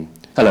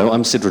Hello,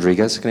 I'm Sid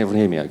Rodriguez. Can everyone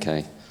hear me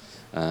okay?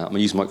 I'm going to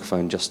use the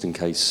microphone just in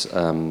case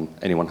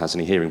anyone has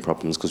any hearing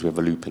problems, because we have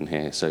a loop in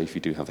here, so if you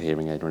do have a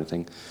hearing aid or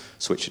anything,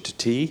 switch it to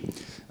T.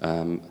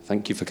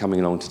 Thank you for coming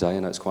along today. I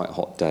know it's quite a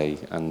hot day,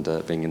 and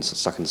being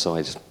stuck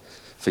inside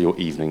for your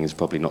evening is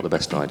probably not the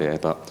best idea,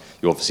 but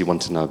you obviously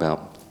want to know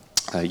about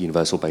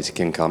universal basic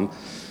income.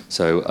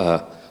 So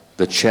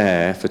the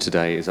chair for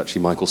today is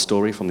actually Michael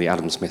Story from the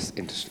Adam Smith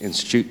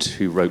Institute,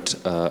 who wrote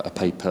a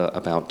paper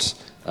about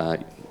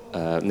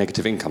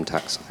negative income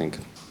tax, I think,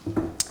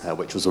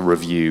 which was a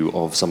review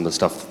of some of the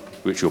stuff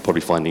which you're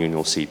probably finding in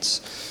your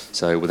seats.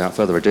 So without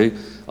further ado,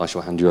 I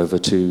shall hand you over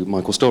to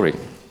Michael Story.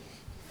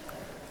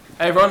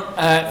 Hey everyone,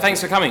 thanks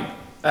for coming.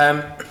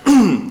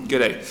 Good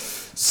day.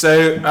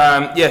 So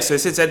so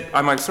as Sid said,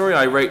 I'm Michael Story.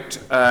 I wrote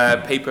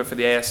a paper for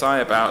the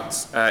ASI about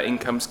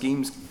income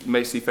schemes,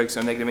 mostly focused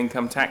on negative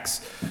income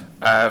tax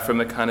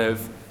from a kind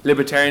of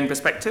libertarian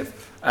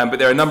perspective. But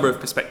there are a number of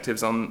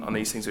perspectives on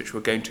these things which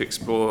we're going to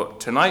explore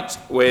tonight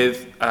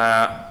with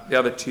the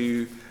other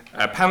two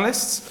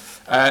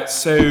panelists.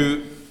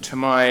 So to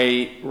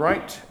my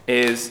right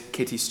is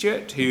Kitty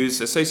Stewart,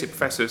 who's Associate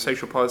Professor of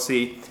Social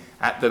Policy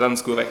at the London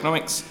School of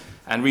Economics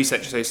and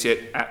Research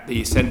Associate at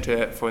the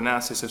Centre for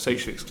Analysis of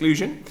Social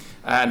Exclusion,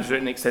 and has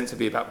written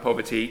extensively about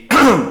poverty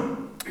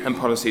and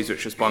policies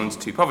which respond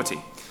to poverty.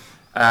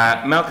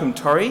 Malcolm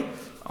Torrey,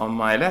 on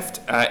my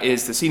left,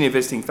 is the Senior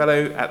Visiting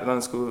Fellow at the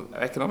London School of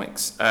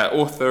Economics,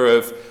 author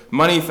of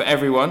Money for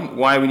Everyone,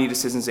 Why We Need a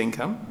Citizen's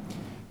Income,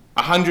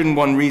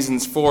 101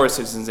 Reasons for a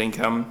Citizen's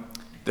Income,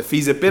 The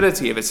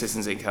Feasibility of a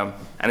Citizen's Income,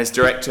 and is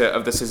Director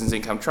of the Citizen's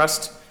Income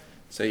Trust.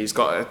 So he's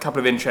got a couple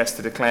of interests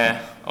to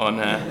declare on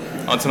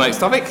tonight's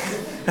topic.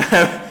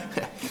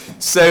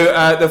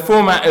 So the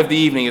format of the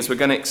evening is we're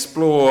going to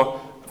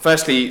explore,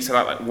 firstly,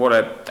 what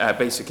a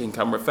basic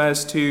income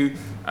refers to.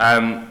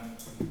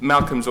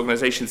 Malcolm's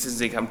organisation, the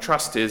Citizens Income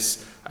Trust,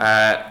 is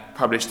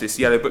published this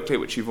yellow booklet,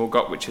 which you've all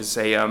got, which is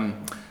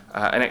an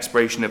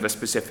exploration of a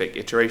specific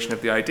iteration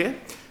of the idea.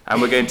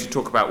 And we're going to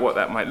talk about what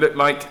that might look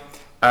like,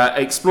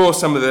 explore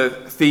some of the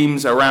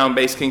themes around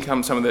basic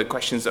income, some of the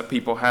questions that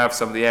people have,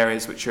 some of the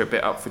areas which are a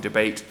bit up for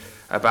debate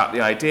about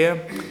the idea.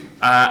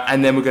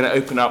 And then we're going to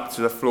open up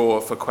to the floor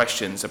for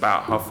questions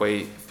about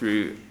halfway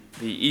through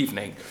the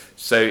evening.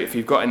 So if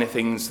you've got any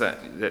things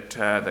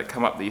that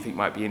come up that you think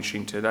might be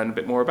interesting to learn a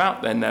bit more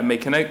about, then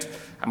make a note,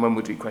 and when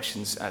we do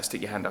questions,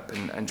 stick your hand up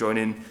and join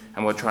in,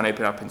 and we'll try and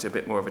open up into a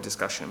bit more of a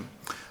discussion.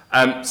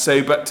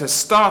 But to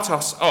start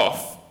us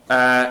off,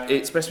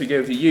 it's best we go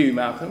over to you,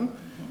 Malcolm,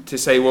 to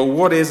say, well,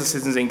 what is a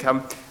citizen's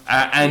income?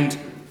 And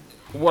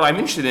what I'm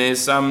interested in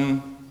is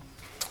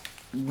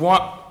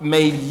what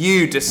made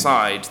you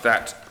decide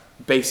that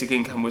basic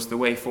income was the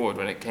way forward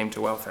when it came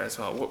to welfare as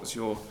well?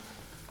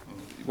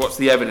 What's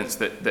the evidence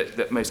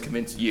that most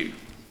convinced you?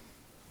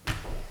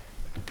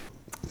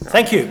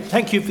 Thank you.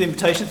 Thank you for the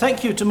invitation.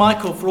 Thank you to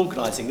Michael for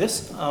organising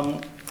this.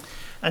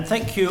 And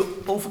thank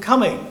you all for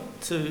coming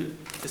to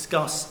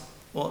discuss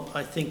what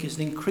I think is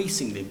an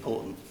increasingly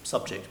important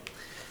subject.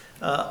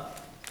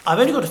 I've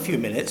only got a few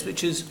minutes,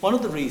 which is one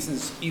of the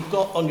reasons you've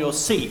got on your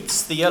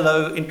seats the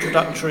yellow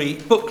introductory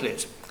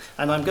booklet.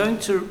 And I'm going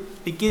to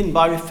begin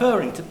by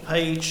referring to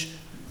page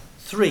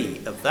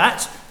 3 of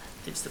that.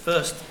 It's the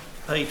first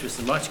page with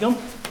some writing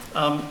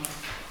on,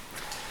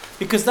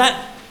 because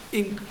that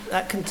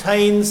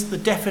contains the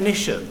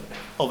definition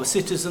of a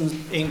citizen's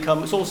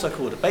income. It's also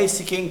called a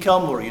basic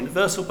income or a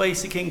universal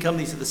basic income.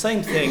 These are the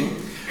same thing.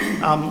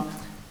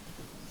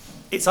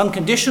 It's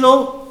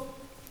unconditional.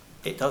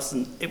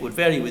 It would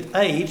vary with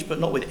age, but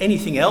not with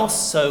anything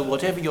else. So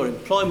whatever your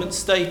employment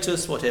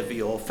status, whatever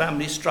your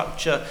family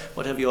structure,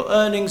 whatever your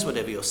earnings,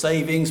 whatever your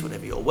savings,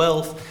 whatever your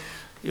wealth,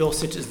 your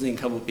citizen's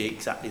income will be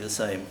exactly the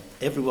same.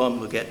 Everyone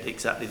will get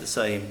exactly the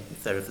same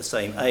if they're of the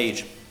same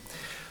age.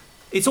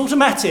 It's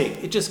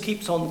automatic. It just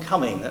keeps on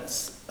coming. It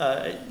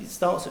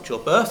starts at your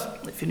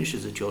birth, it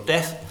finishes at your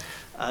death,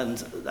 and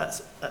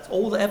that's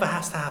all that ever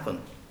has to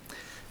happen.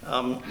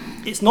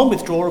 It's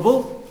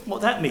non-withdrawable.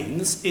 What that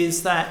means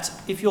is that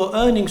if your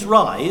earnings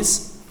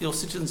rise, your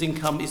citizen's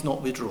income is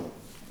not withdrawn.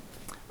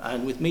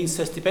 And with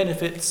means-tested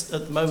benefits,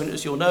 at the moment,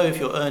 as you'll know, if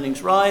your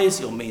earnings rise,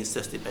 your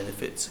means-tested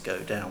benefits go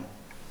down.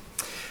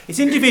 It's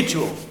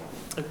individual.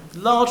 A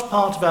large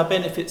part of our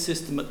benefit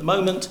system at the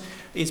moment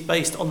is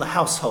based on the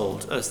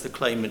household as the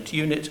claimant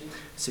unit.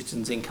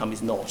 Citizen's income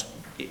is not.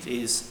 It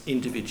is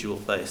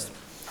individual-based.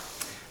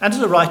 And as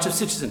a right of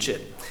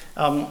citizenship.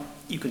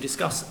 You can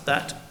discuss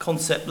that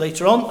concept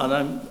later on,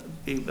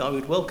 and I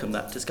would welcome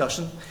that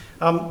discussion.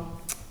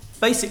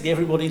 Basically,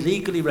 everybody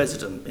legally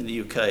resident in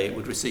the UK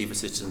would receive a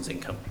citizen's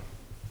income,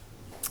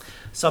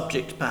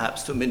 subject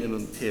perhaps to a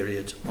minimum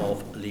period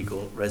of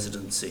legal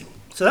residency.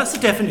 So that's the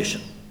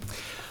definition.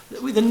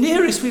 The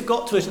nearest we've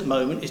got to it at the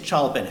moment is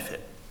child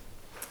benefit,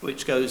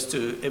 which goes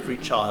to every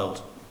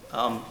child.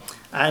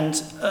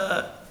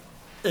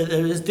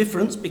 There is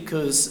difference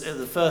because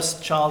the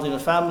first child in a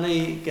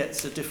family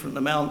gets a different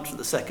amount to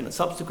the second and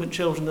subsequent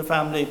children in the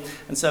family,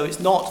 and so it's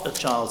not a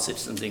child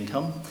citizen's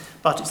income,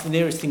 but it's the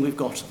nearest thing we've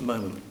got at the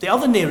moment. The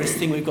other nearest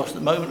thing we've got at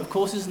the moment, of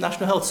course, is the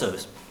National Health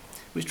Service,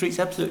 which treats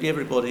absolutely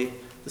everybody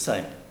the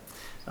same.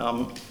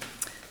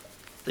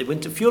 The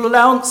winter fuel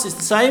allowance is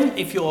the same.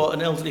 If you're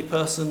an elderly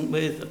person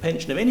with a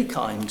pension of any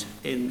kind,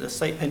 in a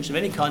state pension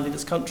of any kind in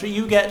this country,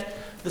 you get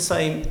the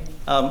same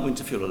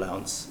winter fuel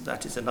allowance.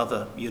 That is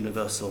another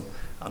universal,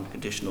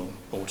 unconditional,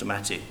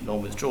 automatic,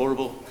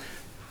 non-withdrawable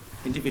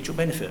individual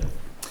benefit.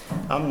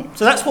 So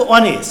that's what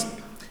one is.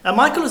 Now,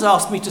 Michael has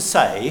asked me to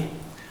say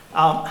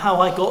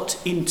how I got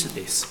into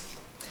this.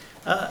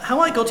 How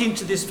I got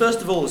into this,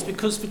 first of all, is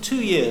because for 2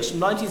 years,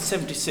 from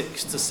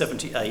 1976 to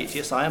 78,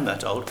 yes, I am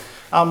that old,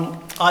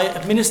 I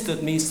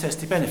administered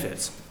means-tested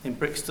benefits in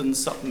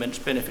Brixton's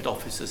Supplementary Benefit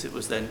Office, as it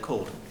was then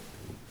called.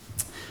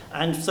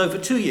 And so for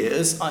 2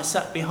 years, I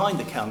sat behind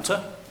the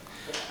counter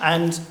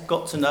and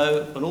got to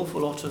know an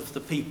awful lot of the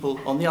people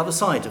on the other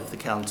side of the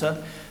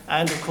counter,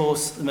 and of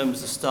course, the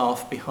members of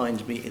staff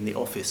behind me in the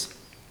office.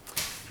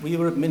 We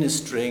were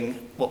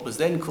administering what was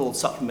then called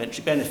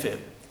supplementary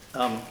benefit,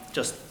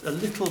 just a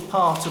little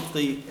part of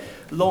the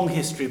long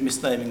history of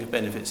misnaming of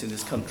benefits in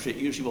this country. It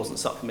usually wasn't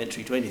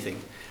supplementary to anything,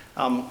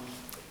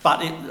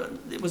 but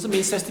it was a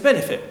means-tested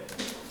benefit.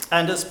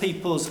 And as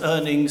people's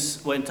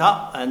earnings went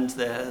up and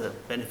their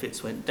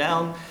benefits went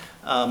down,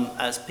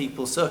 as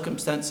people's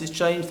circumstances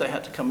changed, they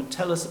had to come and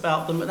tell us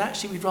about them, and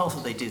actually we'd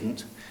rather they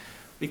didn't,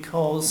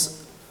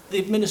 because the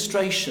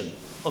administration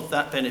of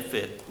that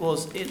benefit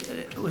was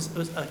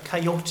a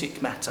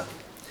chaotic matter.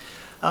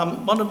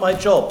 One of my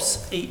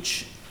jobs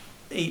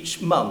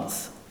each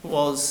month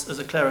was, as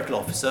a clerical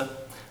officer,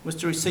 was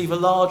to receive a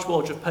large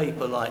wad of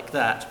paper like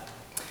that,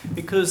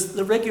 because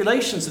the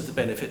regulations of the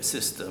benefit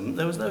system,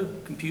 there was no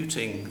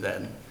computing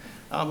then,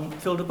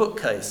 filled a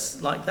bookcase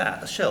like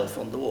that, a shelf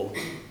on the wall.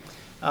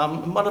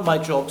 And one of my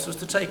jobs was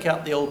to take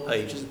out the old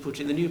pages and put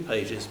in the new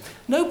pages.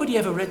 Nobody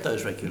ever read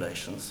those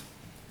regulations.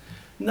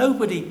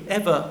 Nobody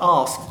ever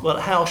asked,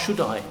 well, how should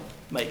I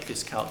make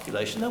this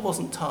calculation? There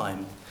wasn't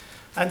time.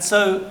 And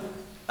so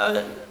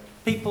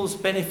people's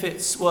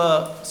benefits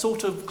were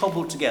sort of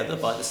cobbled together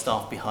by the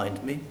staff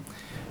behind me.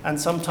 And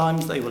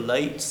sometimes they were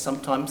late,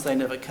 sometimes they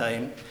never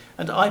came.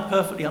 And I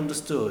perfectly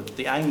understood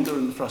the anger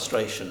and the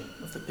frustration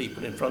of the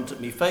people in front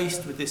of me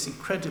faced with this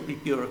incredibly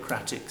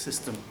bureaucratic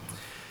system.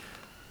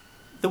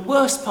 The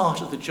worst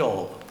part of the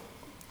job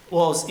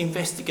was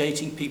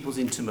investigating people's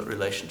intimate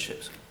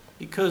relationships,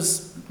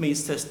 because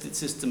means-tested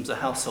systems are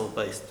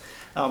household-based.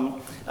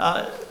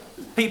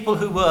 People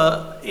who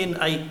were in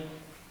a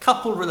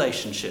couple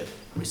relationship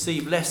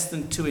receive less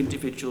than 2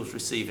 individuals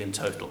receive in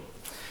total.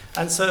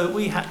 And so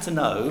we had to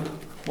know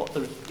what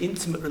the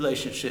intimate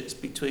relationships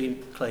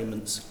between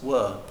claimants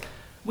were.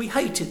 We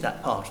hated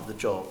that part of the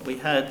job. We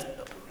had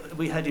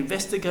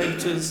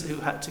investigators who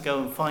had to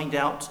go and find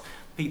out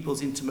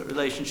people's intimate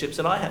relationships,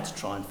 and I had to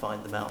try and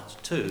find them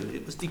out too.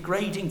 It was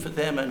degrading for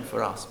them and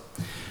for us.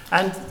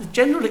 And the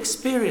general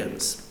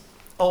experience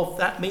of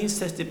that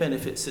means-tested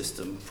benefit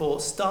system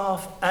for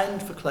staff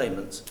and for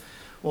claimants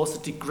was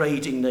the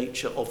degrading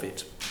nature of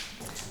it.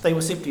 They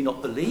were simply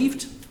not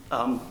believed.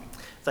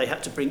 They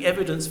had to bring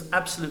evidence for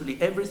absolutely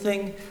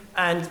everything,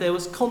 and there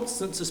was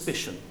constant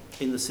suspicion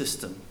in the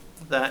system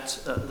that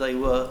they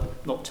were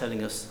not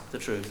telling us the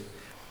truth.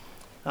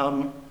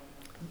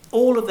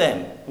 All of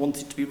them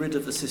wanted to be rid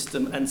of the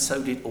system, and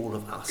so did all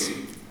of us.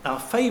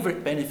 Our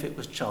favourite benefit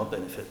was child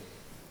benefit.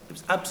 It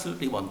was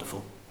absolutely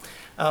wonderful.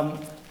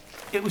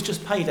 It was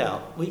just paid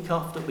out week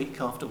after week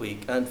after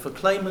week, and for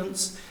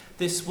claimants,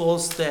 this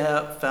was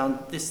their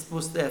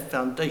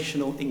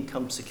foundational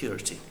income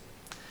security.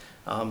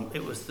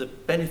 It was the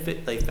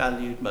benefit they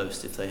valued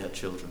most if they had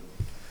children.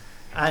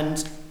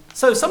 And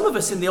so some of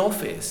us in the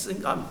office,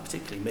 and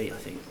particularly me, I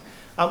think,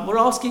 were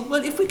asking,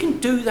 well, if we can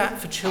do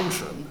that for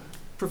children,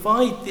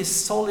 provide this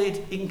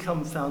solid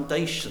income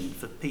foundation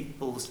for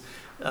people's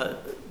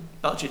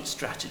budget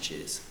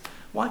strategies,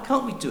 why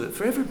can't we do it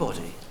for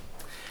everybody?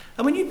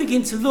 And when you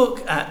begin to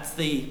look at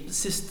the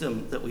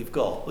system that we've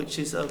got, which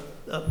is a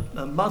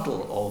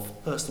muddle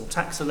of personal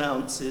tax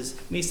allowances,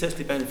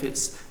 means-tested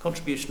benefits,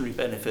 contributionary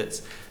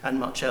benefits, and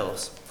much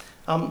else,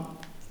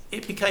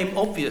 it became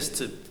obvious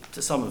to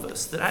some of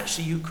us that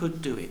actually you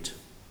could do it.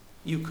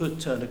 You could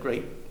turn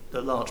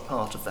a large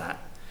part of that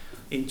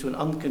into an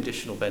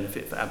unconditional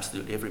benefit for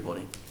absolutely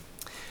everybody.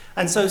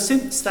 And so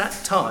since that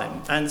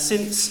time, and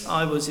since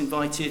I was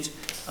invited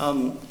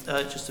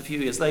just a few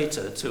years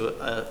later to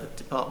a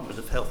Department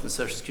of Health and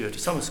Social Security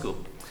summer school,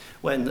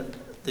 when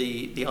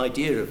the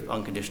idea of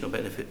unconditional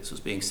benefits was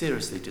being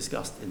seriously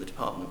discussed in the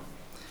department,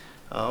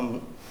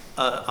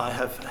 I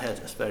have had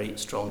a very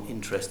strong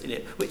interest in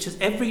it, which has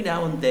every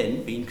now and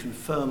then been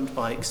confirmed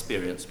by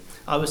experience.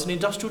 I was an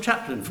industrial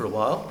chaplain for a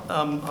while.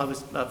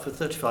 For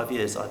 35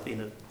 years I've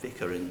been a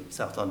vicar in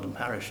South London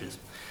parishes,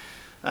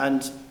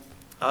 and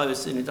I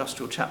was an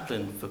industrial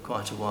chaplain for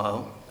quite a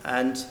while,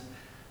 and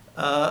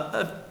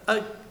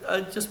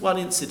Just one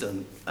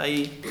incident.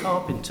 A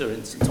carpenter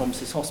in St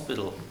Thomas's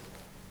Hospital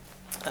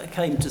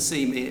came to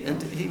see me,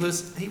 and he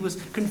was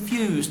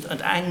confused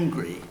and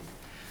angry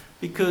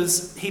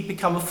because he'd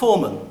become a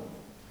foreman.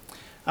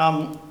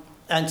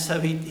 And so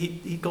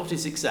he got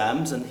his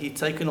exams and he'd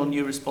taken on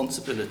new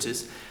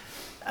responsibilities,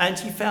 and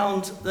he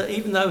found that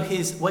even though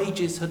his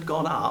wages had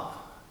gone up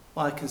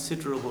by a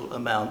considerable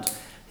amount,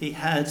 he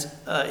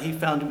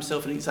found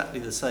himself in exactly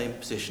the same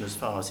position as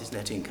far as his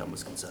net income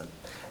was concerned.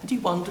 And he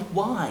wondered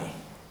why.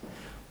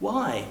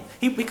 Why?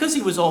 Because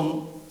he was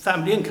on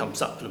family income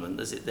supplement,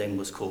 as it then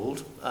was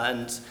called,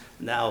 and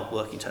now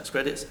working tax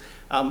credits,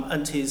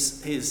 and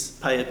his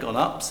pay had gone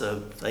up, so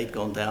they'd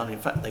gone down. In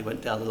fact, they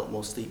went down a lot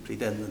more steeply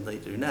then than they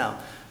do now.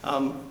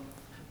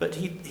 But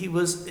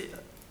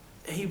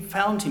he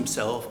found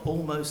himself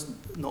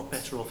almost not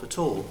better off at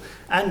all.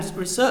 And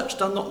research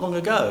done not long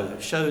ago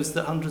shows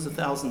that hundreds of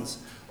thousands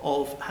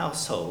of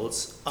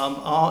households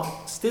are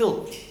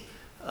still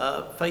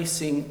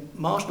facing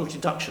marginal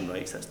deduction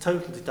rates, that's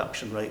total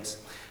deduction rates,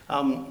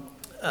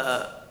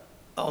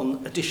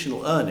 on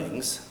additional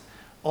earnings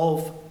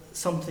of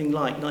something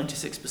like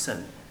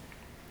 96%.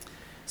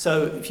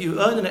 So if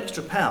you earn an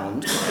extra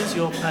 £1, because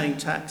you're paying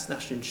tax,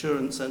 national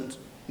insurance and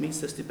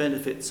means-tested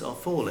benefits are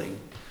falling,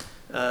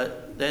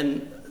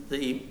 then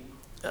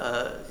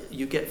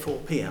you get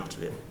 4p out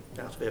of it,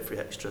 out of every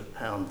extra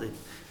 £1.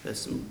 There's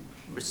some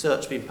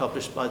research being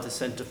published by the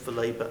Centre for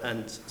Labour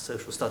and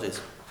Social Studies,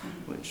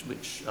 which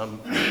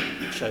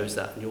shows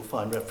that, and you'll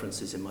find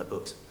references in my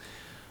books.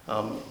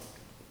 And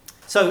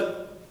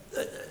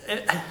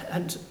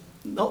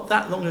not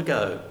that long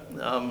ago,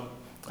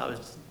 I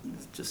was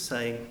just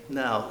saying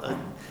now,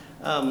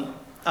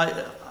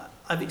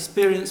 I've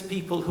experienced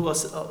people who are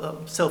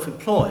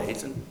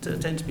self-employed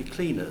and tend to be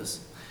cleaners,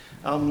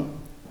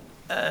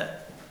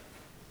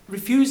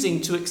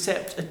 refusing to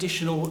accept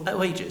additional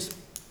wages.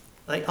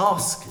 They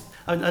ask,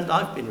 and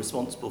I've been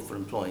responsible for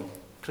employing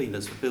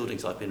cleaners for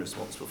buildings, I've been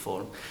responsible for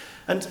them.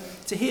 And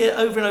to hear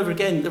over and over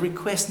again the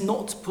request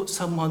not to put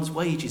someone's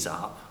wages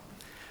up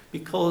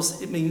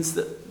because it means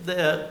that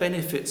their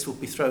benefits will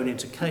be thrown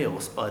into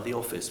chaos by the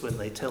office when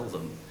they tell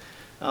them.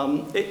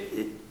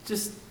 It's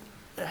just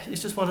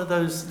one of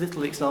those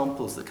little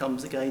examples that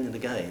comes again and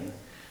again,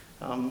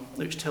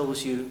 which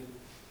tells you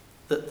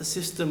that the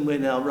system we're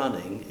now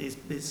running is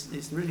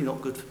really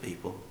not good for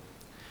people.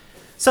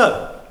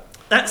 So,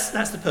 that's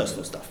the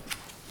personal stuff.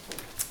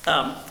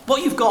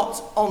 What you've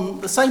got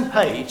on the same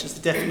page as the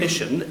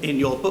definition in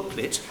your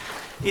booklet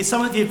is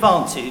some of the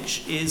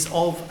advantages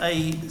of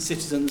a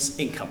citizen's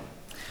income.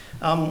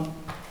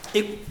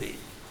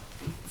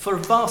 For a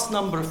vast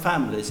number of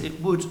families, it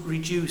would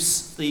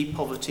reduce the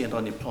poverty and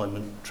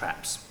unemployment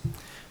traps.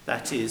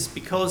 That is,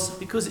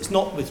 because it's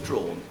not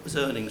withdrawn as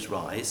earnings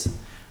rise,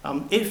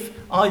 if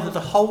either the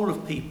whole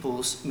of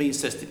people's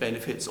means-tested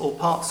benefits or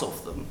parts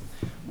of them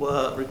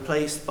were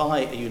replaced by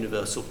a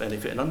universal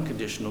benefit, an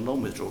unconditional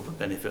non-withdrawable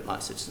benefit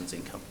like citizens'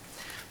 income,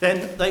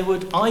 then they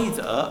would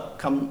either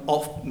come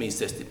off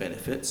means-tested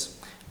benefits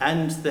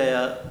and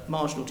their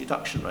marginal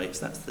deduction rates,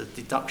 that's the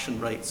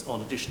deduction rates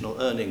on additional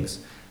earnings,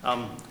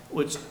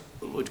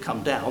 would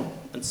come down,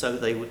 and so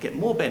they would get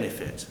more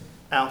benefit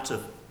out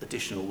of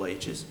additional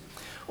wages,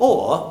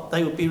 or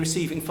they would be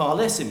receiving far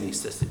less in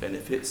means-tested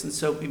benefits and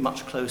so be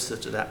much closer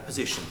to that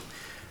position.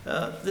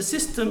 The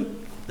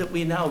system that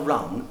we now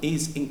run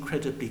is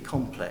incredibly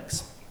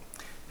complex.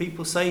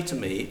 People say to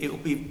me it will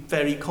be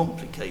very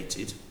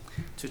complicated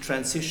to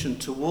transition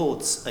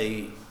towards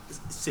a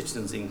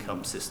citizen's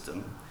income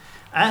system,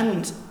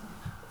 and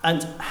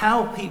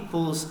how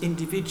people's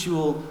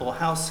individual or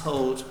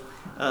household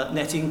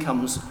net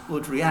incomes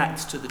would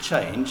react to the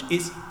change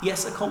is,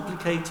 yes, a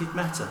complicated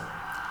matter.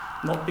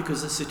 Not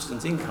because the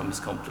citizen's income is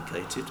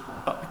complicated,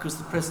 but because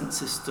the present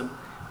system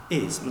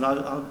is. And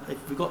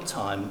if we've got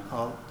time,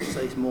 I'll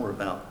say more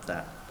about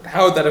that.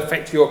 How would that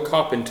affect your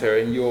carpenter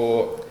and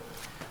your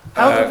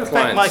How would it affect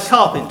clients? my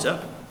carpenter?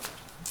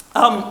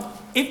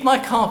 If my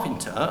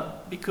carpenter,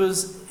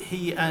 because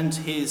he and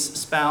his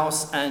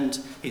spouse and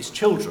his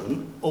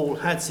children all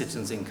had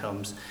citizens'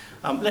 incomes,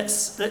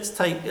 let's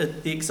take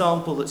the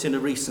example that's in a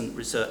recent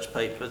research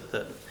paper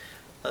that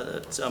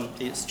the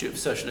Institute of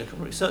Social and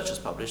Economic Research has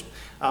published.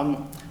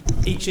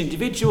 Each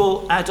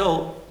individual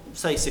adult,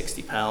 say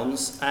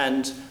 £60,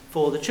 and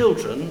for the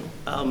children,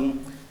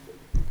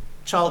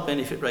 child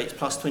benefit rates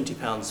plus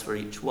 £20 for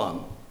each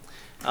one.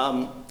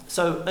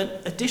 So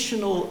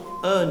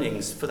additional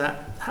earnings for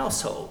that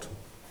household,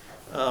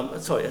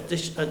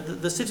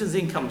 the citizens'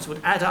 incomes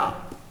would add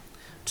up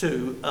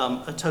to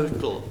a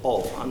total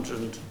of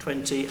 £120,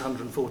 £140,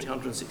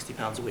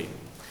 £160 a week.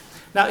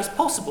 Now, it's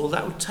possible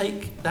that would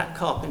take that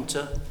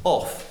carpenter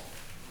off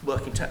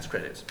working tax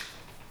credits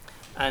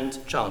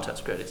and child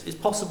tax credits. It's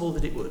possible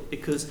that it would,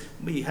 because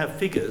we have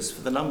figures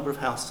for the number of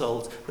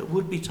households that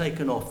would be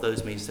taken off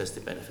those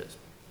means-tested benefits.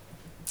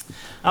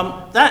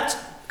 That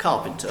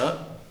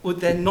carpenter would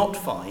then not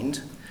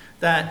find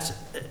that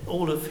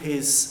all of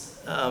his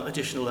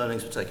additional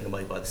earnings were taken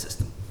away by the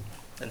system.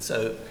 And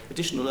so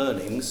additional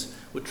earnings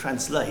would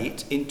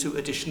translate into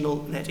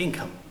additional net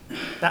income.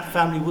 That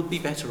family would be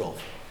better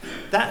off.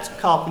 That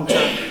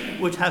carpenter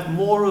would have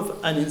more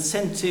of an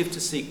incentive to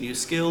seek new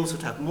skills,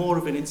 would have more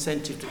of an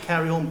incentive to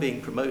carry on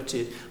being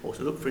promoted or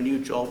to look for a new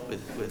job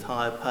with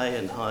higher pay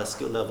and higher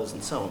skill levels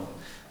and so on.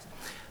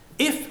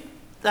 If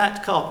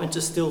that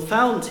carpenter still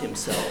found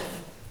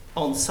himself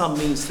on some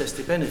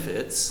means-tested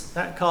benefits,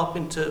 that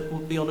carpenter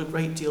would be on a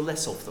great deal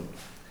less of them.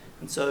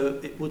 And so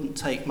it wouldn't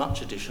take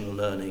much additional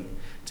learning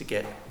to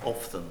get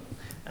off them.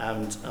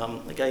 And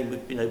again,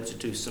 we've been able to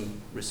do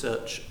some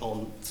research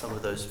on some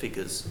of those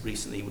figures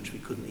recently, which we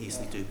couldn't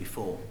easily do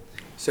before.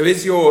 So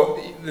is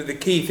the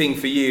key thing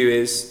for you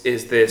is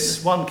this?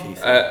 There's one key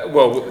thing.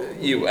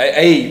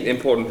 A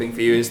important thing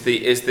for you is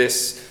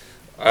this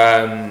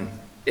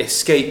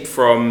escape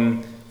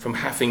from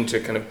having to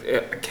kind of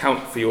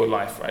account for your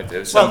life, right?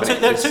 There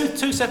are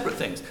two separate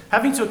things.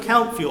 Having to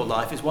account for your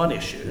life is one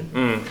issue.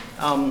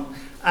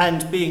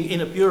 And being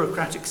in a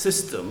bureaucratic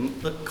system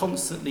that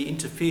constantly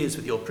interferes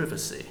with your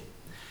privacy.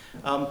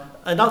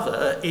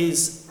 Another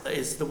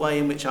is the way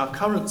in which our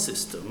current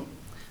system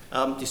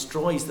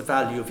destroys the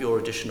value of your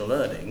additional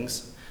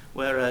earnings,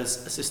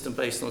 whereas a system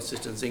based on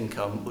citizens'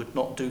 income would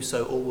not do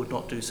so or would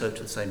not do so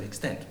to the same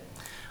extent.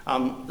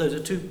 Those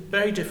are two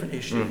very different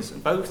issues,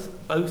 and both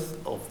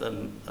of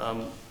them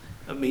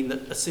mean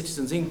that a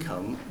citizen's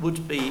income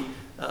would be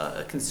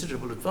a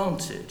considerable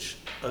advantage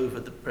over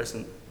the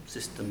present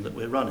system that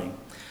we're running.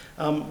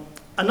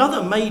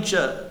 Another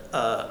major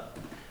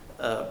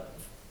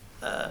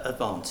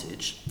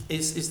advantage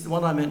is the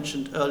one I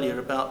mentioned earlier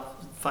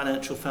about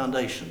financial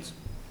foundations.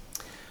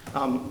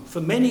 For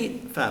many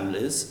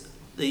families,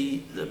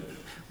 the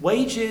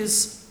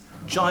wages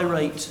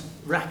gyrate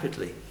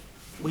rapidly,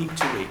 week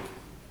to week.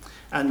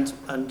 And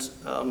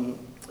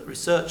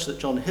research that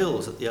John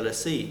Hills at the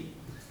LSE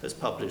has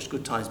published,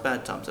 Good Times,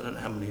 Bad Times, I don't know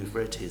how many have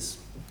read his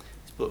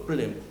book,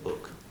 brilliant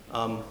book,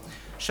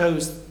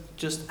 shows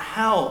just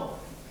how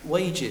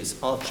wages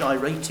are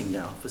gyrating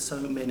now for so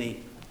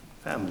many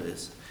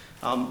families,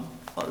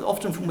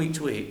 often from week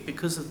to week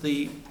because of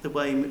the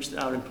way in which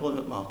our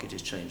employment market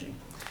is changing.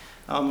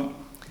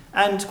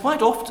 And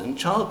quite often,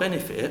 child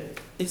benefit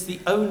is the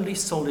only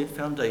solid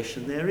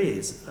foundation there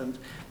is. And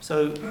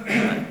so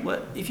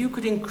if you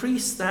could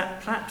increase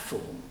that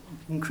platform,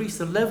 increase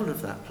the level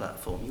of that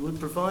platform, you would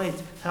provide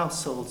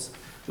households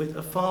with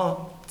a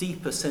far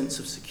deeper sense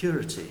of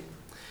security,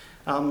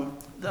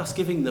 thus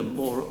giving them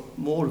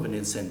more of an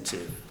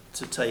incentive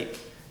to take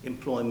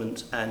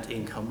employment and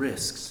income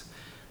risks.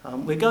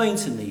 We're going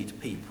to need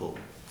people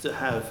to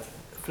have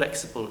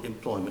flexible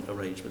employment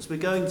arrangements. We're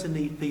going to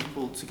need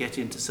people to get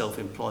into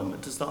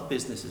self-employment, to start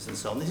businesses and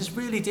so on. This is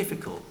really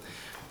difficult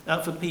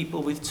for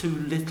people with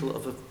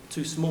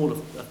too small a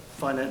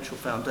financial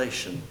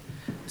foundation.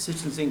 The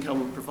citizen's income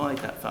will provide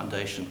that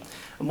foundation.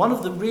 And one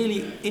of the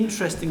really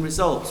interesting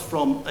results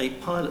from a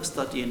pilot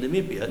study in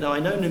Namibia, now I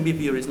know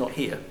Namibia is not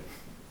here,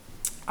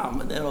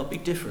 and there are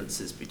big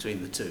differences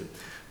between the two,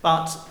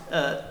 but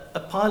a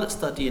pilot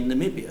study in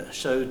Namibia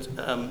showed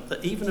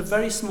that even a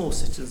very small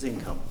citizen's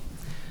income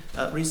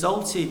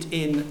resulted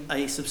in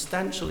a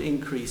substantial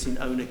increase in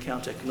own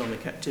account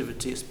economic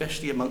activity,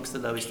 especially amongst the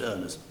lowest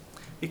earners,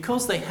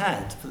 because they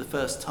had, for the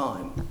first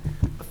time,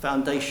 a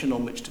foundation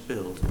on which to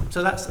build.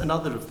 So that's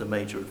another of the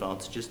major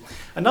advantages.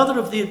 Another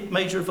of the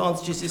major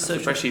advantages is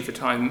social... Especially for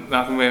time,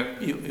 Malcolm,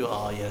 You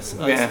are, yes.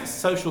 Yeah.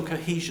 Social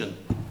cohesion.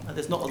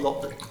 There's not a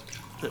lot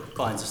that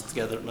binds us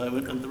together at the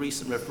moment, and the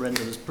recent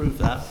referendum has proved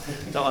that.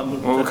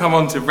 We'll come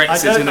on to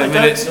Brexit in a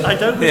minute. I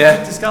don't want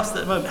to discuss that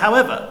at the moment.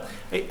 However,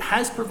 it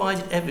has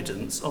provided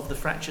evidence of the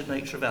fractured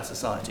nature of our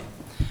society.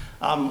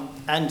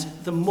 And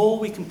the more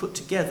we can put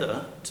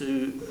together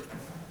to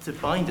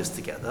bind us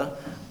together,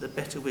 the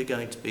better we're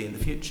going to be in the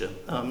future.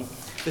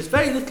 There's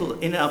very little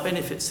in our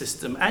benefit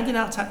system and in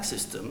our tax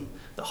system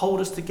that hold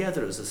us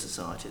together as a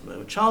society at the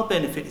moment. Child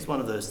benefit is one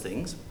of those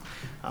things.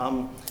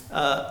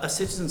 A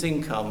citizen's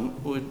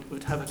income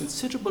would have a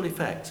considerable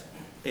effect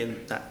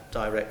in that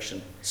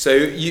direction. So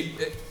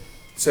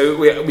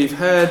we've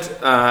heard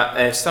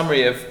a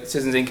summary of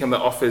citizens' income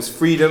that offers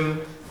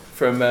freedom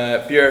from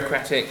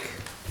bureaucratic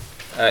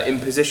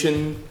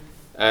imposition,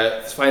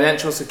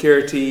 financial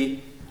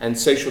security, and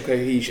social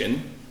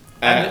cohesion.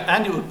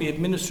 And it would be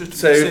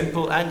administratively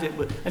simple, and it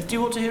would... And do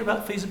you want to hear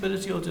about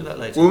feasibility, or do that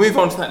later? We'll move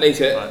on to that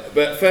later, right.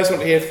 But first I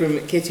want to hear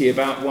from Kitty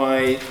about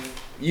why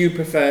you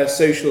prefer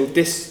social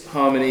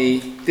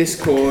disharmony,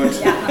 discord,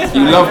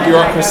 you love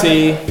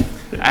bureaucracy,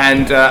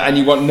 and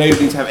you want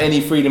nobody to have any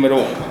freedom at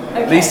all,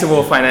 least of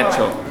all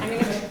financial.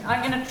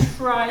 I'm going to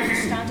try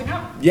standing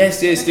up.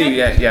 Yes, do, okay.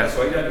 yeah.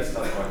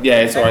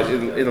 Yeah, it's all right,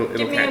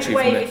 it'll catch you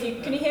from there.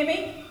 Can you hear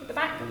me at the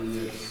back?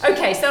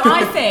 Okay, so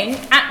I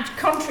think,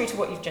 contrary to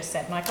what you've just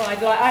said, Michael,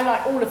 I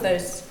like all of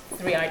those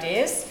three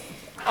ideas.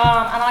 And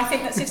I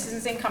think that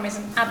citizens' income is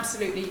an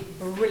absolutely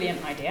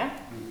brilliant idea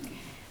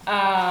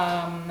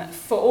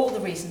for all the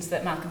reasons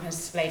that Malcolm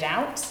has laid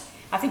out.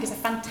 I think it's a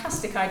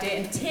fantastic idea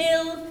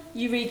until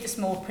you read the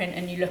small print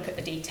and you look at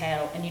the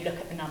detail and you look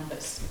at the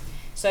numbers.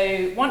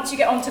 So once you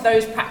get onto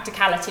those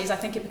practicalities, I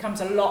think it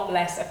becomes a lot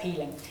less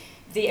appealing.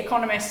 The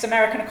economist,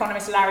 American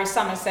economist Larry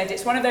Summers said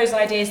it's one of those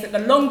ideas that the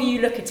longer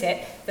you look at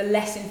it, the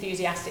less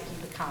enthusiastic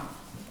you become.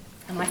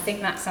 And I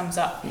think that sums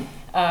up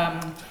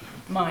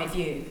my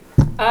view.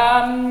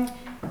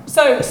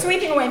 So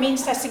sweeping away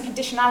means testing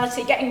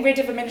conditionality, getting rid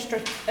of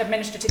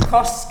administrative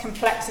costs,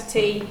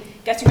 complexity,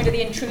 getting rid of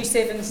the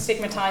intrusive and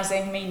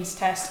stigmatising means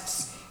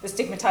tests, the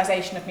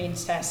stigmatisation of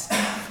means tests,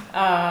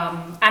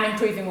 and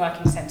improving work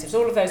incentives.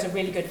 All of those are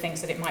really good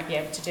things that it might be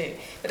able to do.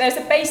 But there's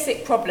a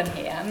basic problem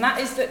here, and that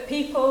is that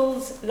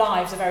people's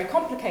lives are very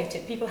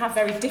complicated. People have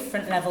very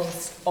different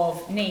levels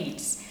of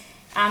needs.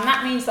 And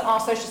that means that our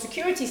social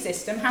security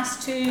system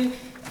has to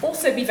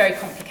also be very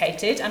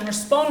complicated and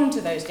respond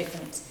to those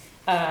different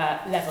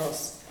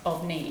levels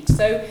of need.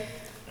 So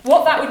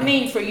what that would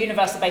mean for a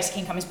universal basic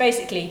income is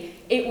basically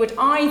it would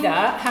either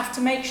have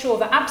to make sure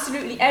that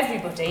absolutely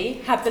everybody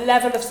had the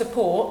level of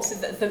support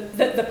that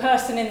the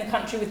person in the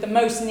country with the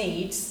most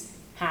needs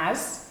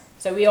has.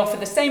 So we offer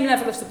the same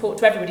level of support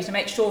to everybody to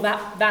make sure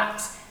that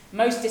that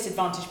most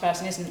disadvantaged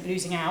person isn't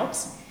losing out.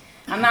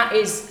 And that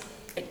is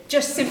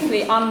just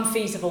simply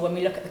unfeasible when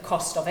we look at the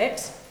cost of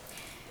it.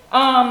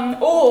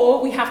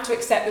 Or we have to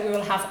accept that we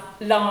will have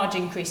large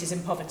increases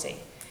in poverty.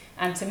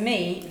 And to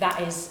me, that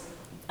is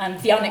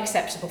the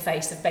unacceptable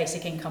face of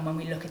basic income when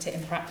we look at it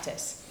in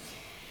practice.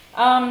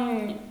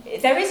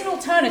 There is an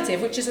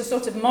alternative, which is a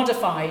sort of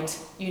modified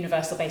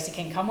universal basic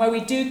income, where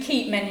we do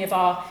keep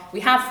we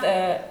have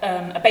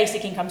a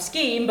basic income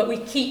scheme, but we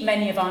keep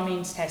many of our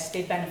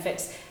means-tested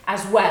benefits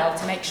as well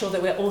to make sure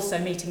that we're also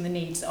meeting the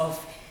needs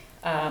of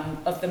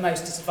the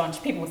most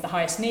disadvantaged people with the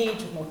highest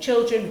needs, with more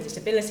children, with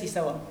disability,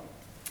 so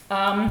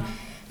on.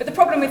 But the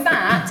problem with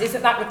that is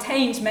that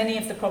retains many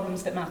of the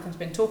problems that Malcolm's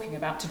been talking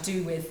about to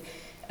do with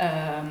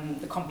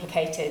the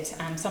complicated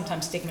and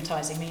sometimes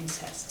stigmatising means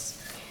tests.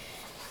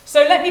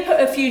 So let me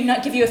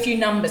give you a few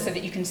numbers so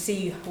that you can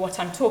see what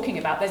I'm talking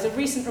about. There's a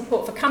recent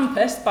report for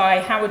Compass by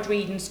Howard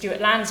Reed and Stuart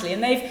Lansley,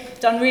 and they've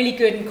done really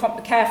good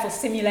and careful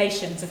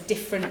simulations of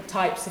different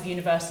types of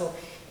universal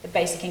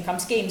basic income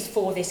schemes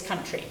for this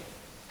country.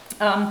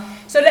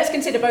 So let's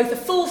consider both the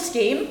full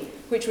scheme,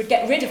 which would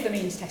get rid of the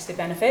means-tested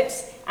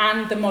benefits,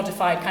 and the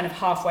modified kind of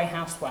halfway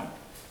house one.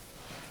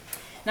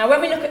 Now,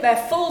 when we look at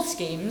their full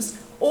schemes,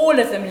 all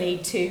of them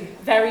lead to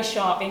very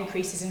sharp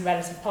increases in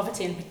relative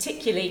poverty, and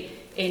particularly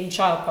in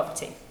child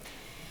poverty.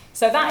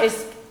 So that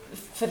is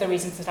for the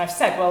reasons that I've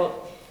said.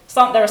 Well,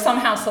 there are some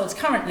households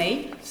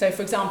currently, so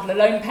for example, a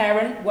lone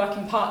parent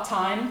working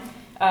part-time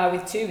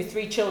with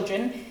 3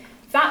 children,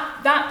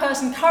 that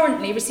person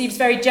currently receives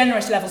very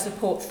generous levels of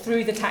support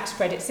through the tax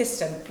credit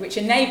system, which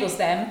enables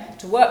them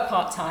to work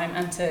part-time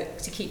and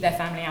to keep their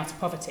family out of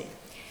poverty.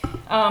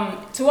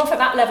 To offer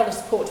that level of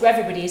support to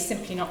everybody is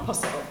simply not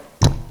possible.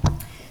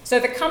 So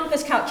the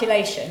Compass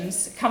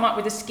calculations come up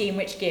with a scheme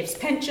which gives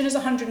pensioners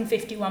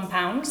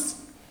 £151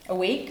 a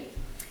week,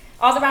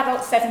 other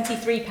adults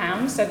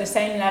 £73, so the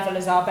same level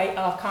as our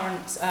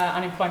current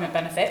unemployment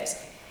benefit,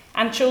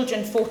 and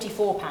children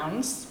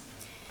 £44.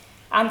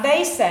 And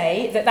they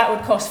say that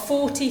would cost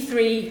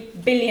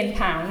 £43 billion,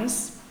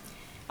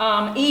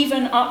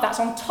 even up, that's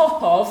on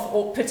top of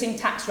or putting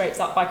tax rates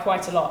up by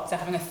quite a lot, so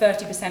having a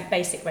 30%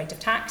 basic rate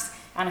of tax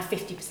and a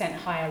 50%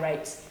 higher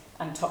rate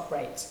and top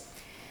rate.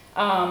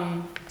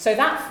 So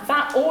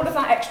that all of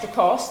that extra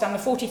cost and the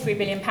 £43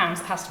 billion that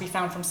has to be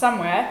found from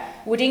somewhere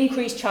would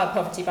increase child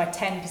poverty by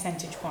 10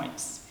 percentage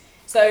points.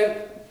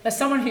 So as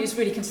someone who's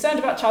really concerned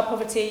about child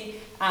poverty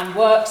and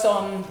works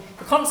on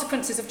the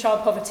consequences of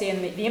child poverty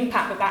and the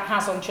impact that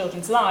has on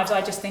children's lives,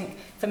 I just think,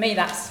 for me,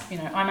 that's,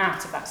 I'm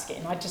out of that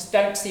scheme. I just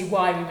don't see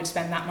why we would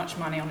spend that much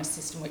money on a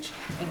system which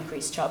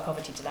increased child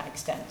poverty to that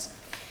extent.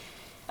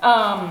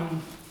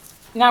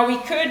 Now, we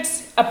could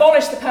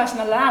abolish the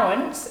personal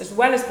allowance as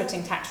well as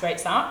putting tax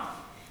rates up,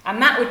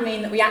 and that would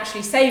mean that we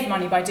actually save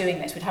money by doing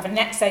this. We'd have a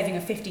net saving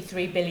of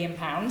 £53 billion,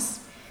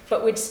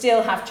 but we'd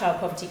still have child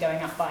poverty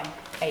going up by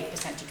 8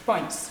 percentage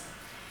points.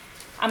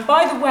 And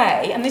by the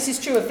way, and this is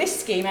true of this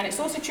scheme, and it's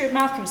also true of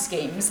Malcolm's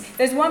schemes,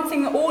 there's one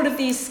thing that all of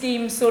these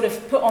schemes sort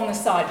of put on the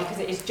side because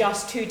it is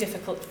just too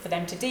difficult for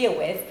them to deal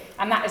with,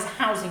 and that is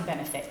housing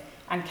benefit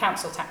and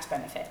council tax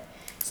benefit.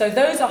 So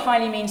those are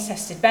highly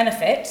means-tested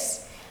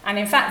benefits, and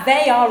in fact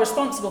they are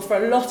responsible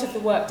for a lot of the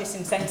work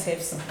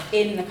disincentives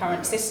in the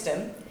current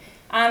system.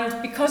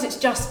 And because it's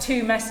just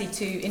too messy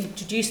to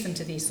introduce them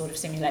to these sort of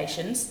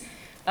simulations,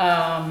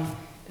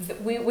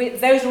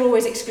 those are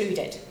always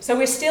excluded. So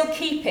we're still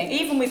keeping,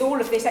 even with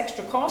all of this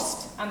extra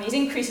cost and these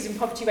increases in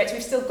poverty rates,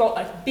 we've still got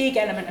a big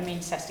element of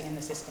means testing in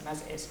the system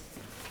as it is.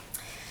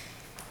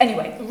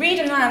 Anyway, Reed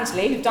and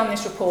Lansley, who've done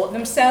this report,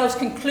 themselves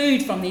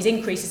conclude from these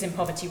increases in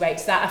poverty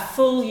rates that a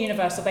full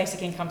universal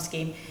basic income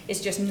scheme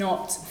is just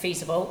not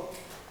feasible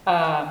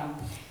and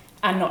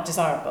not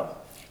desirable.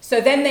 So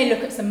then they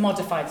look at some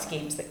modified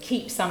schemes that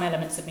keep some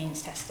elements of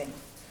means testing.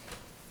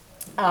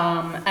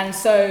 And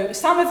so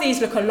some of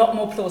these look a lot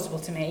more plausible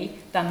to me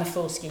than the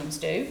full schemes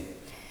do.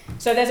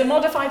 So there's a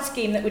modified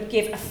scheme that would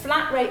give a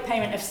flat rate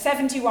payment of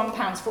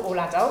 £71 for all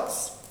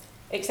adults,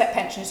 except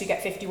pensioners who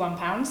get £51,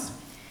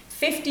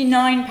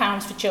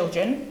 £59 for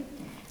children,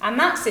 and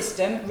that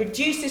system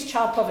reduces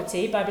child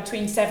poverty by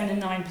between 7 and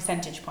 9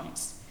 percentage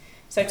points.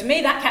 So to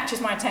me that catches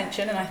my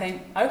attention and I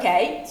think,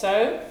 okay,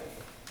 so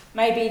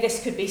maybe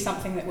this could be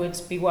something that would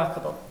be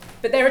workable.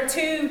 But there are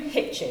two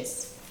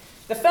hitches.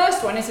 The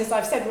first one is, as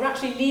I've said, we're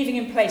actually leaving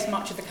in place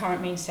much of the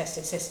current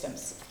means-tested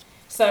systems.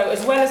 So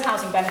as well as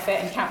housing benefit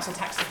and council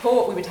tax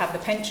support, we would have the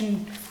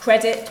pension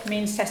credit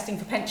means testing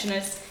for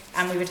pensioners,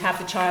 and we would have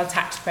the child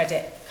tax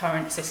credit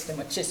current system,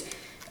 which is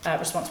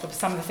responsible for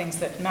some of the things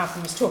that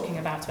Malcolm was talking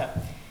about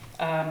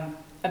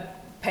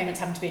payments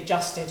having to be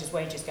adjusted as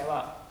wages go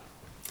up.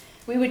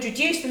 We would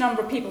reduce the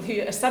number of people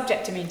who are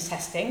subject to means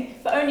testing,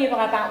 but only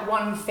by about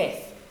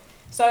 1/5.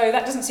 So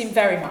that doesn't seem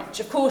very much.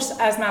 Of course,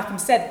 as Malcolm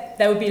said,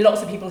 there would be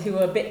lots of people who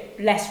are a bit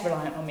less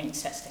reliant on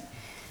means testing.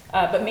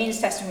 But means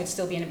testing would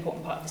still be an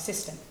important part of the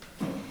system.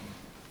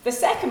 The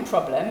second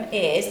problem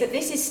is that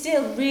this is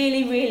still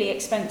really, really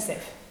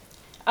expensive.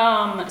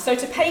 So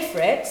to pay for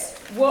it,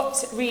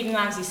 what Reed and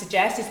Lansley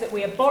suggest is that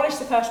we abolish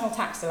the personal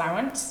tax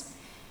allowance.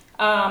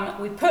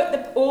 We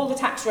put all the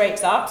tax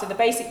rates up, so the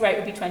basic rate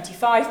would be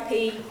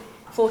 25p,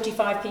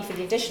 45p for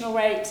the additional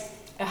rate,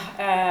 the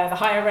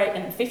higher rate,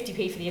 and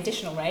 50p for the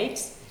additional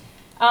rate.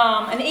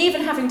 And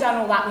even having done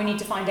all that, we need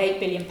to find £8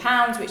 billion,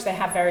 which they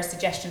have various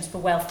suggestions for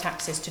wealth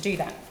taxes to do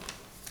that.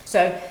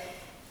 So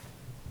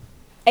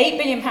 £8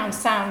 billion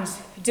sounds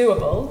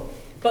doable,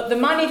 but the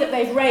money that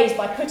they've raised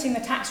by putting the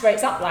tax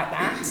rates up like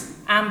that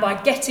and by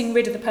getting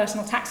rid of the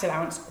personal tax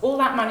allowance, all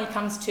that money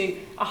comes to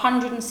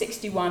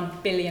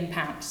 £161 billion.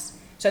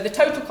 So the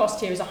total cost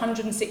here is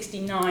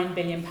 £169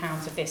 billion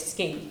of this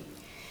scheme.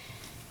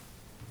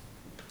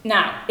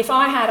 Now, if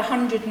I had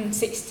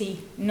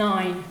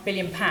 £169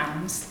 billion,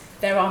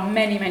 there are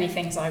many, many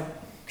things I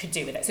could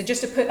do with it. So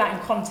just to put that in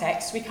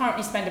context, we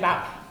currently spend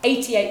about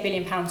 £88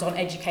 billion on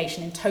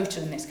education in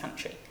total in this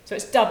country. So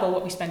it's double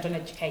what we spend on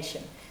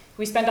education.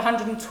 We spend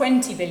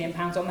 £120 billion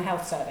on the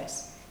health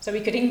service. So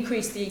we could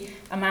increase the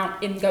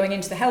amount in going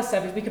into the health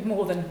service. We could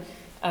more than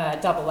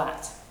double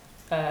that.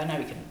 No,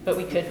 we couldn't. But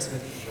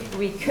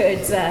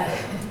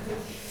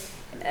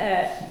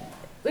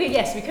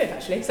yes, we could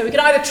actually. So we could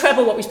either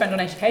treble what we spend on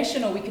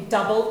education, or we could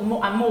double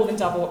and more than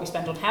double what we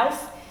spend on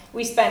health.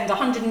 We spend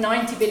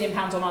 £190 billion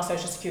on our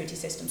social security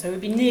system, so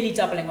we'd be nearly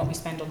doubling what we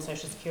spend on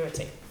social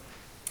security.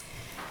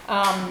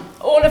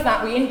 All of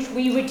that,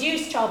 we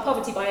reduce child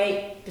poverty by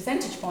 8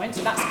 percentage points,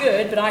 so that's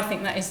good, but I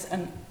think that is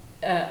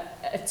a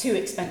too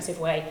expensive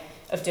way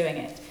of doing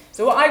it.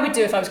 So what I would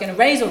do if I was going to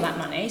raise all that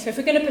money, so if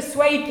we're going to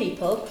persuade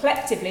people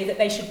collectively that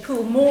they should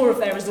pool more of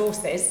their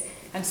resources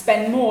and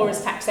spend more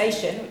as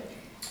taxation,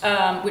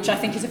 which I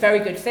think is a very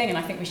good thing, and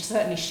I think we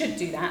certainly should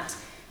do that,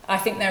 I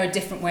think there are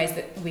different ways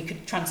that we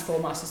could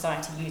transform our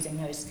society using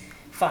those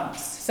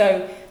funds.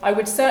 So I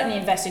would certainly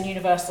invest in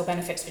universal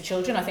benefits for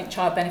children. I think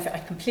child benefit, I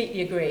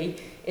completely agree,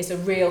 is a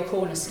real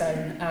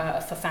cornerstone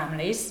for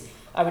families.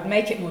 I would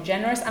make it more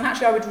generous, and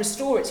actually I would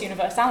restore its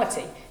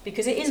universality,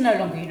 because it is no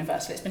longer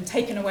universal. It's been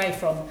taken away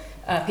from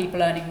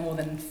people earning more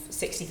than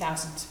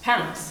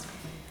 £60,000.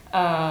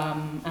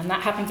 And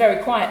that happened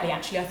very quietly,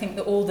 actually. I think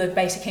that all the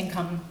basic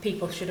income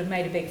people should have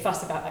made a big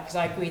fuss about that, because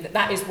I agree that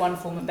that is one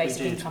form of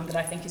basic income that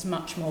I think is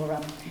much more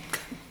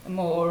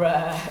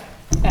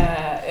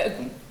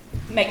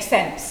makes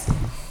sense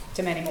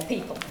to many more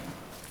people.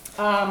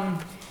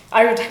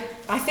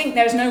 I think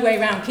there's no way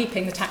around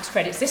keeping the tax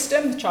credit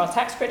system, the child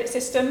tax credit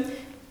system,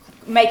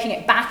 making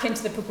it back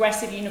into the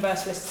progressive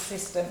universalist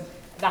system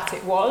that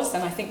it was,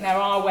 and I think there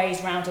are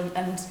ways around,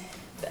 and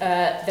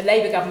the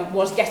Labour government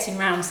was getting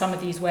around some of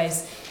these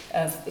ways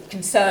of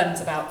concerns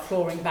about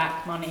clawing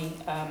back money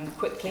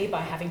quickly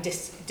by having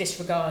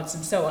disregards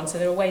and so on. So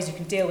there are ways you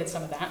can deal with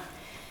some of that.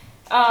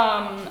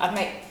 I'd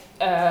make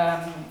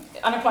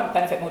unemployment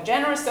benefit more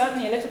generous,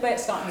 certainly a little bit,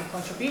 starting with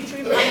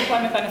contributory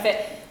unemployment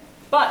benefit.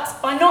 But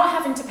by not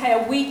having to pay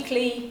a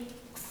weekly,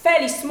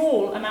 fairly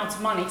small amount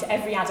of money to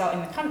every adult in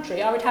the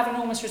country, I would have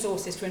enormous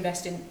resources to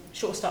invest in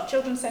Short Start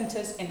Children's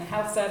Centres, in the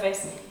health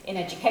service, in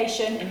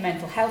education, in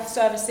mental health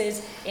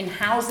services, in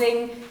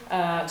housing,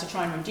 to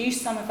try and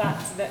reduce some of that,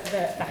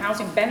 the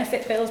housing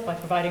benefit bills by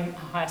providing a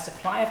higher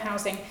supply of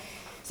housing.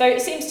 So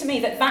it seems to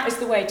me that that is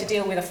the way to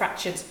deal with a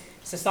fractured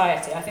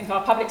society. I think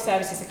our public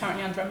services are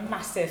currently under a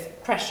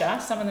massive pressure.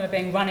 Some of them are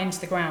being run into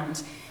the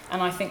ground,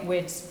 and I think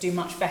we'd do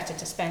much better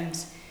to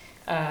spend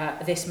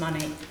this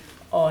money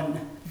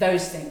on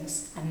those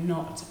things and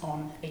not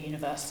on a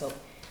universal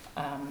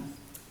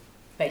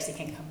basic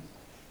income.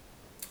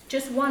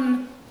 Just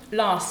one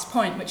last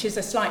point, which is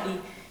a slightly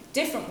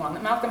different one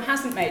that Malcolm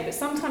hasn't made, but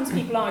sometimes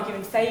people argue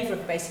in favour of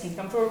a basic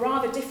income for a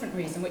rather different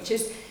reason, which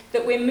is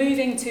that we're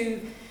moving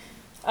to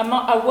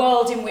a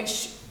world in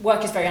which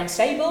work is very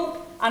unstable,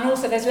 and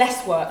also there's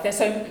less work.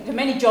 So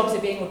many jobs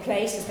are being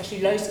replaced,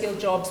 especially low-skilled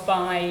jobs,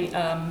 by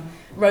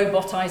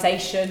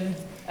robotisation.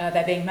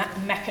 They're being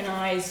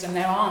mechanised, and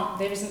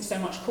there isn't so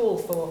much call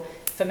for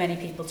many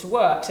people to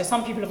work. So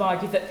some people have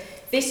argued that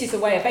this is a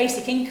way, a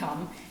basic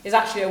income is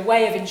actually a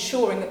way of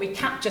ensuring that we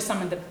capture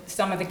some of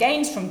the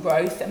gains from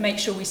growth and make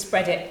sure we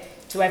spread it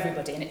to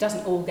everybody, and it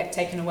doesn't all get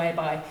taken away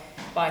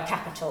by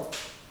capital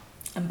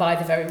and by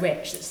the very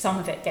rich, that some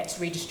of it gets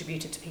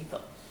redistributed to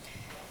people.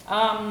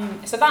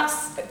 So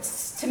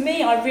that's, to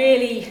me, I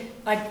really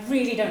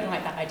don't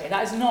like that idea.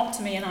 That is not,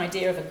 to me, an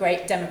idea of a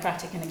great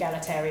democratic and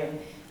egalitarian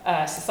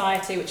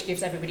society which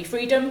gives everybody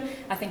freedom.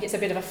 I think it's a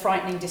bit of a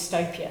frightening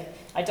dystopia.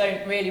 I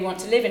don't really want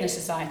to live in a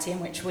society in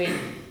which we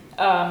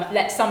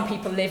let some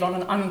people live on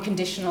an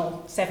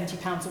unconditional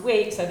 £70 a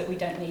week so that we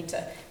don't need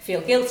to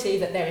feel guilty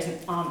that there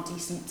aren't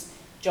decent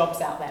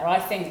jobs out there. I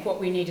think what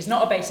we need is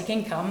not a basic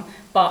income,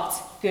 but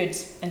good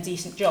and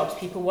decent jobs.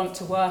 People want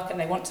to work and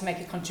they want to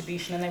make a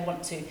contribution and they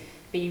want to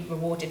be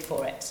rewarded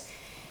for it.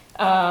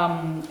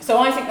 So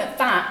I think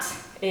that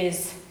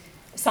is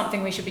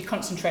something we should be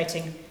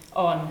concentrating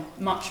on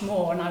much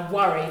more, and I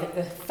worry that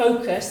the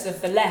focus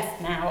of the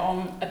left now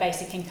on a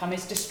basic income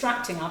is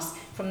distracting us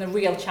from the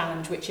real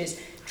challenge, which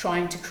is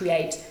trying to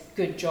create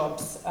good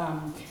jobs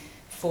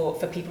for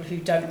people who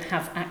don't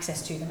have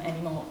access to them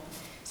anymore.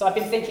 So I've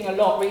been thinking a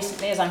lot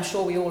recently, as I'm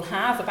sure we all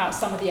have, about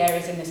some of the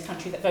areas in this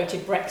country that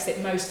voted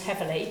Brexit most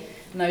heavily.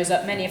 And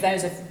many of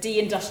those are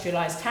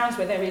deindustrialised towns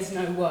where there is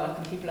no work,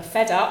 and people are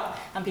fed up,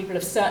 and people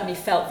have certainly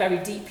felt very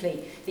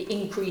deeply the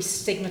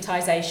increased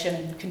stigmatisation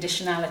and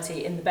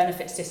conditionality in the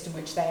benefit system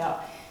which they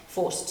are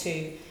forced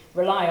to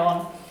rely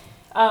on.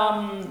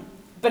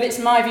 But it's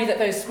my view that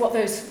what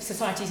those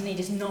societies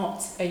need is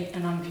not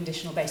an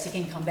unconditional basic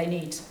income. They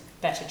need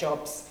better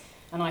jobs.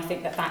 And I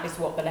think that is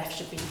what the left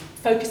should be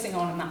focusing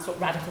on, and that's what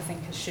radical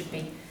thinkers should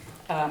be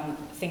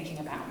thinking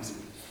about.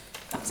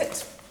 That's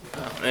it.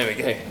 Oh, there we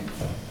go.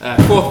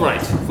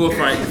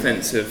 Forthright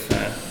defence of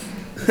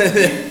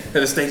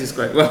the status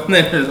quo. Well,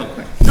 no, not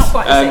quite. Not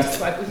quite the status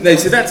quo. No,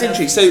 so that's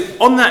interesting.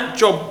 So on that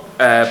job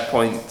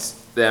point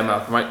there,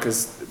 Malcolm, right?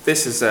 Because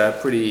this is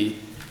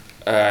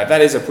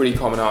that is a pretty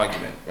common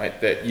argument, right?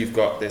 That you've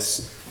got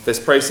this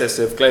process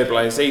of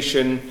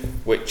globalisation,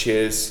 which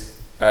is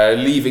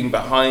leaving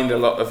behind a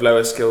lot of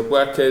lower skilled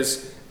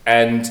workers,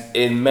 and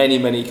in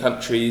many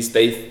countries,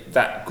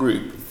 that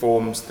group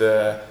forms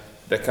the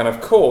kind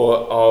of core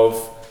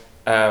of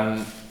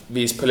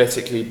these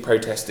politically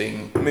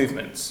protesting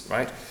movements,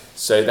 right?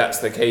 So that's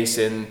the case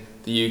in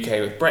the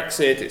UK with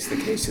Brexit, it's the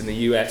case in the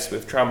US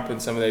with Trump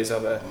and some of those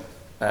other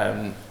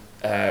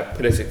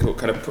political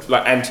kind of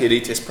like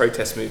anti-elitist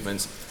protest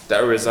movements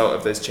that are a result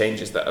of those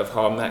changes that have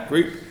harmed that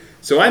group.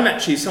 So I'm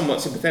actually somewhat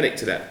sympathetic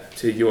to that,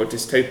 to your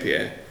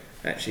dystopia,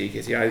 actually,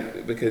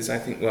 because I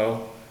think,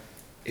 well,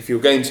 if you're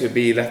going to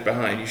be left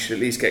behind, you should at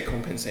least get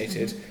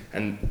compensated,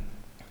 and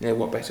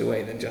what better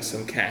way than just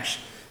some cash?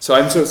 So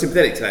I'm sort of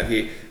sympathetic to that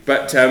view,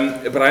 but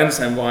I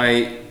understand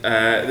why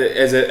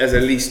as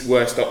a least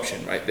worst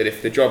option, right? That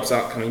if the jobs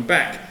aren't coming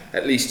back,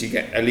 at least you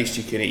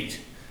can eat,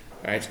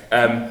 right?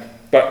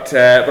 But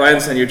I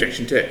understand your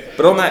objection to it.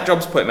 But on that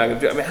jobs point, Malcolm,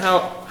 I mean,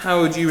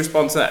 how would you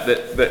respond to that?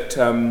 That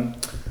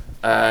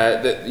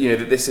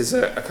this is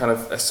a kind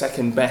of a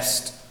second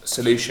best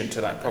solution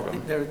to that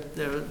problem?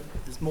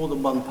 There's more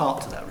than one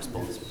part to that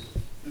response.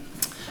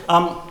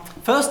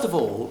 First of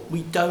all,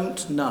 we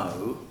don't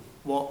know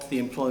what the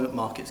employment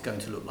market is going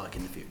to look like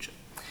in the future.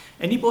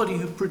 Anybody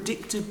who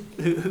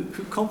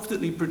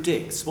confidently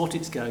predicts what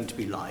it's going to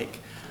be like,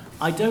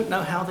 I don't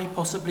know how they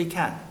possibly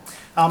can.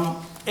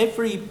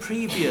 Every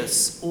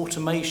previous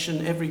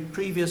automation, every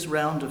previous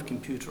round of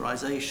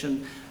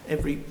computerization,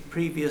 every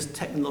previous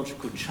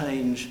technological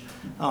change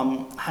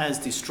has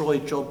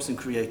destroyed jobs and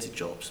created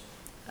jobs,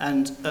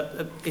 and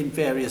in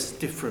various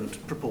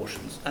different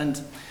proportions.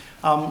 And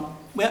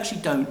we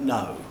actually don't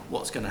know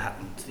what's going to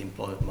happen to the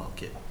employment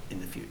market in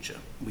the future.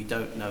 We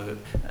don't know,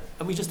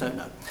 and we just don't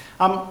know.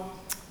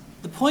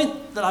 The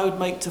point that I would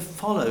make to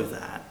follow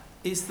that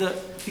is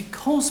that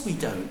because we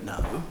don't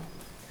know,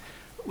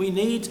 we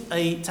need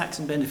a tax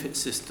and benefit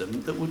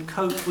system that would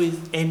cope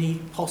with any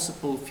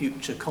possible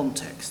future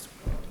context.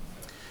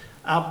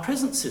 Our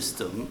present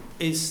system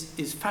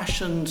is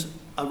fashioned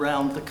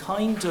around the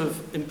kind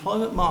of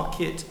employment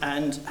market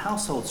and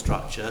household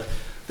structure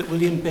that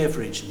William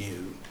Beveridge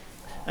knew.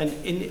 And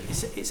in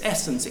its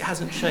essence, it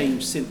hasn't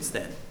changed since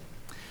then.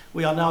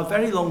 We are now a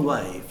very long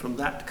way from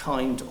that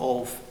kind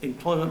of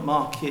employment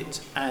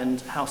market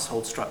and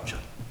household structure.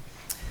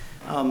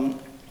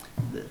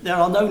 There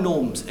are no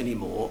norms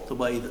anymore the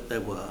way that there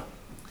were.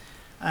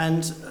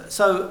 And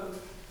so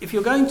if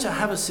you're going to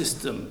have a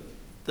system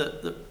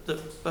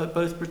that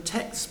both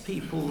protects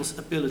people's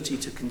ability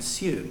to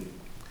consume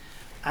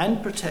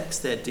and protects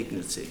their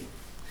dignity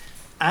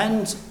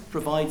and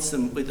provides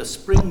them with a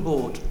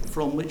springboard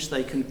from which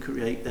they can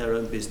create their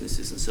own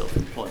businesses and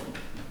self-employment,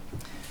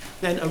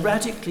 then a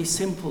radically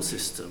simple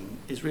system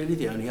is really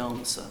the only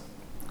answer.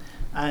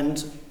 And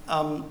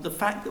the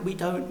fact that we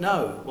don't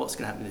know what's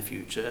going to happen in the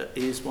future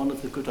is one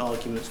of the good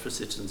arguments for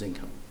citizens'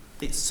 income.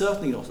 It's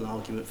certainly not an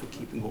argument for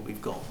keeping what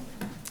we've got.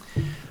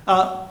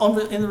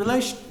 In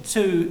relation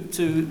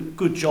to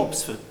good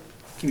jobs for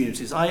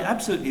communities, I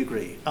absolutely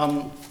agree.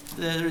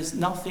 There is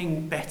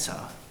nothing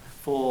better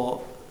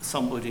for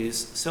somebody's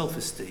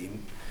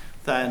self-esteem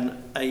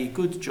than a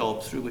good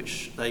job through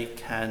which they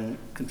can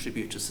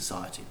contribute to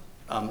society.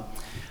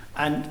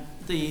 And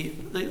the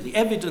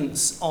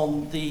evidence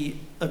on the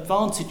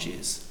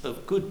advantages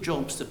of good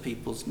jobs to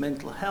people's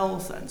mental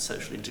health and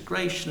social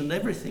integration and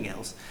everything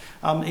else,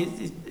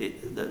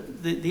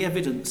 the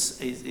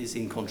evidence is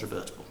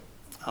incontrovertible.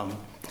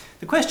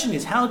 The question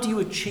is, how do you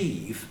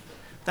achieve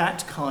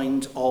that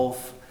kind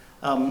of,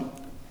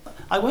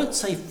 I won't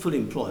say full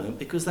employment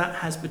because that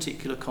has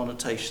particular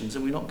connotations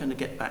and we're not going to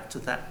get back to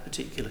that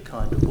particular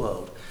kind of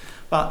world.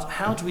 But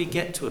how do we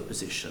get to a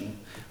position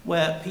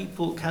where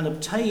people can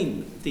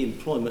obtain the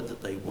employment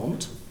that they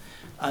want,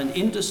 and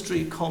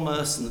industry,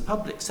 commerce and the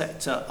public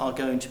sector are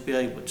going to be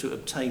able to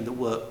obtain the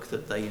work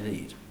that they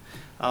need?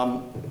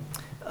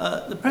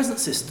 The present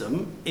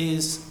system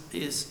is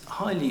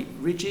highly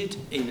rigid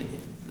in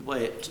the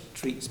way it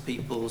treats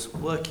people's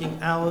working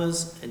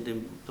hours and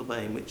in the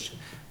way in which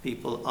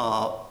people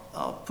are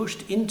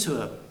pushed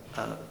into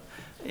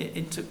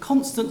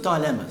constant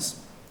dilemmas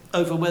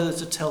over whether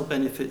to tell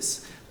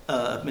benefits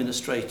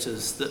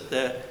administrators that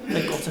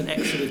they've got an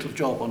extra little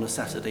job on a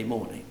Saturday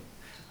morning.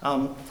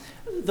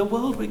 The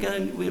world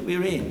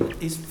we're in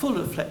is full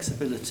of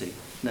flexibility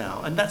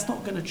now, and that's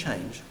not going to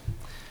change.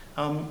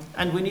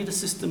 And we need a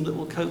system that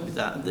will cope with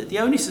that. And the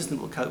only system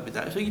that will cope with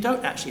that is so you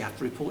don't actually have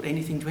to report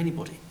anything to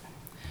anybody.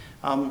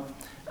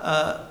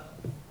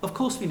 Of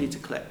course we need to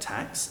collect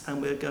tax,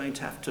 and we're going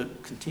to have to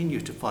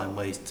continue to find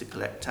ways to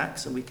collect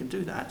tax, and we can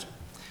do that.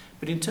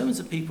 But in terms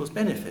of people's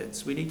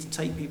benefits, we need to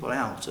take people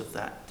out of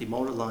that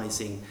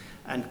demoralising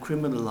and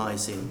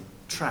criminalising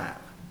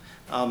trap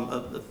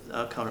of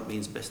our current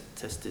means-based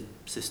tested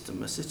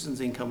system. A citizen's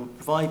income will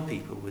provide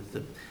people with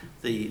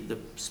the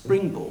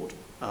springboard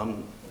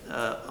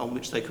on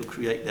which they could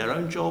create their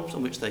own jobs,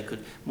 on which they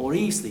could more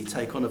easily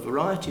take on a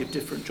variety of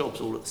different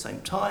jobs all at the same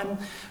time.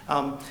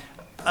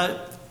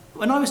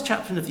 When I was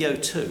chaplain of the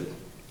O2,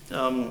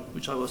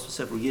 which I was for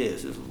several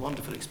years, it was a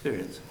wonderful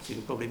experience, as you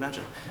can probably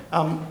imagine.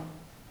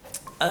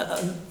 A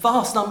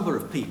vast number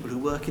of people who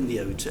work in the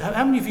O2.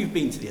 How many of you have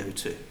been to the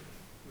O2?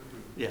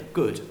 Yeah,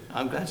 good.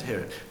 I'm glad to hear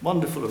it.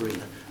 Wonderful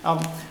arena. A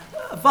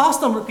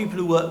vast number of people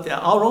who work there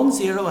are on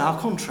zero-hour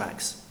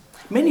contracts.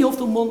 Many of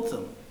them want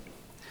them.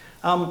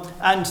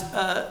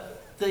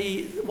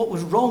 What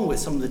was wrong with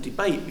some of the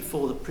debate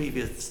before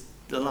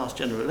the last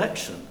general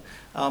election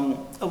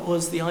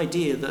was the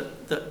idea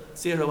that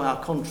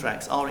zero-hour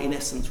contracts are in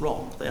essence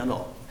wrong. They are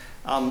not.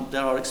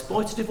 There are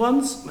exploitative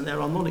ones and there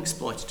are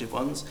non-exploitative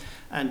ones,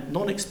 and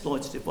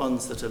non-exploitative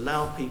ones that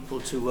allow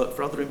people to work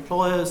for other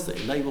employers, that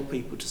enable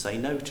people to say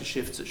no to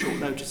shifts at short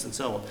notice and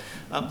so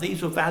on.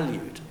 These were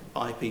valued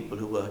by people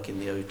who work in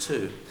the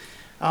O2.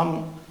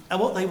 And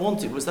what they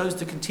wanted was those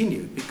to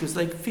continue because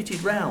they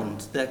fitted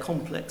round their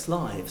complex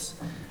lives.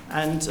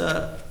 And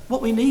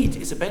what we need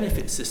is a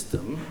benefit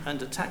system and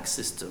a tax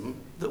system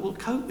that will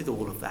cope with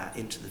all of that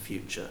into the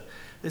future.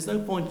 There's no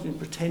point in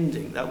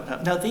pretending that would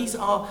happen. Now,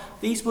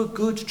 these were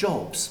good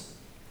jobs.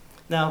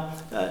 Now,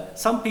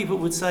 some people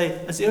would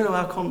say a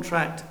zero-hour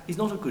contract is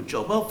not a good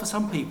job. Well, for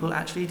some people,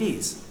 actually it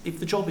is, if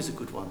the job is a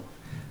good one.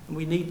 And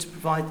we need to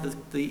provide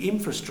the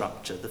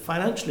infrastructure, the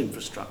financial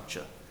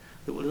infrastructure,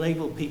 that will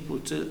enable people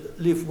to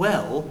live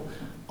well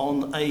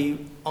on a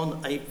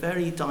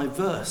very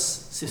diverse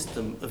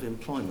system of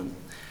employment.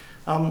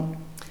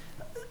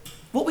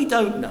 What we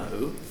don't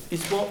know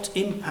is what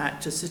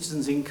impact a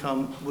citizen's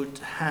income would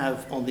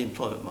have on the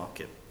employment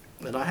market.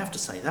 And I have to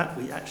say that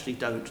we actually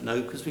don't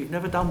know because we've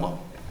never done one.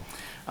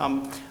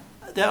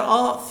 There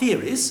are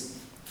theories,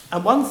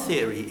 and one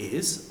theory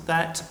is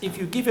that if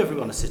you give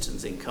everyone a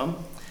citizen's income,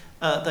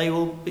 they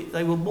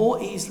will more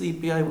easily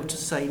be able to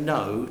say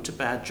no to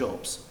bad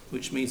jobs,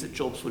 which means that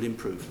jobs will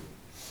improve.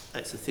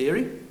 That's a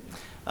theory.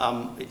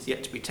 It's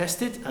yet to be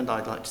tested, and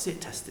I'd like to see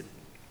it tested.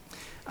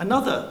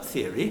 Another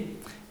theory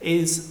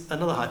is,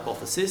 another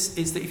hypothesis,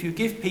 is that if you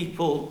give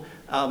people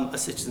a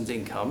citizen's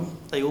income,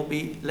 they will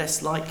be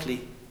less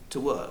likely to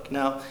work.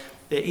 Now,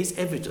 there is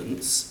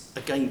evidence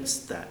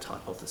against that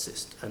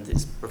hypothesis, and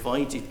it's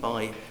provided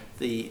by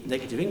the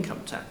negative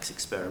income tax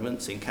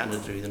experiments in Canada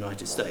and the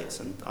United States,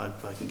 and I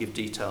can give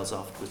details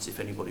afterwards if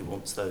anybody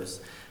wants those.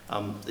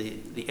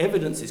 The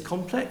evidence is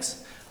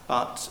complex,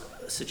 but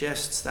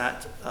suggests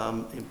that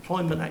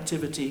employment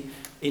activity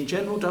in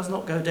general does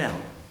not go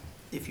down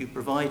if you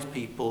provide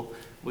people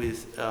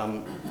with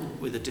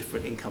a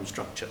different income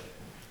structure.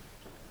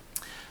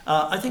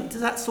 I think,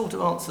 does that sort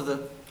of answer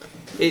the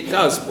It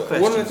does.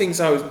 question? One of the things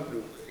I was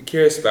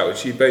curious about,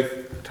 which you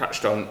both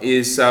touched on,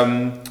 is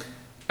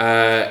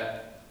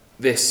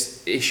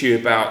this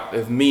issue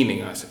of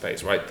meaning, I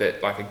suppose, right?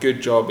 That like a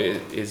good job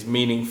is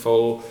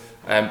meaningful,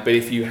 but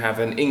if you have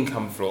an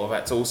income floor,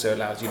 that also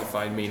allows you to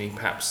find meaning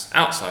perhaps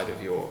outside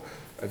of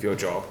your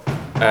job.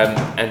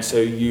 And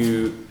so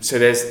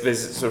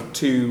there's sort of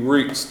two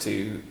routes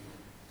to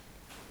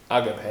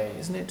agape,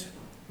 isn't it?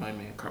 I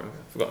can't remember.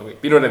 Forgot the week.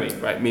 You know what I mean,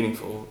 right?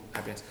 Meaningful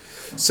happiness.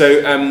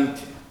 So,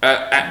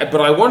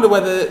 but I wonder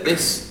whether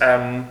this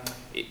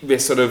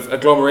sort of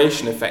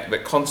agglomeration effect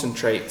that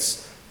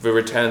concentrates the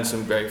returns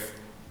from both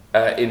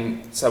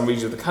in some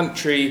regions of the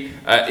country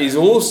is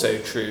also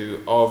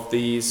true of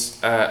these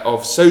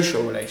of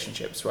social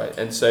relationships, right?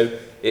 And so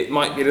it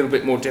might be a little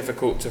bit more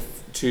difficult to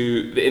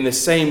in the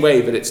same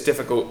way that it's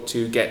difficult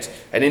to get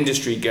an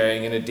industry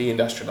going in a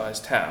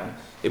deindustrialized town,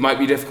 it might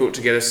be difficult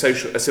to get a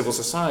civil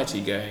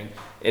society going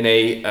in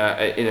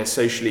a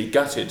socially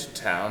gutted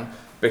town,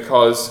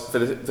 because for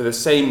the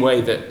same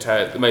way that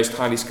the most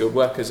highly skilled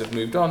workers have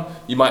moved on,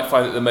 you might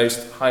find that the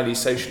most highly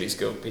socially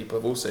skilled people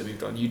have also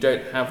moved on. You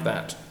don't have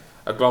that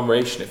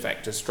agglomeration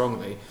effect as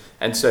strongly.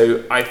 And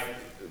so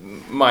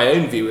my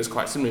own view is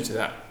quite similar to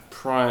that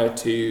prior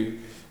to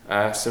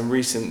some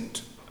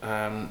recent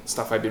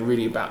stuff I've been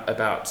reading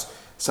about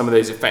some of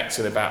those effects,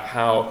 and about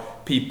how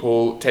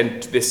people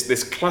tend to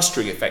this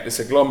clustering effect, this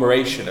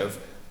agglomeration of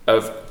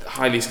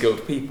highly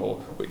skilled people,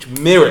 which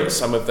mirrors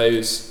some of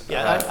those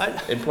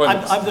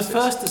employment. I'm the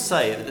first to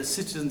say that a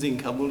citizen's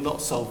income will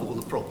not solve all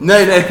the problems. No,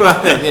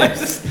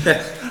 yes.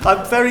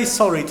 I'm very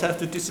sorry to have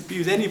to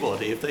disabuse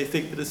anybody if they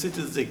think that a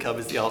citizen's income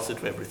is the answer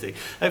to everything.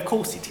 Of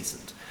course it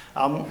isn't.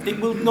 It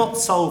will not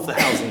solve the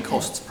housing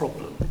costs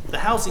problem. The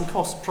housing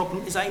cost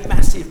problem is a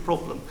massive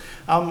problem,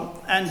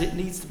 and it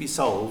needs to be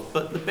solved,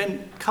 but the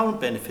current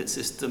benefit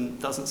system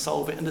doesn't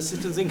solve it, and the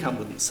citizen's income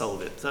wouldn't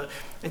solve it. So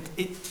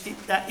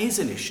that is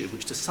an issue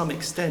which to some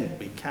extent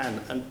we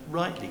can, and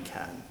rightly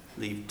can,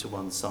 leave to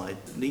one side,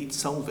 that needs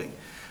solving.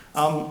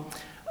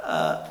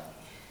 But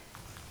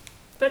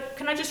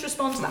can I just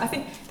respond to that? I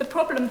think the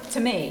problem to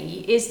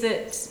me is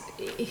that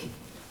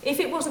if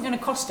it wasn't going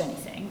to cost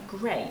anything,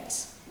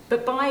 great.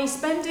 But by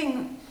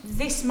spending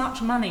this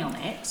much money on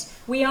it,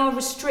 we're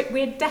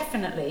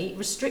definitely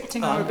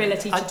restricting our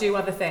ability to do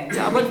other things.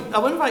 I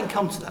wonder if I can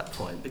come to that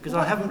point, because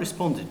I haven't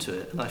responded to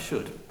it, and I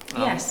should.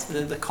 Yes.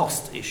 The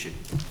cost issue.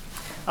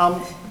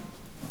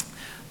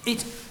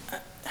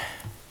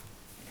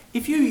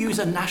 If you use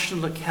a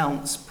national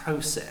accounts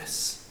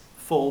process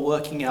for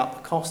working out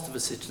the cost of a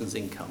citizen's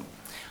income,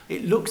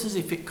 it looks as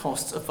if it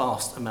costs a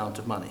vast amount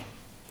of money.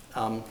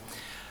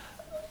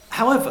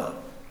 However,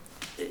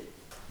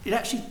 it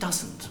actually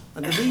doesn't.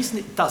 And the reason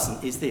it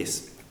doesn't is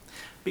this.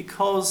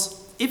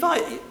 Because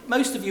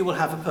most of you will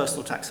have a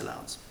personal tax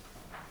allowance.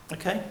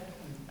 Okay?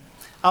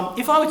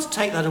 If I were to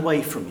take that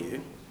away from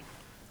you,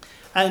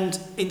 and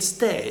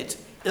instead,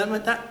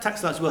 that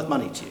tax allowance is worth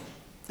money to you.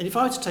 And if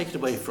I were to take it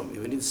away from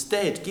you and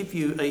instead give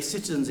you a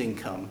citizen's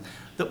income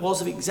that was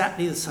of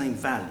exactly the same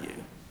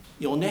value,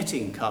 your net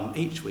income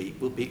each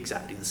week will be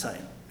exactly the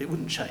same. It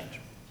wouldn't change.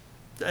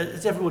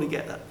 Does everybody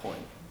get that point?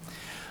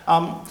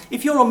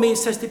 If you're on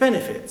means-tested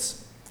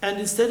benefits, and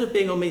instead of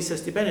being on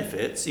means-tested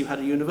benefits, you had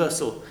a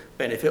universal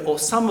benefit, or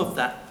some of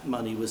that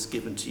money was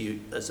given to you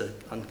as an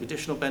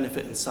unconditional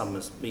benefit and some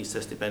as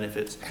means-tested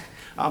benefits,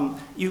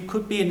 you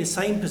could be in the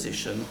same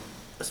position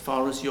as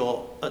far as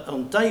you're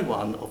on day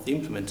one of the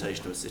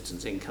implementation of a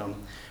citizen's income.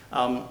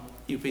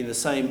 You'd be in the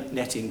same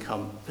net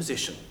income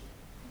position.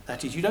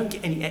 That is, you don't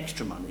get any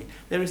extra money.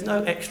 There is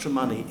no extra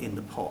money in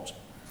the pot.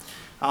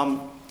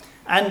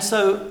 And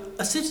so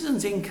a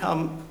citizen's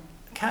income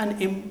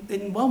can,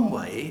 in one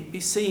way, be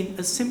seen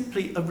as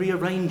simply a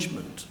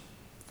rearrangement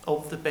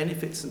of the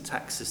benefits and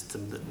tax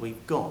system that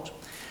we've got.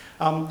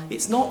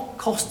 It's not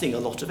costing a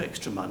lot of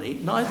extra money,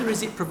 neither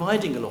is it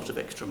providing a lot of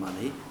extra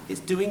money, it's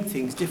doing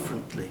things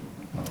differently.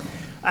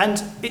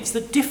 And it's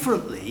the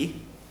differently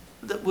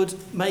that would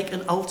make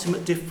an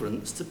ultimate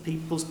difference to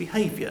people's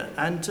behaviour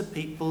and to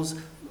people's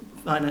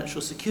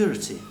financial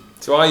security.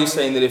 So are you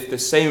saying that if the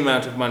same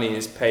amount of money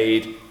is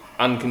paid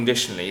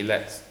unconditionally,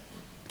 let's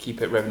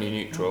keep it revenue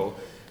neutral,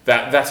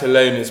 that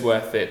alone is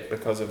worth it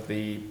because of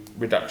the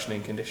reduction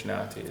in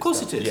conditionality? Of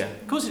course it is. Yeah.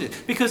 Of course it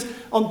is. Because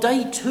on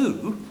day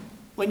two,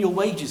 when your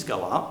wages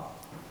go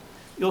up,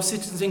 your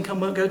citizen's income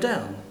won't go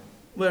down.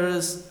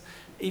 Whereas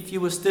if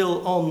you were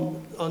still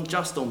on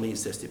just on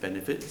means-tested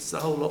benefits, the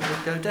whole lot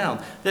would go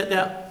down.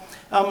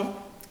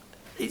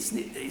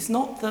 It's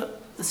not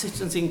that the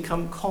citizen's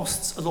income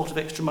costs a lot of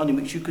extra money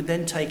which you could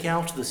then take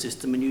out of the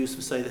system and use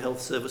for, say, the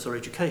health service or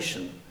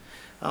education.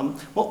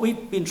 What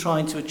we've been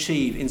trying to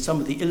achieve in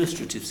some of the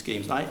illustrative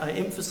schemes, and I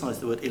emphasise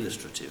the word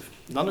illustrative,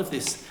 none of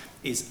this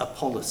is a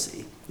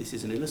policy, this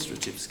is an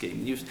illustrative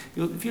scheme.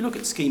 If you look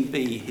at Scheme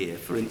B here,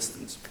 for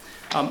instance,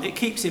 it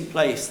keeps in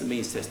place the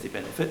means-tested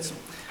benefits,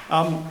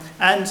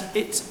 and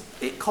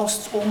it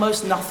costs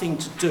almost nothing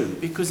to do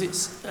because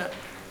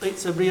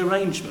it's a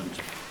rearrangement.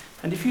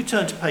 And if you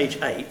turn to page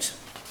 8,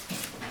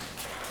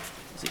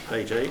 is it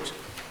page 8?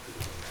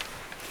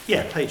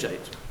 Yeah, page 8.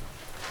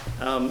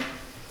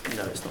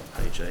 No, it's not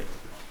page 8.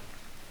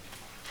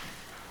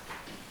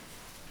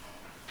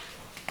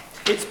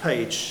 It's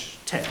page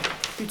 10.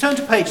 If you turn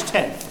to page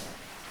 10,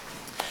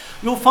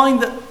 you'll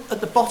find that at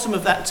the bottom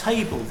of that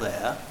table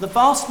there, the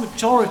vast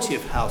majority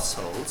of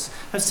households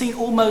have seen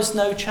almost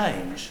no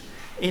change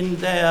in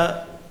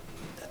their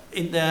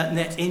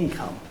net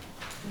income.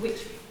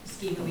 Which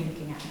scheme are we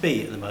looking at?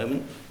 B at the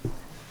moment.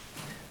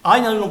 I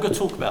no longer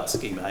talk about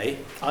Scheme A.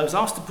 I was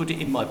asked to put it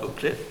in my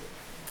booklet.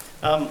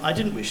 I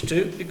didn't wish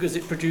to because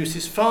it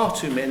produces far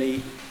too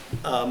many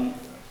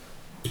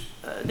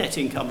net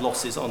income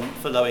losses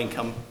for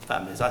low-income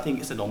families. I think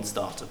it's a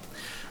non-starter.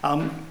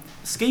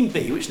 Scheme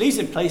B, which leaves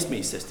in place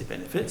means-tested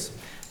benefits,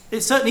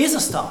 it certainly is a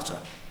starter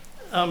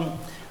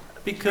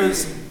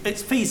because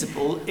it's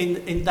feasible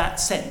in that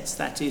sense.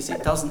 That is,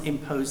 it doesn't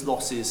impose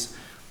losses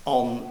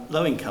on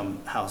low-income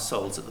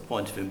households at the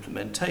point of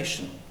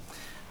implementation.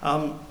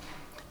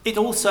 It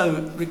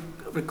also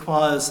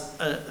requires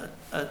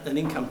an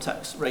income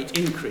tax rate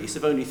increase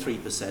of only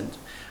 3%.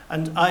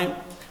 And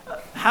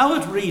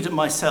Howard Reid and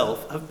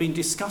myself have been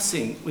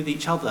discussing with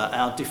each other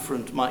our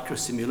different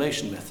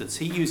microsimulation methods.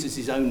 He uses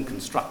his own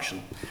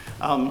construction,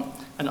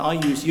 and I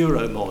use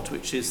Euromod,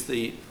 which is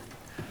the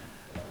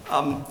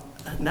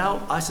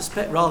now, I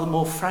suspect, rather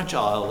more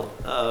fragile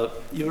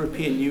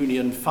European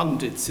Union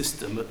funded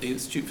system at the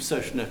Institute for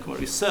Social and Economic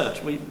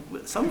Research.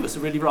 Some of us are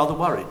really rather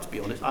worried, to be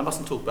honest. I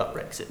mustn't talk about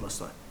Brexit,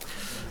 must I?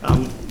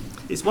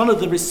 It's one of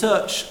the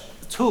research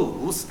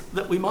tools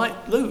that we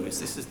might lose.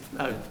 This is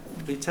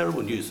it'd be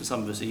terrible news for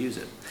some of us who use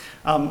it.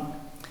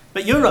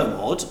 But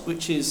Euromod,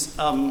 which is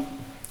a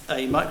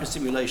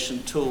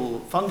microsimulation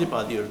tool funded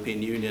by the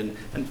European Union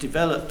and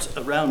developed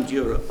around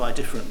Europe by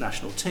different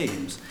national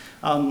teams,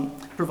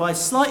 provides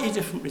slightly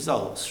different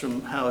results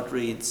from Howard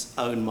Reid's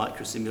own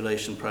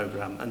microsimulation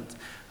program.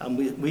 And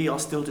we are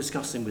still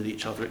discussing with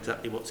each other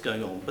exactly what's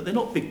going on, but they're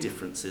not big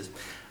differences.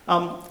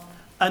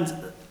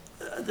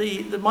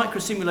 The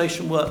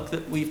microsimulation work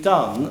that we've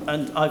done,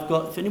 and I've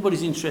got, if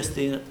anybody's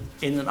interested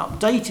in an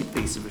updated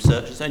piece of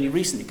research that's only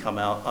recently come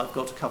out, I've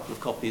got a couple of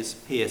copies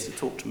here, so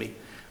talk to me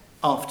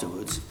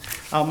afterwards.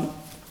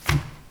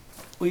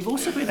 We've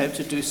also been able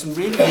to do some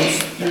really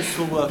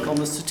useful work on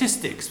the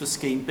statistics for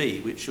Scheme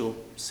B, which you'll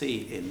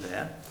see in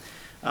there.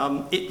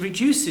 It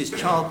reduces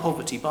child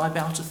poverty by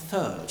about a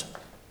third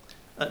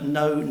at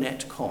no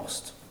net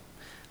cost.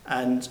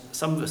 And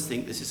some of us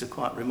think this is a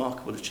quite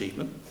remarkable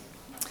achievement.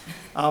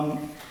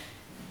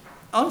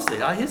 Honestly,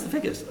 here's the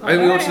figures. I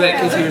think we want to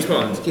let Kitty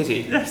respond.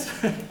 Kitty. Yes.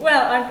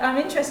 Well, I'm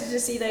interested to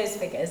see those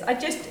figures.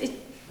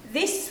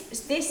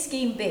 This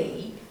Scheme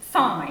B,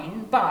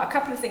 fine, but a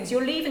couple of things.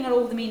 You're leaving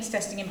all the means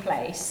testing in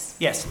place.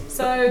 Yes.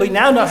 So we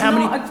now know how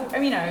many.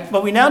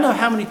 Well, we now know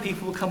how many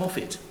people will come off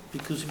it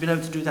because we've been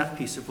able to do that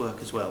piece of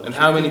work as well. And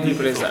how many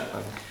people is that?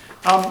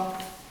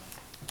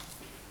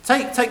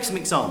 Take some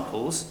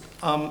examples.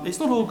 It's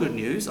not all good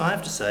news, I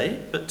have to say,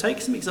 but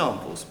take some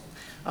examples.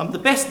 The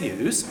best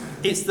news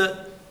is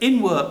that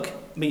in-work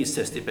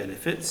means-tested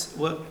benefits,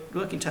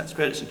 working tax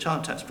credits and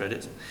child tax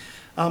credits,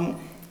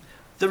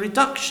 the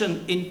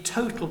reduction in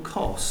total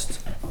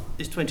cost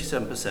is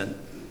 27%.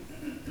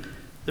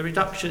 The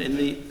reduction in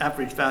the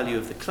average value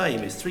of the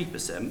claim is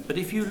 3%. But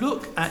if you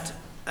look at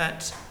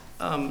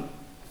where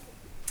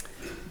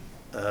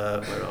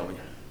are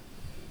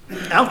we?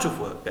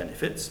 Out-of-work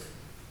benefits,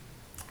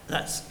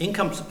 that's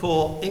income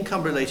support,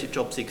 income-related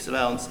job seekers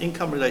allowance,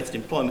 income-related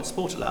employment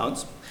support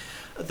allowance,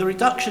 the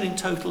reduction in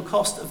total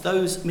cost of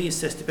those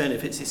means-tested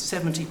benefits is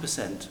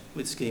 70%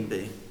 with Scheme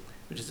B,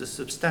 which is a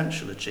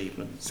substantial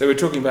achievement. So we're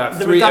talking about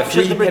a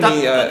reduction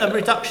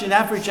in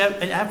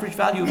average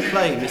value of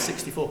claim is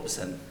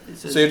 64%.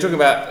 So you're talking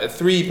about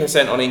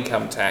 3% on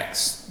income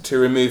tax to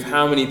remove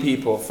how many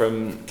people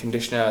from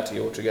conditionality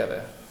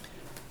altogether?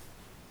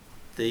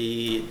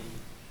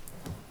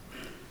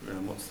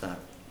 What's that?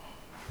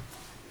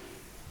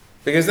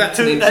 Because that's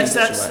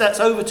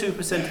over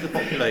 2% of the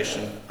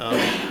population.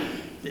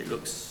 It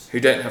looks who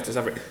don't have to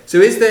suffer. So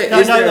is there? No,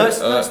 it's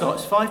not.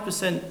 It's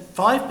 5%.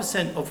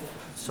 5% of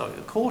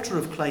a quarter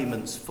of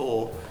claimants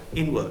for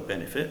in-work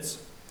benefits,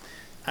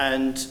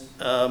 and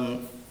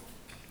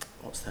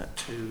what's that?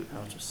 2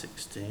 out of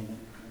 16.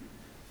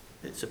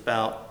 It's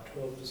about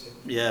 12%.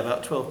 Yeah,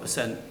 about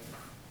 12%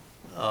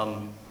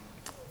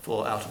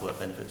 for out-of-work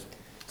benefits.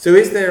 So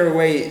is there a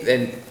way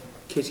then,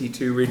 Kitty,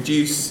 to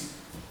reduce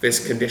this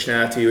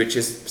conditionality, which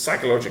is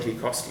psychologically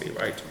costly,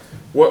 right?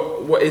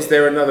 What is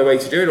there another way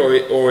to do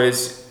it, or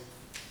is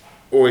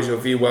your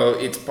view, well,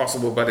 it's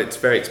possible, but it's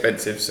very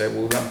expensive, so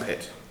we'll lump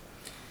it?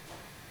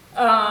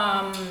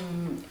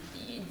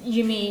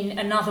 You mean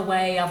another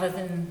way other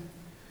than?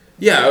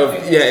 Yeah.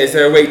 Is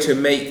there a way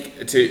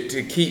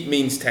to keep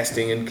means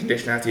testing and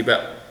conditionality,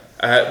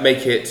 but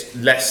make it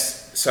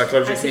less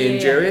psychologically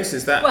injurious?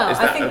 Is that? Well, is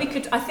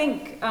that I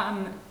think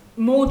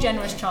more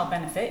generous child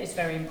benefit is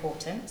very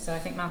important. So I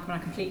think Malcolm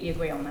and I completely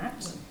agree on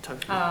that.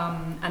 Totally.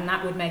 And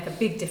that would make a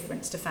big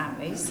difference to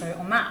families. So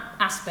on that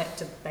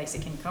aspect of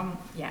basic income,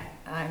 yeah,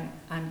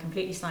 I'm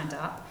completely signed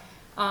up.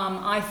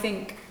 I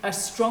think a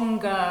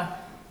stronger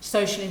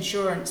social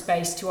insurance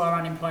base to our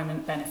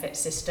unemployment benefit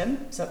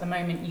system. So at the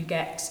moment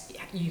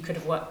you could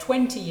have worked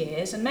 20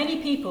 years, and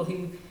many people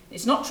who,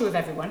 it's not true of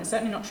everyone, it's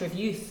certainly not true of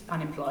youth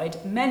unemployed,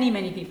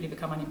 many people who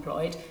become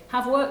unemployed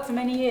have worked for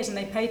many years and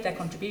they paid their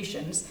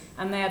contributions,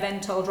 and they are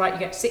then told, right, you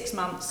get 6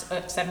 months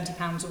at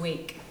 £70 a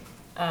week,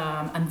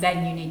 and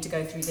then you need to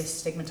go through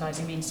this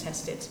stigmatising means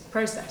tested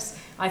process.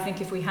 I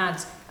think if we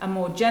had a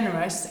more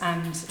generous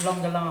and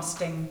longer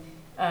lasting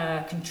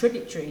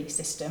contributory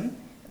system,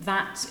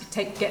 that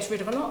gets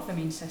rid of a lot of the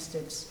means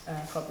tested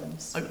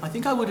problems. I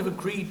think I would have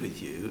agreed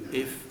with you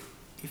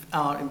if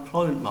our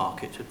employment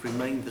market had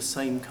remained the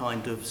same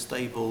kind of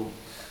stable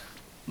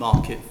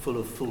market full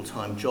of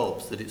full-time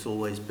jobs that it's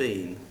always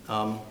been.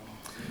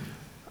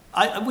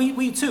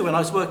 We too, when I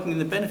was working in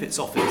the benefits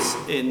office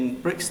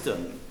in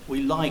Brixton,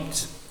 we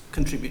liked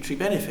contributory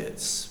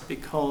benefits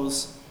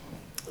because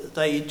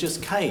they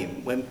just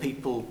came when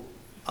people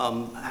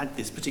had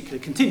this particular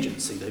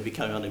contingency. They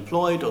became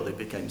unemployed, or they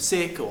became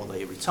sick, or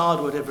they retired,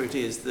 or whatever it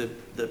is. The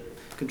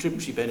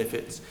contributory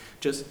benefits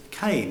just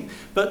came.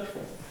 But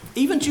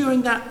even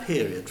during that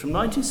period, from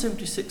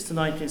 1976 to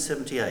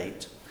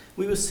 1978,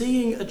 we were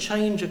seeing a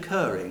change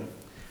occurring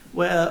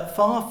where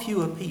far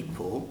fewer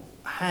people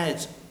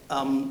had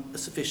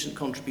sufficient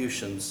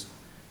contributions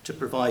to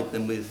provide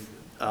them with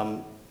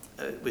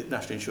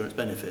national insurance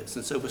benefits.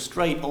 And so we're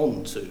straight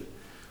on to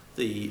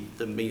the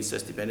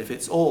means-tested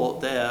benefits,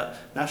 or their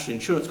national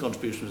insurance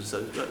contributions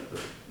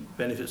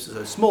benefits are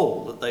so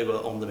small that they were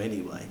on them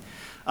anyway.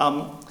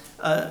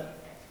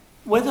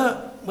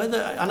 Whether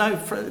I know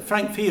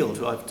Frank Field,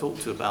 who I've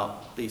talked to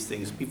about these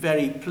things, would be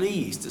very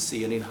pleased to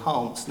see an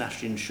enhanced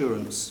national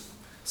insurance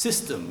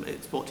system.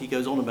 It's what he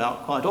goes on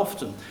about quite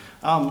often.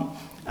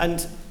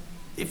 And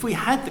if we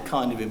had the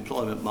kind of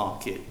employment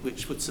market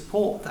which would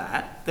support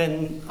that,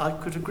 then I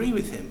could agree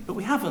with him. But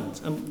we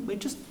haven't, and we're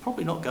just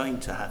probably not going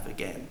to have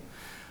again.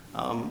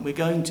 We're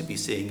going to be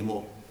seeing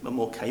a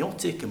more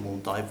chaotic and more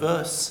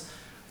diverse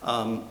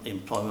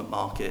employment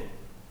market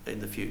in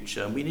the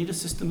future, and we need a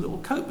system that will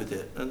cope with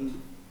it.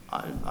 And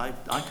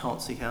I can't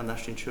see how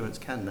national insurance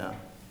can now.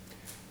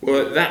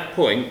 Well, at that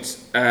point,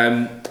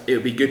 it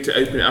would be good to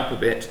open it up a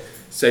bit.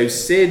 So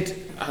Sid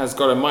has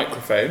got a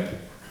microphone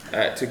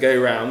to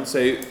go round.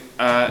 So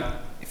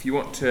if you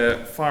want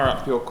to fire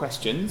up your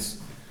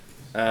questions,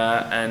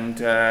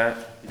 yeah,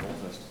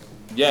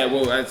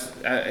 well,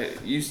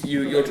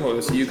 you're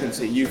taller, so you can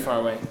see. You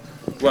far away.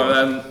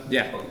 Well,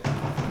 yeah.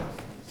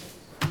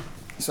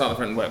 Start at the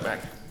front and work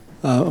back.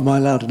 Am I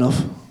loud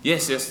enough?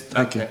 Yes.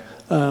 Thank you.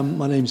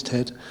 My name's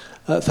Ted.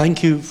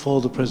 Thank you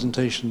for the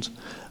presentations.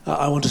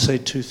 I want to say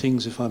two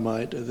things, if I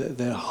might.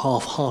 They're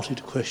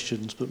half-hearted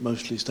questions, but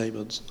mostly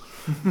statements.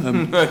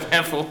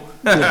 Careful.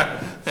 Yeah.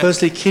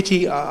 Firstly,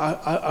 Kitty,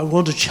 I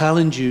want to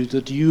challenge you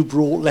that you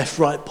brought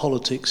left-right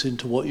politics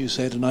into what you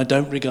said, and I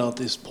don't regard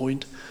this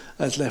point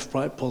as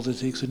left-right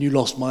politics, and you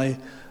lost my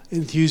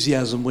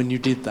enthusiasm when you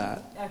did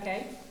that.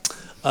 Okay.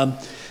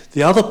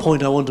 The other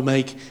point I want to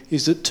make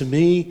is that, to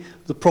me,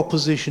 the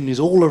proposition is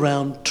all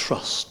around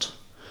trust.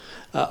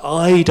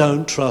 I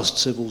don't trust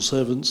civil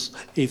servants.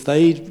 If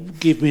they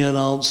give me an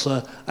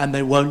answer and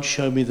they won't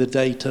show me the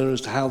data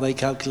as to how they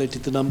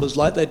calculated the numbers,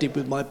 like they did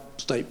with my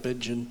state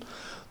pension,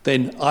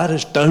 then I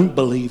just don't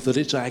believe that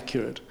it's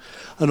accurate.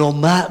 And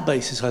on that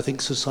basis, I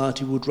think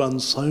society would run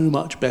so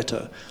much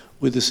better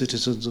with the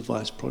Citizens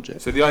Advice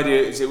Project. So the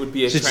idea is it would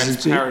be a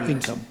transparent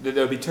income. That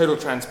there would be total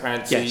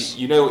transparency. Yes.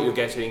 You know what you're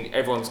getting.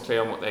 Everyone's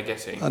clear on what they're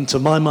getting. And to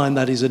my mind,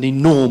 that is an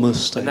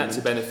enormous statement. And that's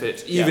a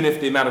benefit, even if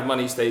the amount of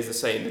money stays the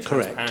same. The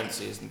Correct.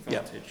 Transparency is an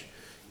advantage.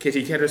 Yep.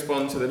 Kitty, can you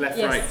respond to the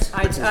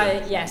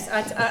left-right? Yes,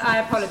 I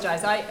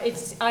apologise.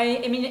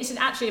 I mean, it's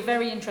actually a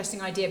very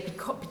interesting idea,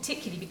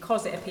 particularly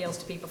because it appeals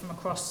to people from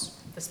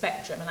across the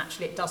spectrum, and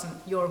actually it doesn't.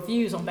 Your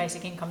views on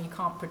basic income you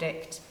can't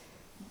predict.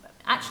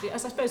 Actually,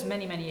 as I suppose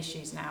many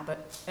issues now, but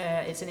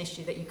it's an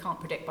issue that you can't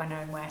predict by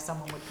knowing where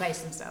someone would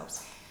place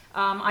themselves.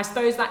 I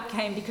suppose that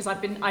came because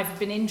I've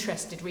been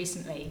interested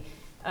recently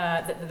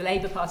that the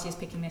Labour Party is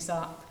picking this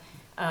up.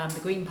 The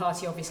Green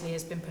Party obviously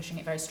has been pushing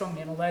it very strongly,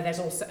 and although there's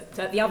also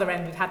at the other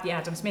end we've had the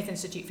Adam Smith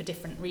Institute for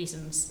different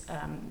reasons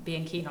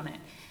being keen on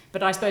it.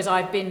 But I suppose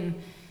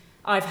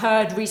I've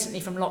heard recently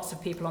from lots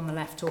of people on the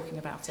left talking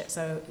about it.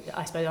 So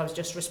I suppose I was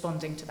just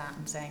responding to that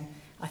and saying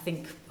I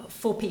think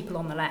for people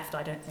on the left,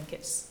 I don't think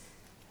it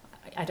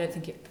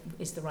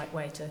is the right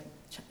way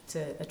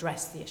to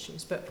address the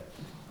issues, but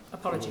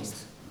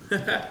apologies.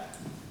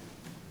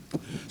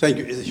 Thank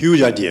you. It's a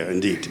huge idea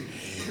indeed.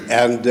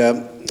 And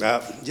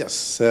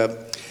yes,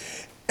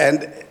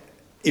 and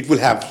it will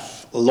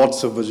have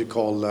lots of what you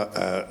call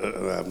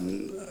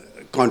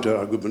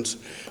counter-arguments,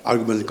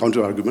 arguments and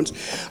counter-arguments.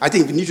 I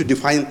think we need to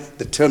define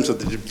the terms of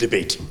the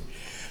debate.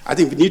 I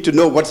think we need to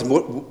know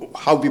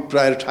how we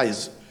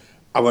prioritize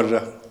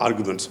our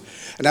arguments.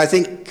 And I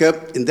think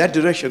in that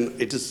direction,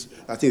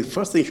 I think the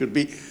first thing should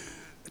be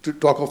to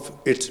talk of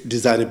its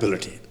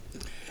desirability.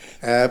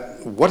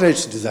 What are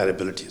its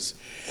desirabilities?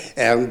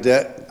 And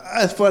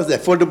as far as the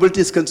affordability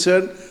is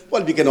concerned,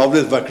 well, we can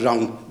always work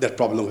around that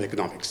problem of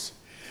economics.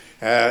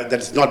 That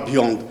is not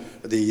beyond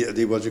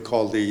the what you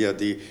call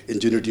the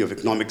ingenuity of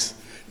economics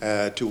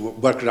to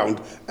work around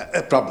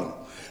a problem.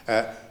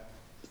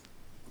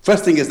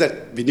 First thing is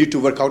that we need to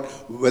work out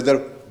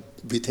whether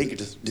we think it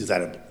is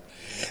desirable.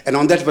 And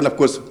on that one, of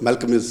course,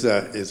 Malcolm is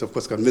of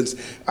course convinced.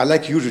 I'd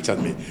like you to tell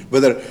me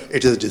whether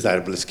it is a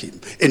desirable scheme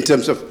in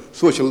terms of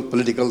social,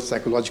 political,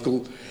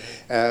 psychological,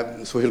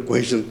 social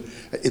cohesion.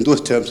 In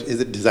those terms, is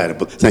it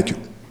desirable? Thank you.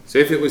 So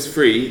if it was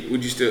free,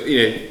 would you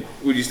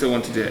still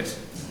want to do it?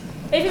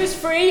 If it was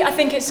free, I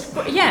think it's,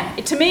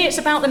 to me it's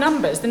about the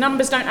numbers. The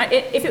numbers don't,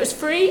 if it was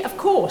free, of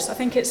course, I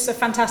think it's a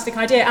fantastic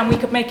idea, and we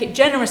could make it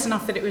generous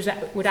enough that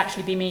it would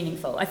actually be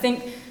meaningful. I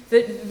think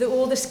that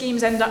all the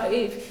schemes end up,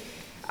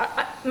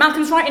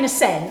 Malcolm's right in a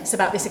sense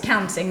about this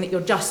accounting, that you're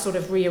just sort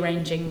of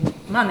rearranging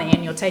money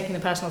and you're taking the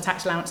personal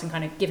tax allowance and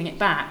kind of giving it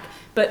back.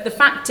 But the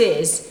fact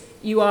is,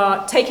 you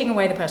are taking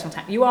away the personal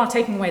tax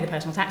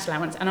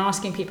allowance and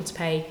asking people to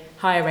pay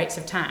higher rates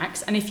of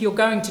tax. And if you're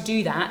going to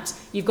do that,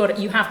 you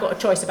have got a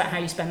choice about how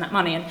you spend that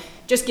money. And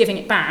just giving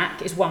it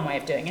back is one way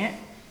of doing it.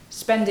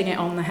 Spending it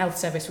on the health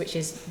service, which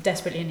is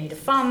desperately in need of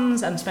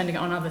funds, and spending it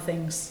on other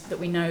things that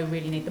we know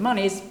really need the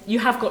money, is you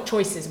have got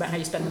choices about how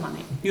you spend the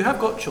money. You have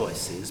got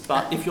choices,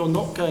 but if you're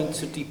not going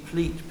to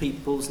deplete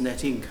people's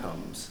net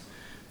incomes,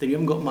 then you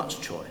haven't got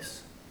much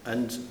choice.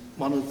 And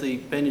one of the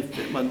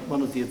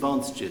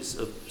advantages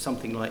of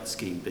something like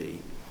Scheme B,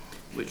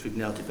 which we've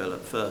now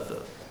developed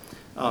further,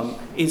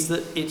 is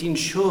that it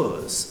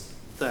ensures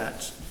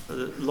that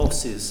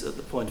losses at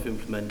the point of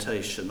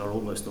implementation are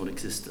almost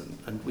non-existent.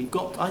 And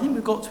I think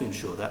we've got to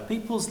ensure that.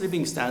 People's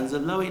living standards are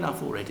low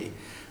enough already,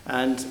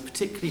 and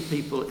particularly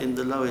people in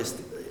the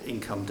lowest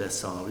income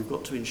decile, we've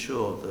got to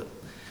ensure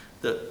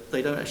that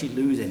they don't actually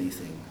lose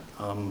anything.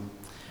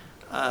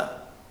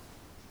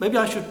 Maybe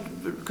I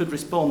could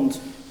respond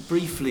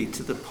briefly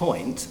to the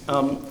point.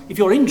 If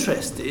you're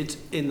interested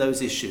in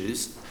those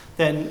issues,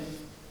 then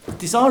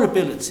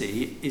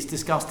desirability is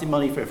discussed in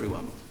Money for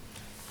Everyone.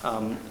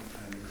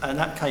 And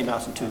that came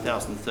out in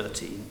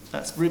 2013.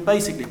 That's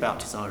basically about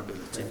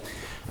desirability.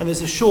 And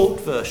there's a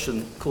short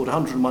version called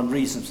 101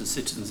 Reasons for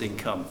Citizens'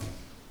 Income,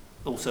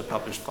 also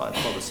published by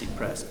Policy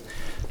Press.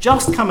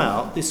 Just come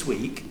out this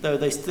week, though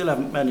they still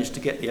haven't managed to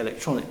get the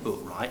electronic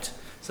book right.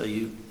 So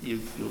you'll,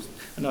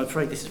 and I'm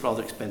afraid this is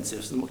rather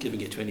expensive, so I'm not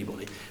giving it to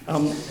anybody.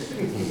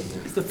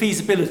 It's the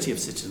feasibility of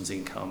citizens'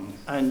 income,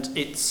 and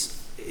it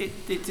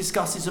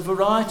discusses a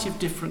variety of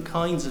different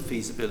kinds of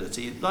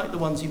feasibility, like the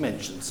ones you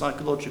mentioned,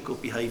 psychological,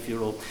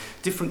 behavioural,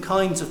 different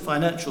kinds of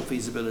financial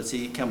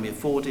feasibility. Can we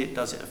afford it?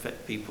 Does it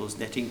affect people's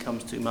net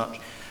incomes too much?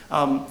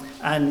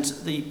 And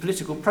the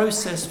political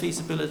process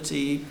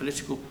feasibility,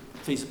 administrative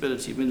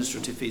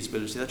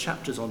feasibility. There are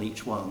chapters on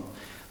each one.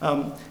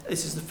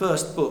 This is the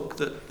first book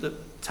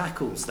that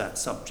tackles that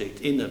subject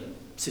in a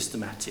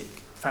systematic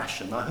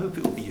fashion. I hope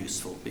it will be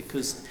useful,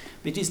 because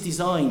it is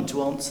designed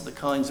to answer the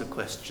kinds of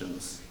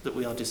questions that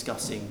we are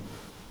discussing,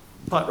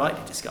 quite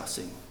rightly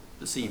discussing,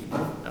 this evening.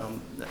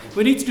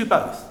 We need to do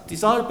both,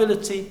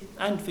 desirability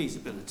and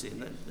feasibility.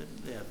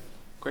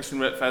 Question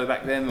further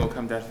back then, we'll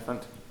come down to the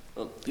front.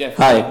 Yeah.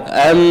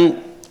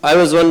 Hi. I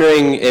was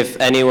wondering if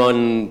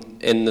anyone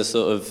in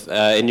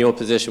the in your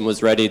position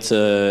was ready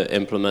to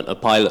implement a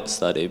pilot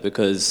study,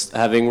 because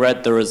having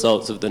read the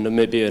results of the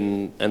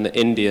Namibian and the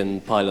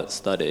Indian pilot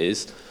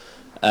studies,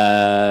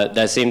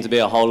 there seemed to be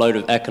a whole load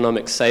of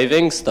economic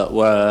savings that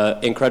were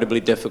incredibly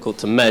difficult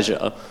to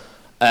measure.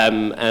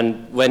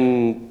 And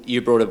when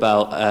you brought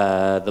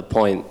about the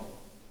point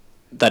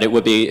that it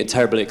would be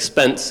terribly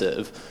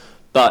expensive,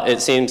 but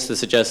it seems to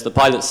suggest, the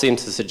pilots seem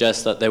to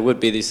suggest that there would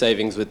be these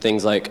savings with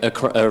things like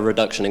a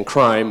reduction in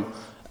crime,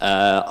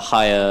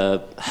 higher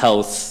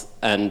health,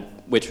 and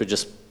which would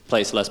just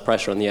place less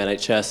pressure on the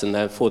NHS, and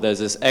therefore there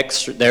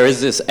is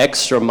this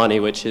extra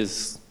money which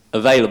is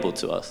available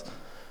to us.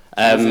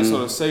 There's a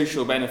sort of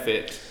social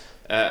benefit,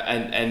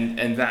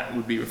 and that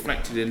would be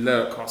reflected in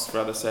lower costs for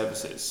other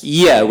services.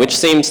 Yeah, which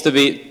seems to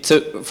be,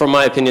 from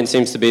my opinion,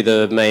 seems to be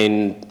the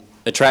main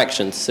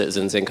attraction to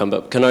citizens' income,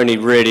 but can only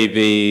really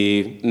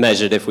be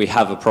measured if we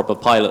have a proper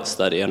pilot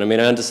study. And I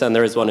mean, I understand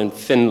there is one in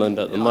Finland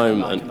at the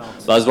moment,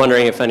 but I was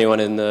wondering if anyone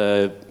in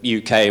the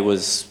UK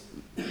was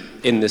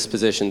in this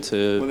position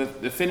to Well,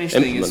 the Finnish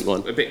thing is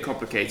a bit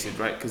complicated,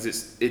 right? Because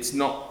it's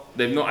not,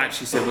 they've not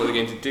actually said what they're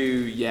going to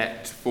do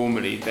yet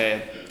formally.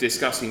 They're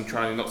discussing,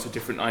 trying lots of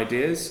different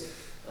ideas.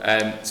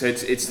 So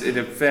it's at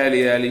a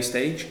fairly early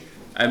stage.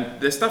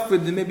 The stuff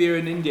with Namibia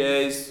and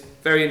India is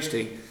very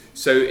interesting.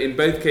 So in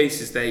both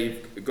cases,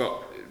 they've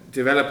got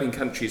developing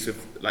countries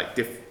with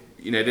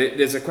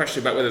there's a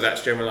question about whether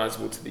that's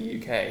generalisable to the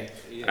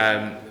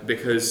UK,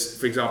 because,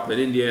 for example, in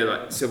India,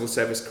 like civil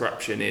service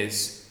corruption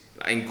is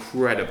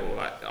incredible,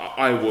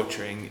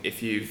 eye-watering.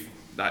 If you've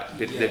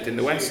lived in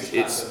the West,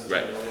 it's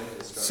right.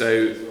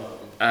 So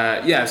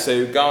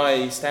so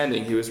Guy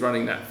Standing, who was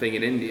running that thing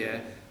in India,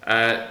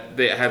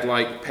 they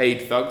had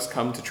paid thugs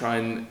come to try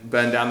and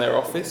burn down their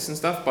office and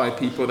stuff by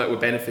people that were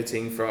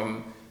benefiting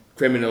from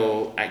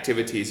criminal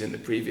activities in the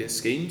previous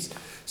schemes.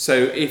 So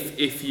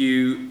if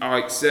you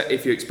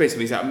experience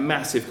these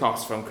massive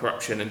costs from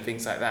corruption and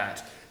things like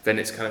that, then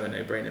it's kind of a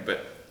no-brainer.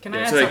 But can I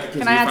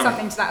add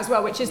something to that as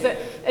well, which is that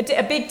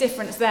a big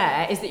difference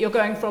there is that you're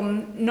going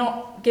from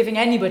not giving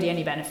anybody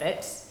any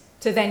benefits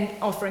to then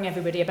offering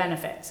everybody a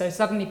benefit. So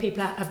suddenly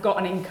people have got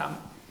an income.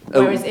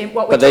 Whereas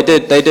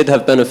they did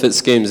have benefit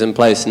schemes in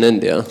place in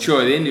India.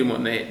 Sure, the Indian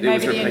one, they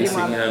was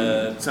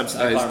replacing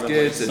subsidised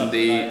goods and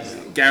the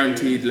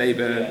guaranteed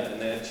labour.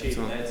 They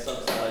had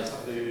subsidised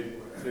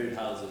food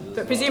houses.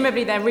 But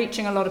presumably they're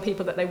reaching a lot of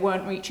people that they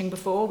weren't reaching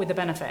before with the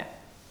benefit.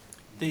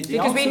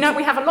 Because we know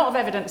we have a lot of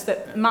evidence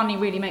that money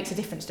really makes a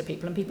difference to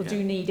people, and people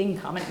do need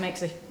income, and it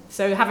makes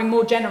so having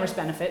more generous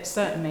benefits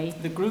certainly.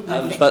 The group,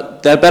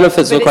 but their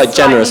benefits were quite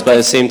generous, but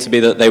it seemed to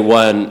be that they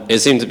weren't. It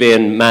seemed to be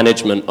in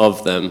management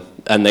of them,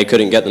 and they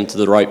couldn't get them to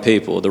the right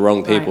people. The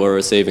wrong people were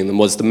receiving them.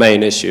 Was the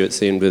main issue, it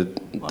seemed, with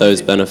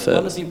those benefits.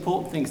 One of the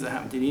important things that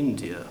happened in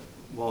India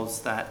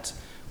was that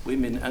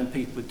women and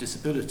people with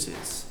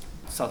disabilities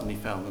suddenly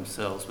found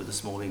themselves with a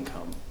small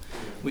income,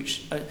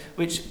 which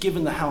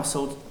given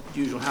the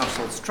usual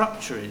household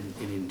structure in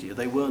India,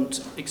 they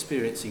weren't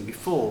experiencing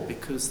before,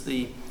 because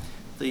the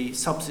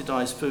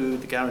subsidised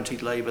food, the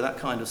guaranteed labour, that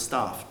kind of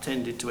stuff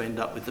tended to end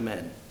up with the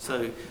men.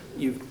 So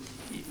you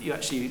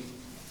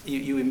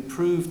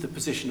improved the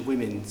position of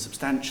women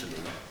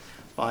substantially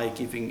by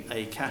giving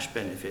a cash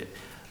benefit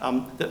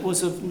that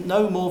was of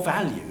no more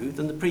value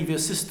than the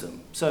previous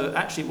system. So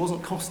actually it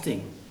wasn't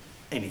costing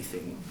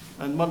anything.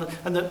 And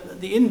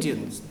the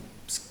Indian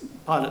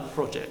pilot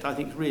project, I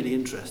think, is really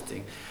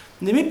interesting.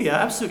 Namibia,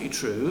 absolutely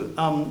true.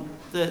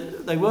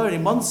 They were,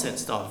 in one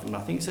sense, started from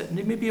nothing. So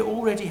Namibia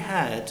already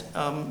had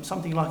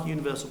something like a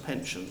universal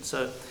pension.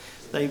 So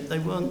they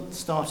weren't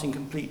starting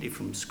completely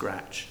from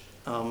scratch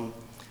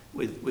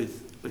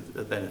with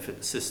a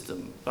benefit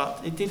system.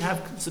 But it did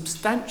have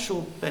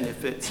substantial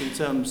benefits in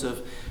terms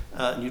of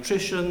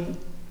nutrition,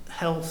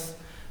 health,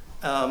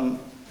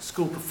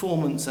 school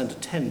performance and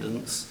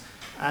attendance,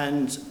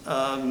 and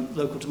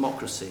local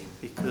democracy,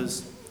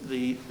 because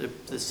the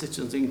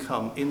citizens'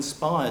 income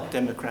inspired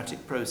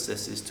democratic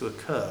processes to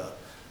occur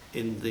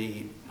in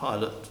the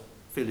pilot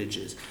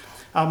villages.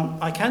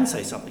 I can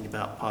say something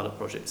about pilot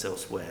projects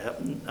elsewhere.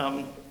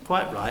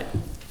 Quite right,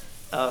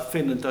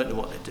 Finland don't know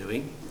what they're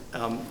doing.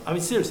 I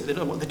mean, seriously, they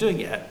don't know what they're doing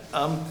yet.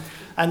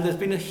 And there's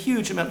been a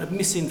huge amount of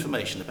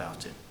misinformation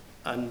about it.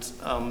 And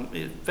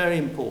it's very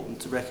important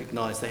to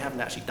recognise they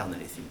haven't actually done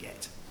anything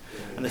yet.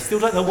 And they still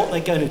don't know what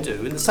they're going to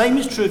do. And the same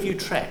is true of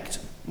Utrecht,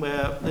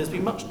 where there's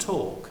been much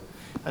talk.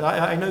 And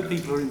I know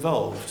people are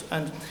involved.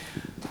 And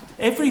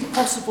every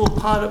possible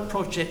pilot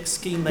project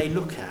scheme they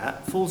look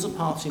at falls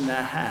apart in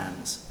their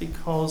hands,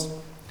 because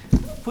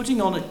putting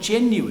on a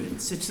genuine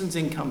citizens'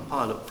 income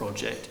pilot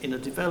project in a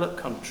developed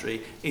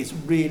country is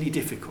really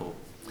difficult.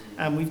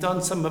 And we've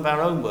done some of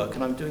our own work,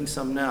 and I'm doing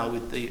some now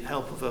with the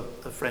help of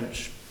a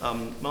French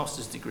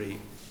master's degree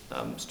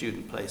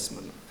student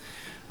placement,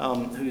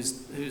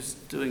 who's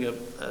doing a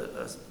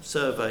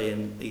survey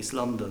in East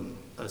London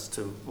as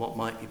to what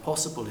might be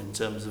possible in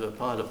terms of a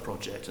pilot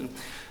project. And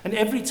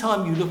every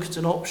time you look at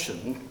an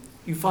option,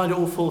 you find it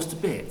all falls to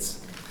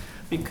bits,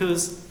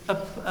 because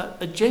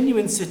a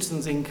genuine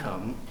citizen's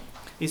income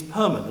is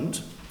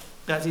permanent.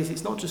 That is,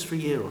 it's not just for a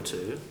year or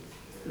two.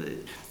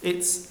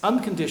 It's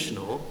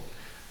unconditional.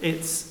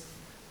 It's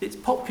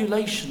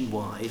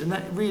population-wide, and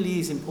that really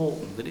is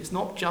important, that it's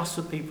not just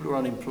for people who are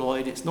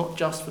unemployed, it's not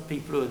just for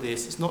people who are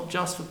this, it's not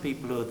just for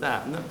people who are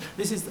that. And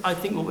this is, I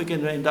think, what we're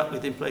going to end up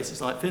with in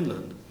places like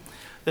Finland.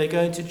 They're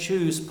going to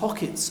choose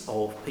pockets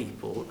of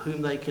people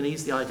whom they can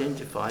easily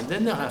identify, and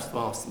then they'll have to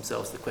ask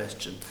themselves the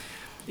question,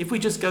 if we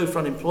just go for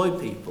unemployed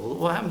people,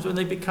 what happens when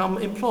they become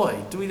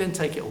employed? Do we then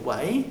take it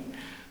away?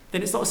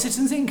 Then it's not a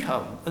citizen's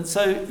income. And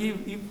so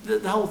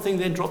the whole thing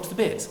then drops to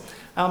bits.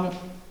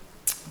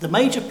 The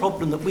major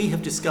problem that we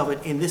have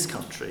discovered in this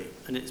country,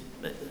 and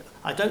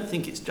I don't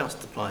think it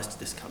just applies to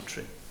this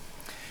country,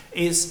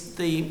 is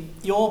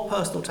your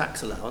personal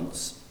tax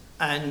allowance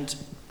and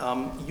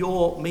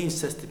your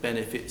means-tested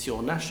benefits,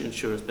 your national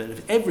insurance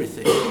benefit,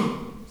 everything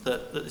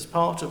that is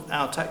part of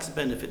our tax and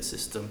benefit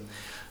system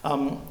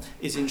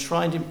is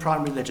enshrined in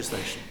primary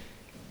legislation.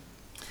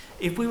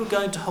 If we were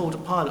going to hold a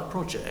pilot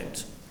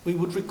project, we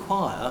would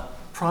require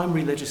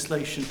primary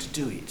legislation to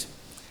do it.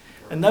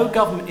 And no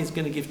government is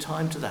going to give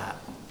time to that,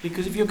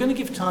 because if you're going to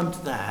give time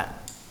to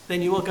that,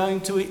 then you are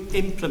going to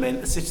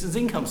implement a citizens'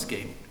 income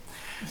scheme.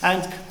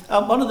 And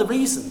one of the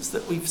reasons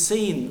that we've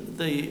seen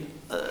the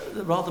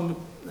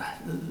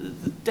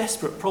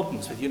desperate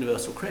problems with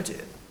universal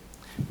credit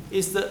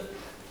is that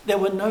there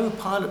were no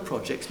pilot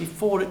projects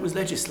before it was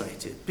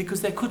legislated,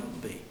 because there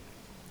couldn't be.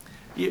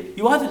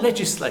 You either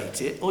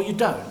legislate it or you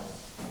don't.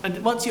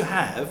 And once you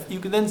have, you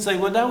can then say,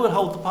 well, now we'll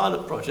hold the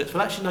pilot projects.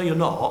 Well, actually, no, you're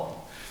not.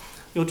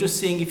 You're just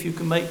seeing if you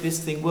can make this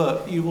thing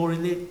work. You've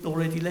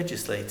already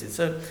legislated.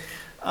 So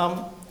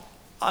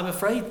I'm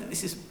afraid that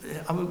this is,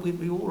 I mean,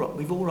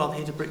 we've all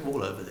hit a brick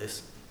wall over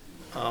this.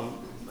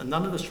 And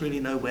none of us really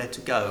know where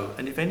to go.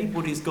 And if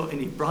anybody's got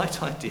any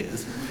bright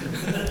ideas,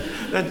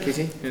 then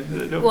Kitty, you're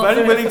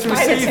very willing to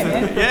receive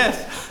them.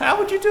 Yes. How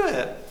would you do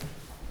it?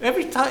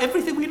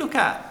 Everything we look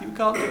at, you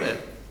can't do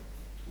it.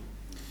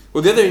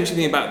 Well, the other interesting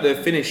thing about the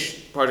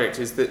Finnish project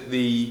is that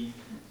the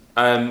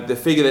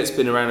figure that's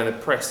been around in the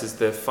press is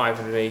the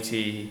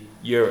 580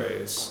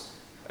 euros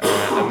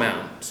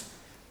amount.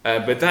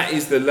 But that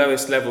is the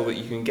lowest level that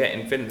you can get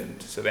in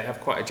Finland. So they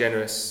have quite a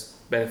generous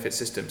benefit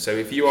system. So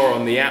if you are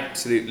on the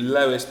absolute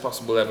lowest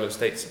possible level of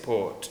state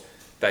support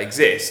that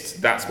exists,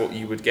 that's what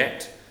you would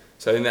get.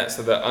 So that's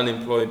the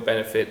unemployed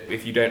benefit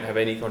if you don't have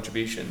any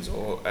contributions,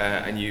 or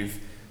and you've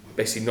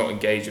basically not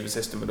engage with the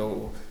system at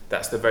all.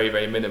 That's the very,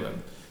 very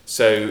minimum.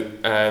 So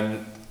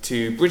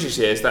to British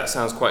ears, that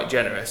sounds quite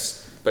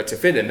generous, but to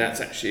Finland,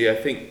 that's actually, I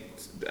think,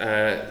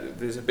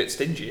 there's a bit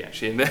stingy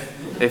actually in there.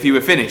 If you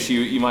were Finnish,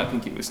 you might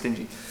think it was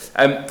stingy.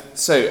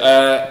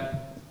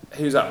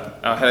 Who's up?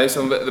 Oh, hello,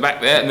 someone at the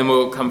back there, and then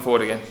we'll come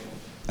forward again.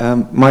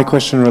 My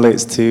question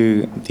relates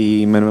to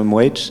the minimum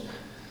wage.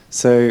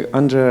 So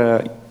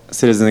under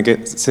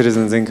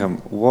citizens' income,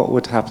 what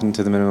would happen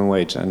to the minimum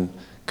wage? And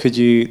could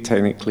you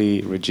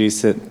technically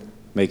reduce it,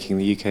 making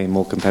the UK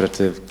more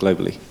competitive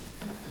globally?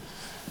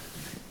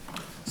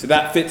 So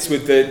that fits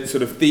with the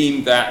sort of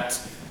theme that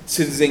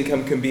citizens'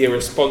 income can be a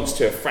response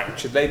to a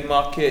fractured labour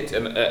market,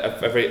 and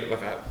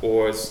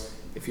or as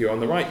if you're on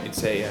the right, you'd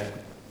say a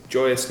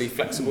joyously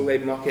flexible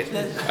labour market,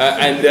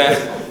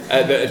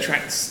 that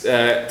attracts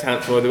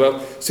talent from all over the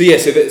world. So yeah,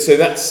 so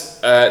that's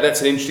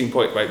an interesting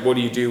point, right? What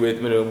do you do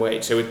with minimum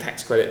wage? So with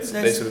tax credits,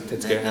 they sort of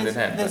tend to go hand in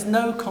hand. There's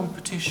no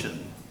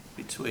competition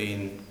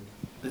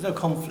there's no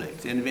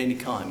conflict of any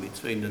kind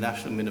between the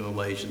national minimum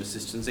wage and the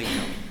citizens'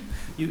 income.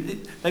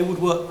 They would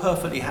work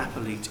perfectly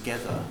happily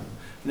together,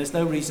 and there's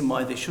no reason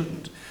why they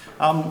shouldn't.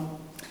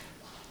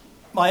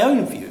 My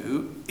own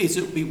view is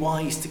it would be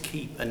wise to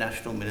keep a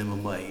national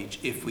minimum wage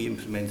if we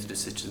implemented a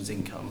citizen's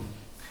income,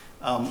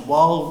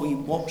 while we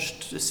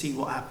watched to see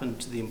what happened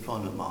to the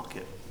employment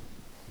market.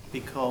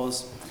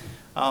 Because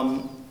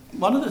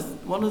one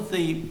of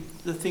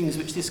the things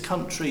which this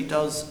country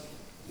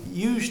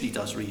usually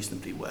does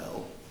reasonably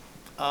well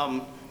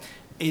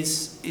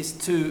is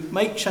to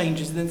make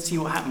changes and then see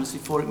what happens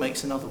before it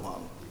makes another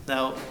one.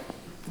 Now,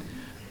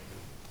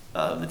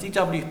 the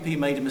DWP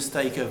made a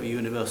mistake over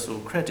universal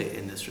credit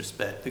in this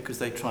respect because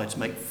they tried to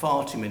make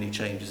far too many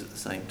changes at the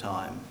same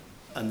time,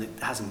 and it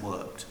hasn't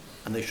worked,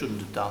 and they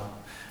shouldn't have done,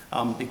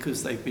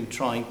 because they've been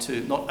trying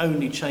to not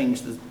only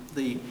change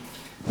the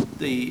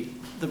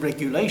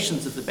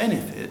regulations of the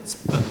benefits,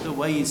 but the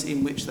ways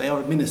in which they are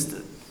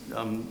administered,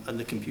 and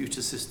the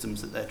computer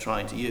systems that they're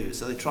trying to use.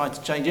 So they tried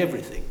to change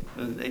everything,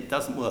 and it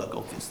doesn't work,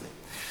 obviously.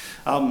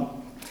 And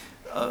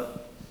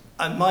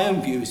my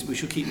own view is we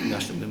should keep the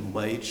national minimum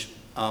wage.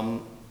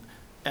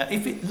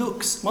 If it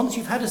looks, once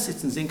you've had a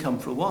citizen's income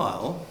for a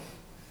while,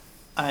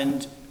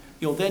 and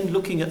you're then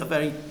looking at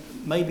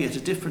maybe at a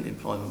different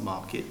employment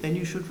market, then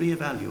you should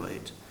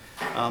reevaluate.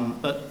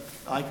 But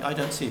I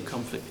don't see a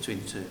conflict between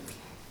the two.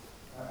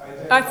 I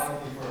don't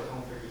argue for a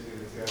conflict between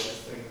the two. I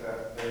just think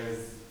that there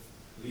is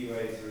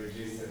leeway to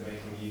reduce it,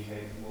 making the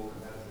UK more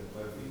competitive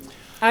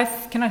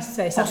globally. Can I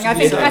say something?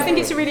 Possibly I think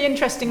it's a really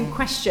interesting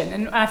question,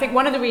 and I think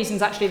one of the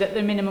reasons actually that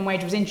the minimum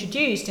wage was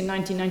introduced in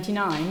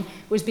 1999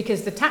 was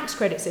because the tax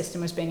credit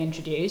system was being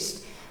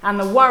introduced, and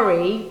the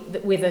worry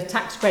that with a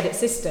tax credit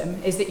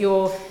system is that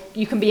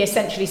you can be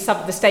essentially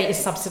the state is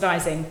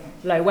subsidising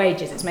low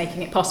wages. It's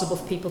making it possible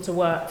for people to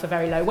work for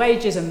very low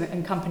wages,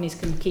 and companies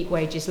can keep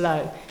wages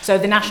low. So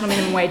the national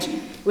minimum wage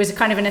was a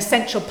kind of an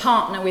essential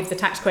partner with the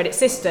tax credit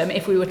system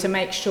if we were to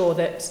make sure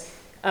that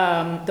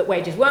that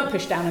wages weren't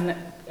pushed down and that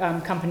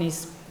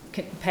companies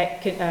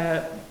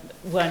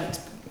weren't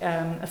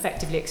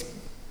effectively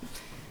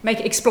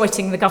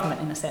exploiting the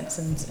government in a sense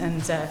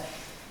and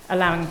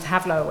allowing them to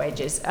have lower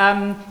wages.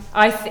 For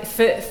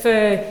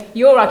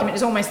your argument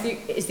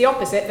is the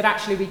opposite, that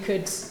actually we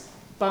could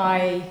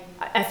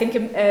I think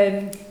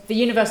the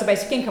universal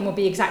basic income will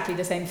be exactly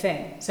the same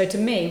thing. So to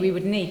me, we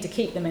would need to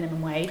keep the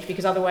minimum wage,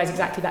 because otherwise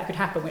exactly that could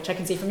happen, which I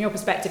can see from your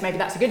perspective, maybe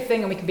that's a good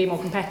thing and we can be more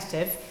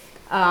competitive.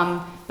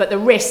 But the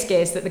risk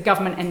is that the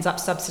government ends up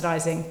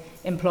subsidising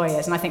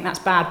employers, and I think that's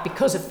bad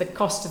because of the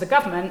cost to the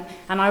government,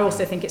 and I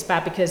also think it's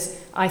bad because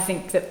I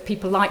think that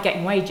people like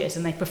getting wages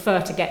and they prefer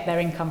to get their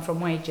income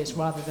from wages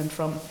rather than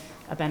from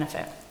a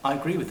benefit. I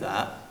agree with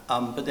that,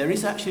 but there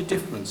is actually a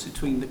difference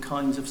between the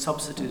kinds of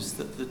subsidies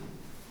that the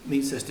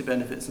means-tested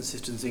benefits and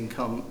citizens'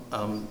 income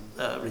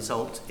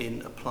result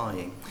in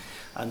applying.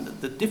 And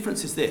the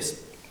difference is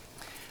this.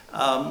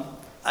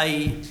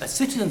 A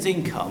citizen's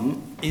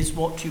income is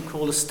what you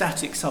call a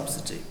static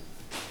subsidy.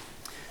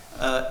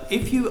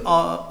 If you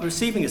are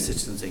receiving a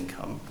citizen's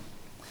income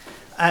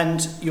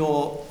and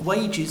your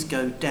wages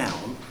go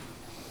down,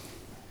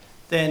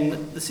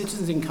 then the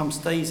citizen's income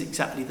stays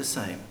exactly the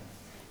same.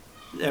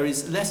 There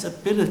is less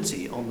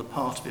ability on the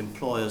part of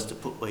employers to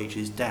put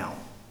wages down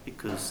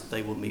because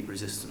they will meet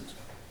resistance.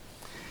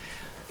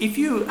 If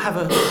you have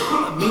a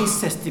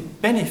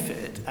means-tested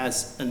benefit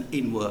as an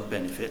in-work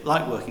benefit,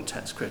 like working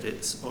tax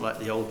credits or like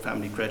the old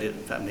family credit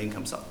and family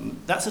income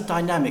supplement, that's a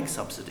dynamic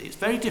subsidy. It's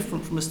very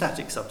different from a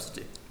static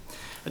subsidy.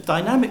 A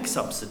dynamic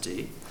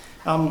subsidy,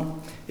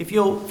 if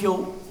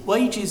your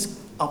wages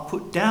are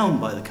put down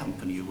by the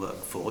company you work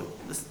for,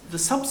 the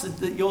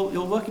subsidy,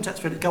 your working tax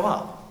credit go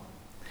up.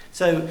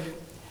 So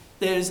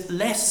there is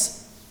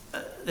less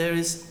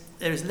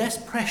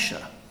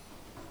pressure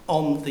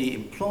on the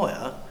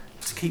employer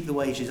to keep the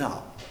wages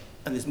up,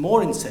 and there's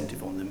more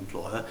incentive on the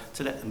employer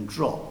to let them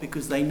drop,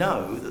 because they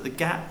know that the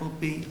gap will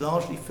be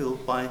largely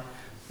filled by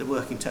the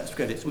working tax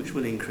credits, which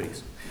will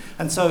increase.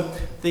 And so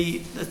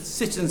the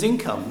citizen's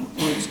income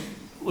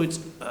would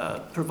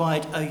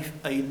provide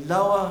a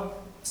lower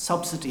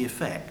subsidy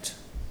effect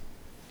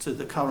to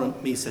the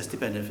current MISESTI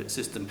benefit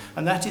system,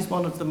 and that is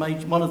one of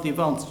the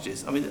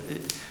advantages. I mean,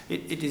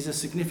 it is a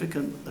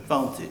significant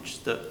advantage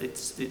that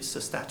it's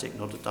a static,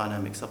 not a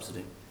dynamic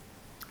subsidy.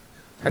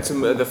 Had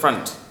some at the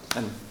front.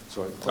 And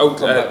sorry. I'll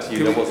come back to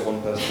you. There was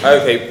one person.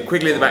 Okay,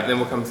 quickly at the back, then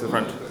we'll come to the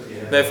front.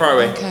 No, far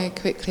away. Okay,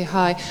 quickly.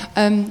 Hi.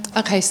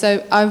 Okay, so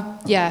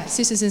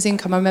Citizens'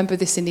 Income. I remember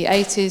this in the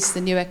 80s,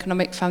 the New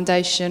Economic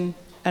Foundation,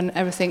 and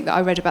everything that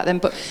I read about them.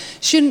 But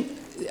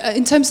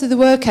in terms of the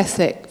work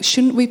ethic,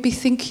 shouldn't we be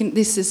thinking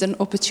this is an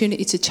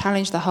opportunity to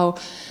challenge the whole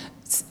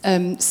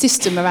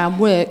system around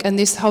work and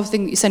this whole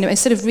thing that you're saying?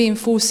 Instead of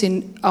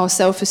reinforcing our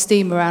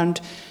self-esteem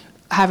around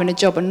having a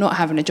job and not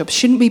having a job,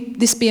 shouldn't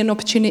this be an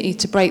opportunity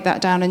to break that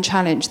down and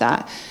challenge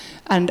that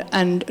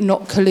and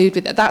not collude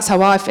with it? That's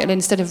how I feel,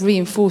 instead of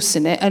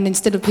reinforcing it, and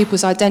instead of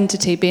people's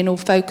identity being all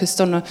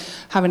focused on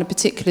having a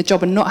particular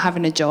job and not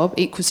having a job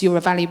equals you're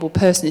a valuable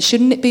person.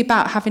 Shouldn't it be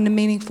about having a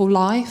meaningful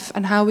life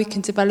and how we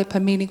can develop a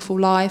meaningful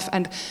life,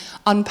 and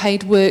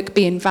unpaid work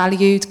being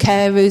valued,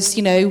 carers,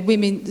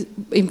 women,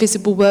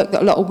 invisible work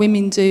that a lot of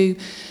women do,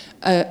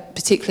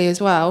 particularly as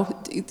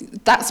well?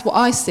 That's what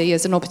I see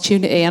as an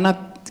opportunity, and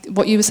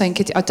what you were saying,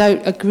 Kitty, I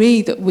don't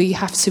agree that we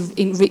have to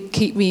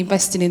keep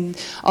reinvesting in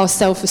our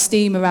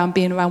self-esteem around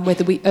being around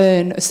whether we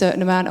earn a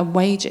certain amount of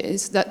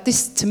wages. That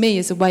this, to me,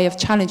 is a way of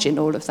challenging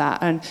all of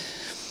that. And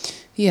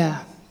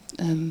yeah,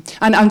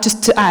 and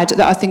just to add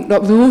that I think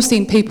we've all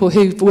seen people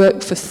who've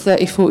worked for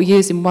 30, 40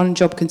 years in one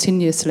job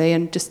continuously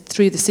and just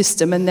through the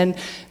system, and then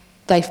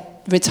they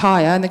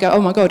retire and they go, oh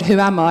my God, who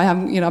am I?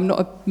 I'm not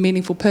a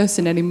meaningful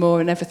person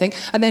anymore and everything.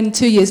 And then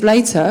 2 years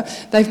later,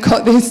 they've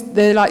got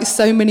there are like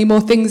so many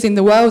more things in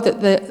the world that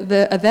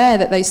are there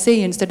that they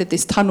see, instead of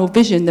this tunnel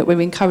vision that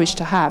we're encouraged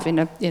to have in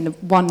a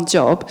one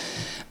job,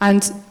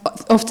 and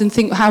often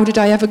think, how did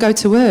I ever go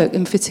to work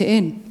and fit it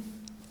in?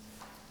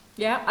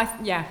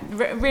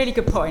 Really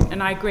good point,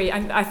 and I agree.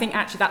 I think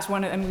actually that's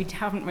and we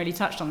haven't really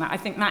touched on that. I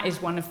think that is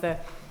one of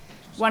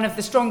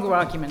the stronger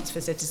arguments for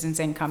Citizens'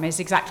 Income, is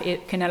exactly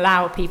it can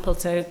allow people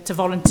to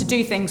volunteer, to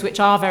do things which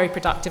are very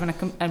productive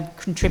and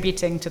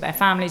contributing to their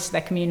families, to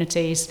their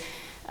communities,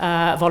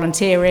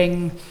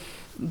 volunteering,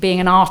 being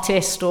an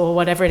artist, or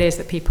whatever it is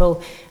that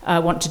people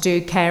want to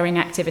do, caring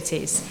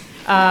activities.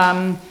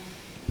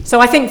 So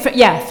I think,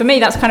 for me,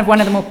 that's kind of one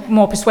of the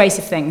more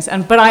persuasive things.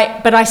 But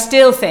I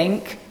still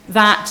think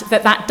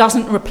that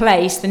doesn't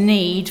replace the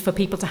need for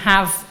people to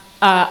have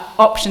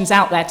options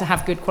out there to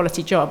have good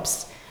quality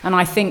jobs. And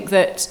I think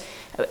that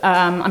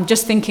I'm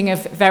just thinking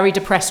of very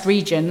depressed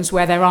regions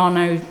where there are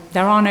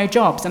no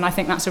jobs, and I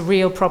think that's a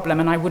real problem.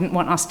 And I wouldn't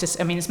want us to.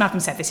 I mean, as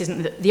Malcolm said, this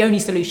isn't the only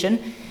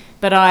solution,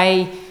 but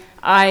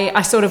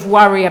I sort of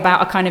worry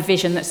about a kind of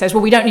vision that says,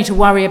 well, we don't need to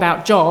worry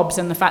about jobs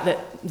and the fact that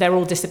they're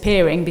all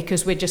disappearing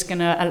because we're just going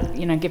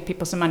to give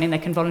people some money and they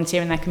can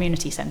volunteer in their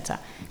community centre.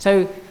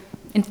 So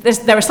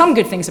there are some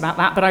good things about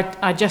that, but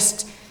I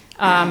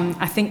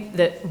think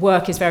that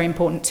work is very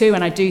important too,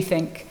 and I do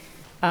think.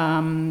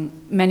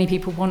 Many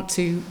people want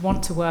to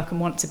work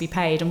and want to be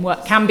paid, and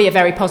work can be a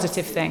very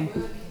positive thing.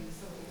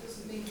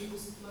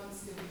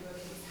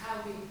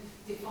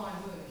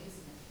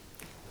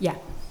 Yeah,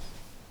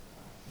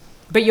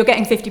 but you're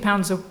getting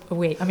 £50 a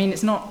week. I mean,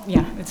 it's not.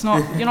 You're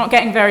not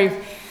getting very.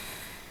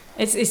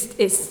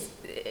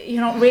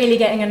 You're not really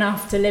getting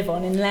enough to live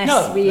on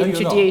unless we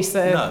introduce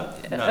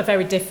a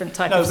very different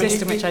type of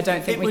system, which I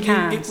don't think we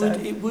can.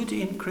 It would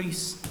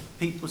increase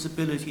people's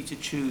ability to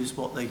choose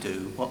what they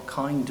do, what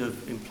kind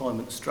of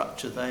employment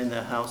structure they and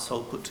their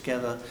household put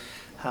together,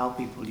 how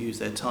people use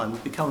their time,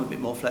 would become a bit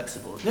more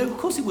flexible. No, of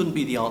course it wouldn't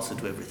be the answer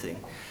to everything,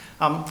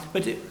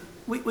 but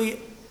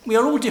we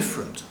are all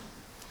different.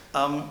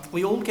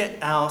 We all get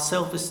our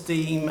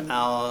self-esteem,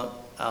 our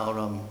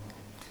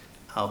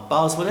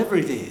buzz, whatever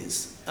it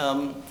is,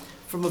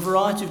 from a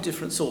variety of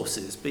different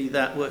sources, be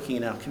that working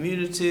in our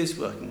communities,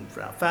 working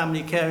for our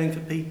family, caring for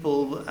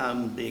people,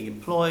 being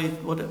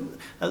employed, whatever.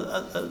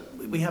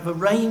 We have a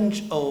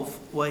range of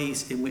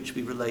ways in which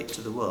we relate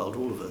to the world,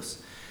 all of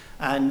us.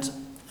 And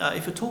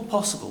if at all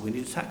possible, we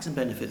need a tax and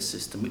benefits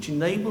system which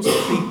enables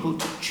people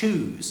to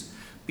choose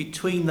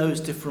between those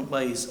different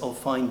ways of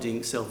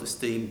finding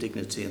self-esteem,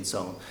 dignity, and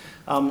so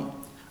on.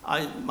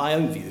 My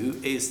own view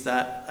is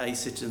that a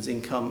citizen's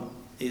income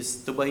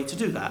is the way to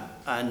do that,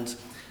 and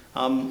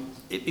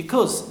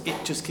because it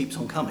just keeps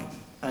on coming,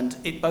 and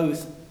it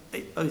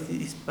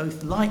is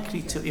both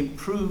likely to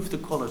improve the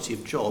quality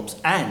of jobs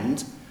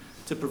and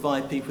to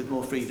provide people with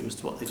more freedom as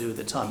to what they do with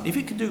their time. If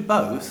it can do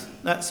both,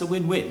 that's a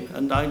win-win,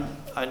 and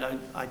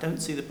I don't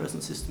see the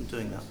present system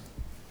doing that.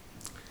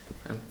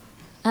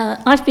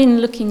 I've been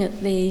looking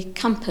at the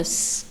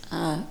Compass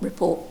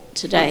report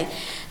today,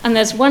 and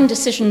there's one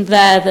decision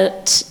there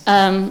that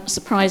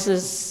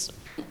surprises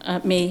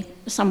me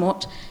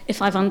somewhat,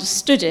 if I've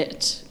understood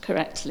it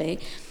correctly.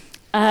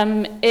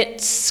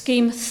 It's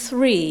scheme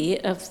 3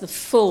 of the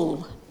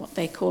full, what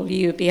they call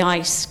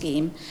UBI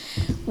scheme,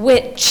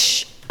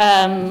 which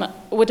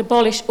would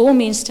abolish all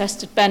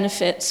means-tested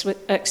benefits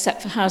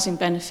except for housing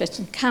benefit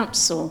and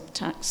council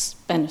tax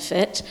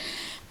benefit,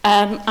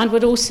 and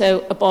would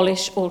also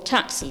abolish all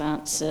tax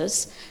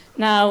allowances.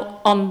 Now,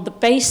 on the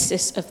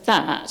basis of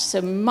that,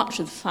 so much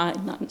of the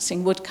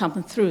financing would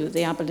come through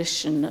the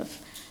abolition of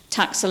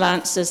tax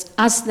allowances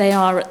as they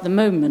are at the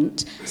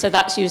moment. So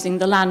that's using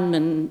the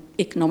Landman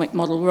economic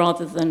model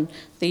rather than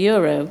the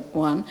Euro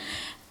one.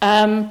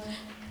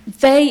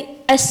 They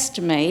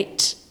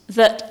estimate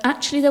that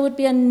actually there would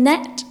be a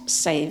net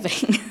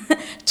saving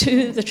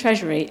to the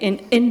Treasury in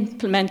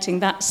implementing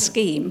that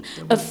scheme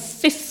of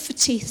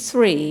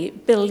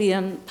 £53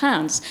 billion.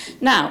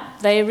 Now,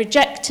 they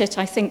reject it,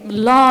 I think,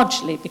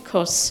 largely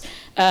because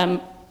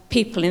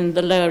people in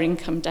the lower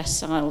income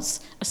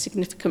deciles, a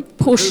significant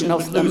portion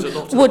of them,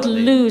 would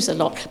lose a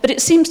lot. But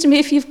it seems to me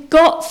if you've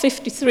got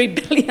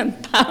 £53 billion,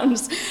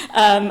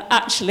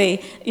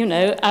 actually, you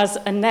know, as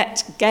a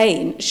net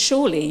gain,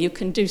 surely you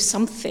can do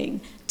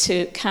something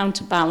to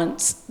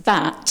counterbalance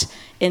that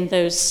in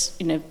those,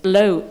 you know,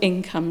 low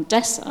income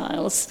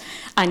deciles.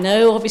 I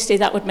know obviously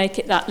that would make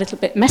it that little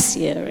bit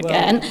messier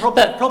again,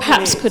 but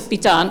perhaps could be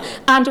done,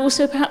 and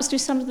also perhaps do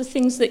some of the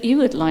things that you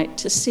would like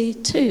to see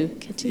too,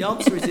 Kitty. The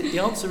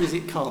answer is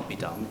it can't be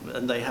done,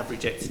 and they have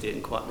rejected it,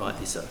 and quite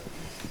rightly so.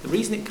 The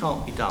reason it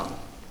can't be done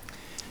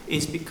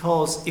is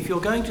because if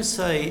you're going to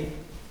say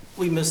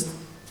we must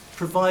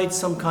provide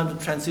some kind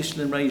of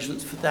transitional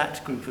arrangements for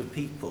that group of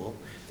people,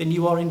 then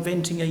you are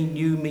inventing a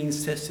new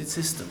means-tested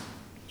system.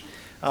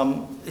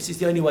 This is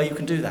the only way you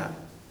can do that.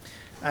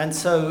 And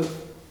so,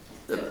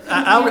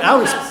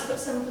 perhaps put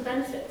some of the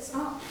benefits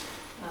up,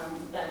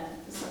 then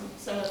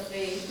some of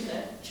the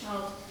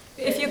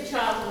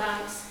child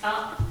allowance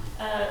up.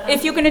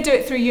 If you're going to do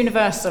it through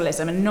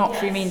universalism and not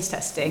through means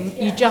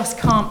testing, you just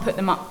can't put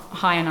them up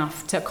high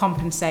enough to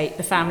compensate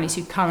the families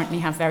who currently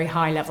have very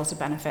high levels of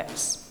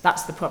benefits.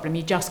 That's the problem.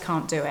 You just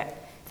can't do it.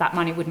 That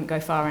money wouldn't go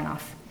far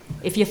enough.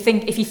 If you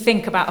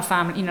think about a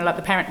family, you know, like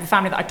the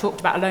family that I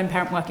talked about, a lone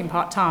parent working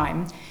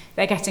part-time,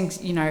 they're getting,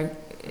 you know,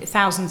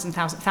 thousands of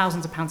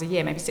pounds a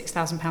year, maybe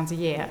 £6,000 a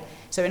year.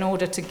 So in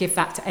order to give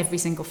that to every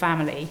single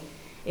family,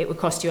 it would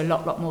cost you a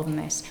lot more than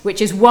this, which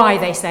is why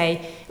they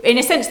say, in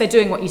a sense, they're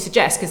doing what you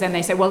suggest, because then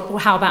they say, well,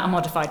 how about a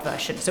modified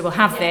version? So we'll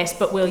have this,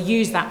 but we'll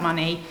use that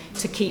money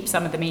to keep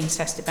some of the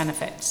means-tested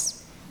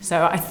benefits.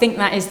 So I think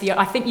that is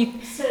I think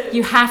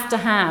you have to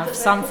have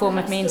some form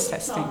of means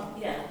testing.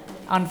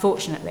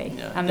 Unfortunately.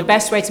 Yeah. And the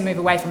best way to move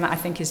away from that, I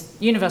think, is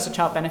universal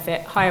child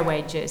benefit, higher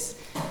wages.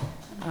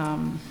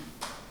 A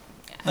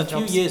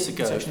few years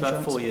ago,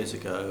 about 4 years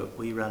ago,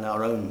 we ran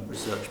our own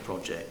research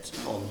project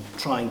on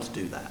trying to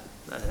do that.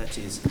 That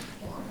is,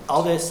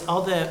 are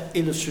there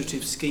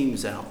illustrative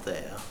schemes out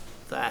there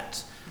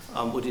that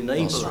would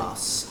enable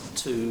us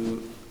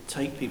to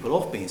take people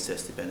off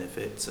means-tested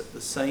benefits at the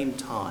same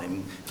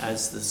time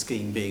as the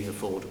scheme being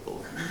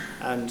affordable?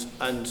 And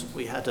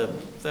we had a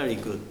very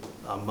good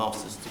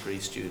master's degree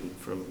student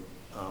from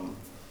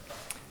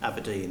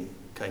Aberdeen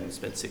came and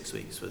spent 6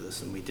 weeks with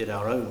us, and we did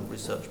our own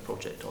research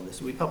project on this,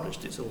 and we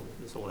published it.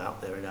 It's all out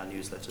there in our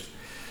newsletters.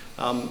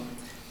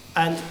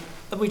 And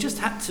we just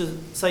had to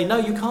say, no,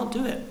 you can't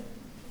do it.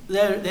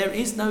 There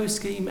is no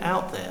scheme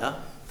out there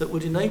that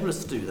would enable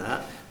us to do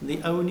that. And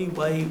the only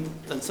way,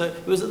 and so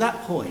it was at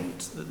that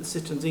point that the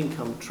Citizens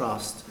Income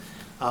Trust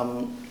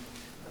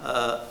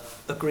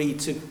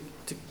agreed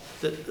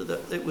that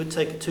it would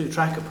take a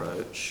two-track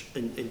approach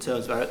in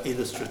terms of our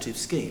illustrative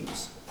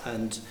schemes,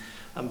 and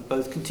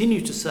both continue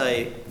to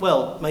say,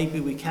 well, maybe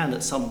we can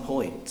at some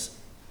point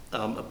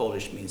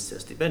abolish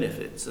means-tested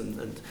benefits,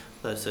 and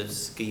so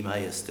scheme A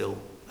is still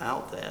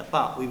out there,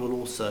 but we will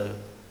also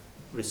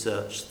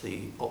research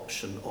the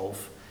option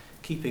of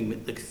keeping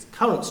the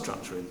current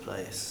structure in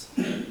place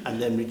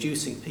and then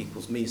reducing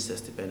people's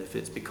means-tested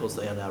benefits because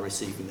they are now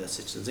receiving their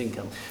citizens'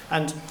 income.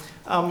 And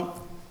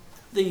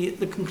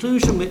the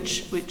conclusion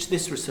which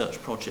this research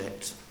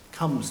project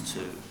comes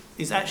to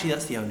is actually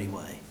that's the only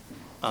way.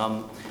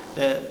 For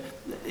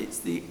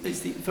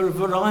a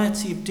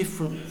variety of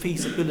different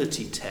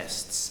feasibility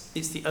tests,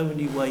 it's the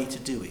only way to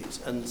do it.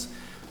 And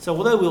so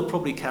although we'll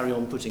probably carry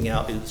on putting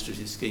out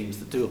illustrative schemes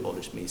that do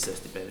abolish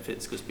means-tested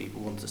benefits because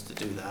people want us to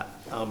do that,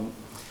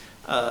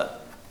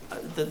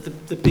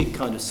 the big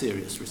kind of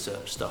serious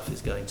research stuff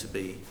is going to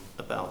be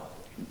about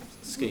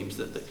schemes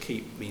that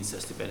keep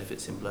means-tested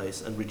benefits in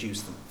place and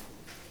reduce them.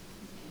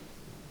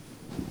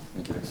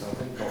 Okay, so I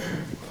think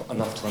we've got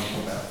enough time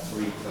for about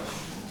 3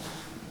 questions.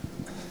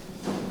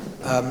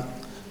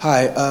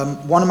 Hi,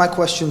 one of my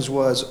questions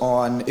was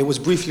on, it was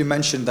briefly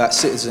mentioned that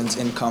citizens'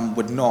 income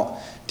would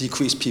not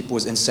decrease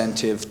people's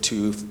incentive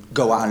to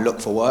go out and look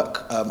for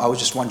work. I was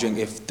just wondering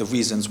if the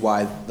reasons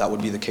why that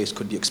would be the case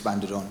could be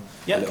expanded on.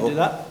 Yeah, I can do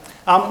that.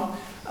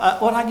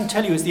 What I can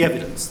tell you is the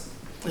evidence.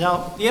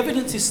 Now, the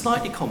evidence is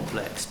slightly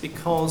complex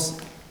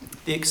because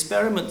the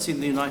experiments in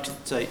the United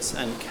States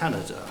and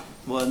Canada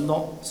were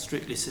not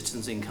strictly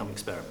citizens' income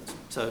experiments.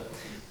 So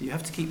you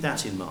have to keep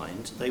that in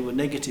mind. They were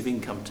negative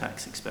income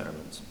tax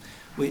experiments,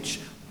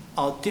 which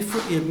are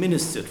differently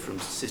administered from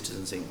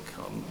citizens'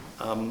 income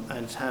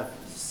and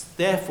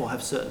therefore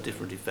have certain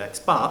different effects,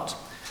 but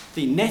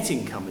the net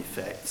income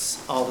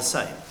effects are the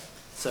same.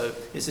 So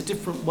it's a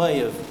different way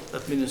of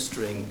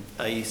administering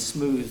a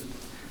smooth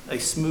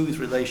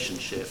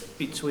relationship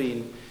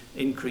between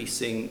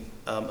increasing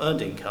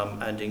earned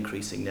income and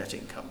increasing net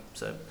income.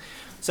 So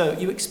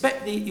you would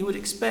expect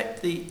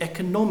the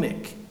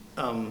economic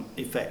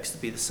effects to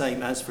be the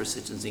same as for a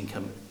citizen's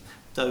income,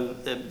 though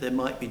there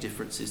might be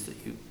differences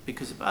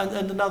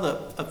and another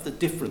of the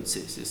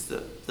differences is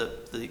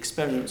that the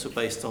experiments were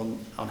based on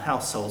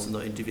households and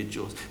not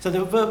individuals. So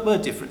there were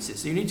differences,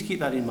 so you need to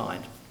keep that in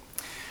mind.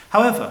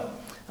 However,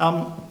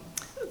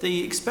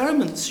 the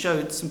experiments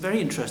showed some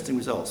very interesting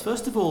results.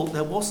 First of all,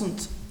 there was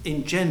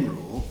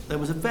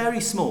a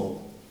very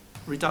small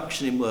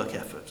reduction in work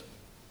effort.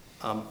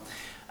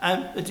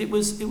 But it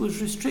was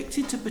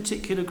restricted to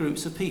particular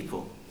groups of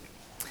people.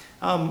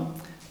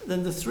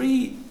 Then the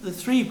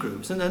three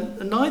groups,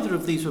 and neither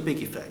of these were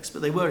big effects,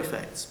 but they were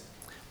effects.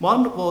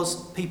 One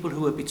was people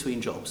who were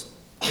between jobs.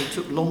 They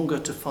took longer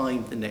to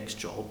find the next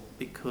job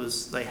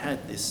because they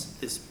had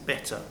this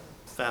better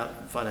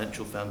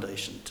financial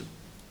foundation to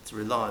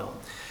rely on.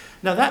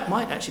 Now that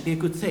might actually be a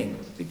good thing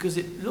because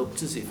it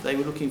looked as if they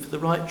were looking for the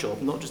right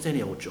job, not just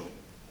any old job.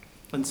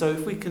 And so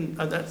if we can,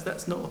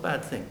 that's not a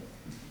bad thing.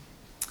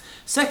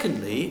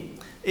 Secondly,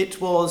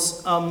 it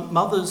was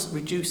mothers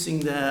reducing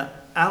their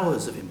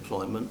hours of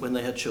employment when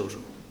they had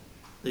children.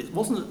 It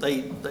wasn't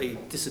that they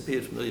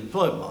disappeared from the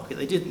employment market,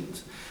 they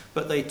didn't,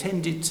 but they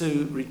tended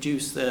to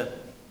reduce their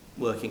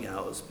working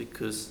hours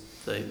because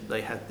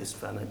they had this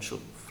financial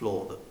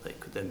floor that they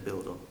could then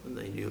build on and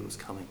they knew it was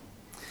coming.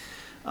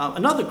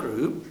 Another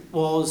group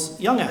was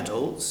young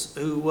adults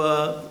who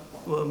were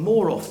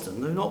more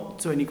often, though not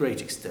to any great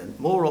extent,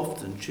 more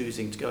often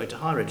choosing to go into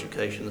higher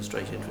education than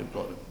straight into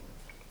employment.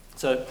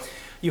 So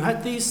you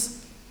had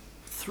these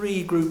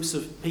three groups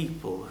of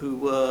people who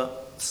were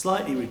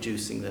slightly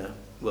reducing their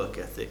work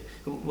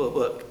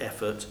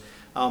effort,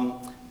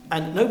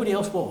 and nobody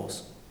else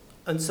was.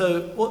 And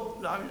so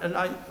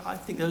I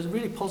think those are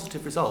really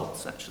positive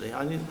results, actually.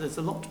 I think there's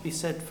a lot to be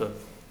said for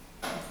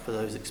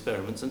those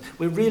experiments, and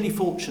we're really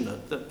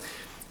fortunate that,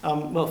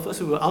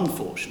 first we were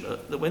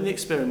unfortunate that when the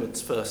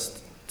experiments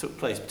first took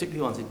place,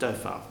 particularly ones in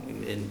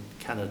Dauphin in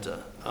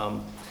Canada,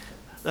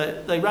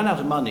 they ran out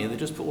of money and they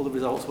just put all the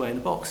results away in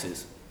the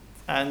boxes.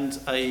 And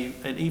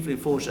Evelyn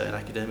Forget, an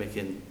academic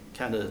in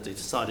Canada,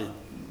 decided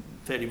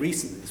fairly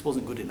recently this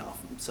wasn't good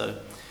enough, and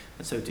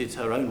so did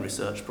her own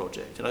research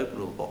project and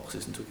opened all the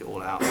boxes and took it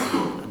all out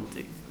and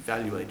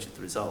evaluated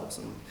the results,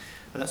 and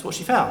that's what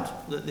she found,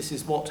 that this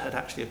is what had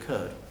actually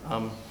occurred.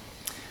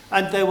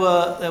 And there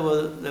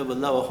were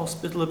lower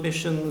hospital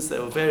admissions,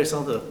 there were various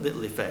other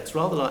little effects,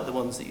 rather like the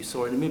ones that you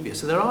saw in Namibia.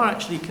 So there are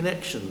actually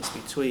connections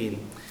between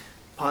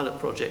pilot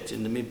project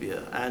in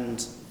Namibia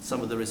and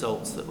some of the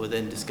results that were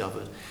then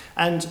discovered.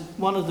 And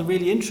one of the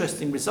really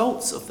interesting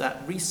results of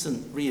that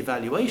recent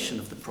re-evaluation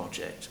of the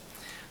project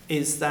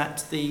is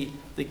that the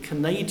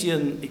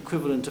Canadian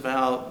equivalent of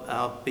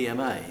our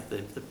BMA,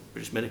 the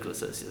British Medical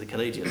Association, the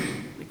Canadian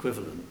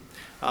equivalent,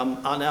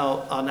 are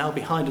now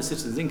behind a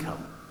citizen's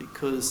income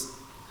because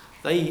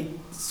they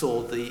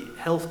saw the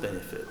health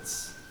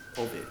benefits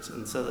of it,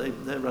 and so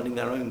they're running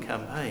their own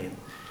campaign.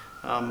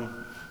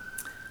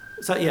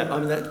 So yeah, I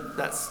mean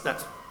that's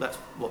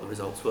what the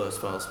results were as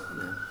far as.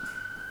 Yeah.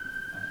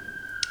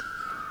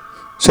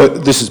 So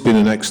this has been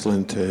an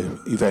excellent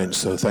event,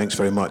 so thanks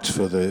very much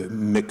for the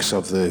mix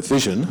of the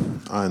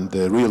vision and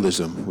the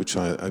realism, which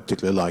I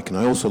particularly like. And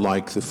I also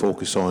like the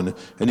focus on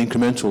an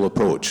incremental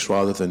approach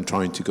rather than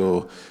trying to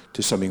go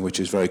to something which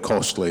is very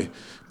costly,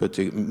 but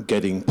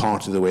getting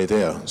part of the way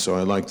there. So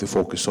I like the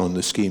focus on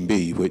the Scheme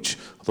B, which,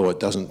 although it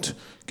doesn't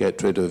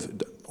get rid of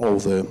all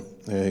the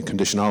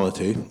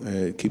conditionality,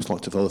 it keeps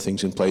lots of other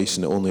things in place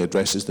and it only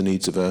addresses the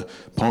needs of a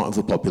part of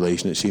the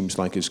population. It seems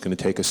like it's going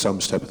to take us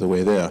some step of the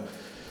way there.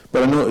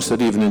 But I noticed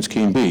that even in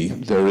Scheme B,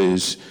 there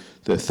is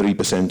the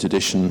 3%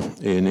 addition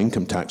in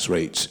income tax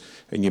rates.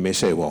 And you may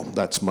say, well,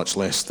 that's much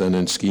less than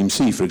in Scheme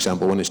C, for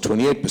example, when it's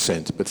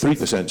 28%. But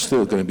 3% is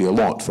still going to be a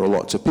lot for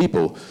lots of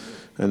people.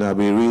 And I'll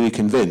be really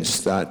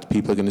convinced that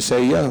people are going to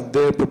say, yeah,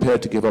 they're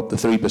prepared to give up the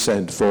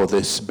 3% for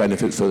this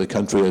benefit for the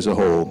country as a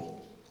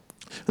whole.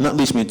 And that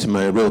leads me to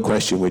my real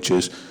question, which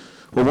is,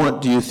 well,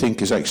 what do you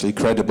think is actually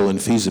credible and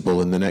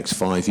feasible in the next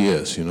 5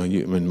 years? You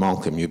know,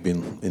 Malcolm, you've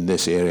been in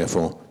this area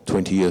for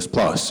 20 years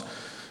plus.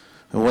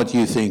 And what do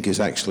you think is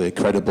actually a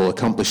credible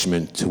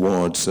accomplishment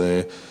towards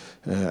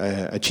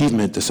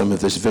achievement of some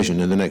of this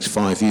vision in the next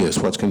 5 years?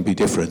 What's going to be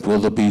different? Will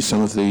there be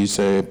some of these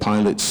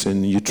pilots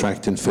in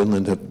Utrecht in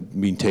Finland have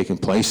been taking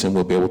place and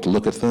we'll be able to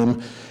look at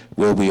them?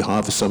 Will we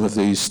have some of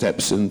these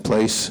steps in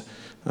place?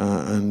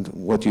 And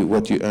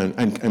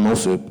I'm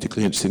also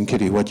particularly interested in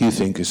Kitty, what do you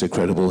think is a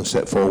credible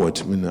step forward?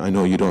 I mean, I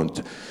know you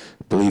don't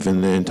believe in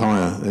the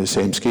entire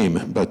same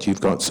scheme, but you've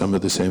got some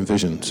of the same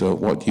vision. So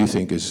what do you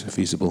think is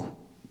feasible?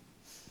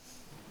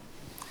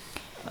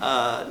 Do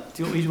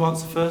you want me to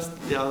answer first?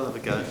 Yeah, I'll have a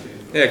go.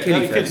 Yeah,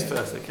 Kitty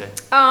first, okay.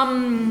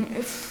 I'm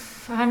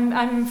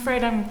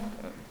afraid I'm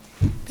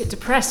a bit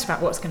depressed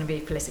about what's going to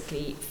be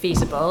politically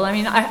feasible. I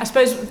mean, I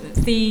suppose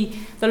the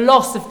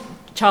loss of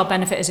child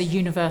benefit as a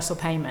universal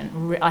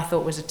payment, I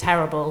thought was a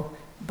terrible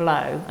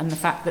blow, and the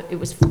fact that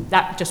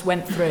that just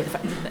went through, the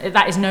fact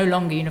that is no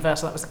longer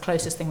universal, that was the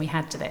closest thing we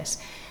had to this.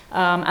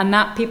 And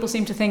that people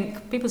seem to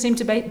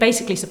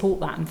basically support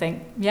that and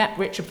think, yeah,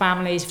 richer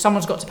families, if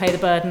someone's got to pay the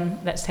burden,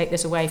 let's take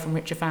this away from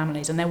richer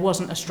families. And there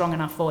wasn't a strong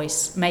enough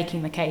voice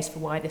making the case for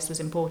why this was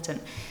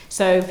important.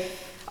 So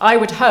I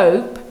would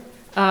hope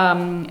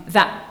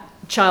that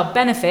child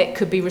benefit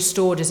could be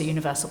restored as a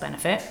universal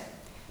benefit.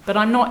 But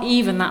I'm not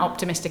even that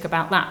optimistic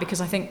about that,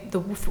 because I think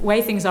the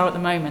way things are at the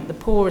moment, the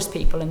poorest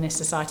people in this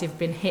society have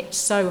been hit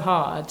so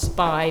hard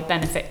by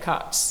benefit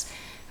cuts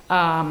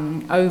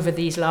over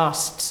these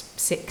last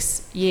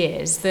 6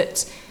 years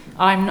that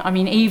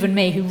even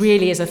me, who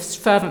really is a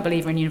fervent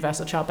believer in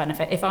universal child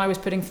benefit, if I was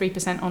putting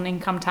 3% on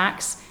income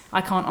tax,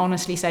 I can't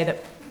honestly say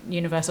that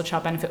universal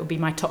child benefit would be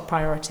my top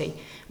priority,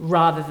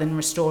 rather than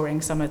restoring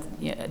some of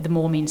the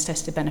more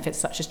means-tested benefits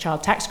such as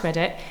child tax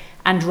credit,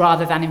 and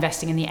rather than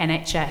investing in the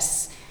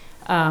NHS,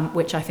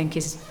 which I think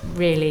is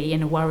really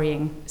in a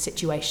worrying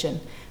situation,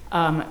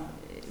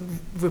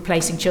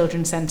 replacing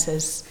children's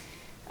centres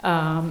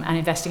and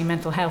investing in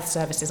mental health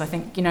services. I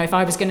think, if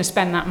I was going to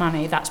spend that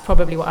money, that's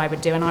probably what I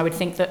would do, and I would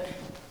think that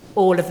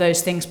all of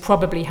those things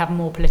probably have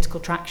more political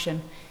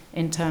traction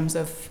in terms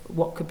of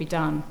what could be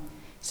done.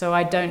 So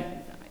I don't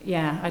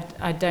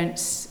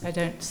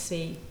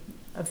see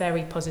a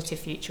very positive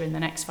future in the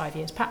next 5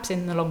 years, perhaps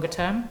in the longer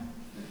term.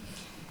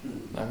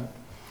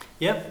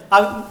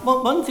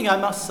 One thing I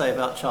must say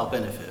about child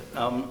benefit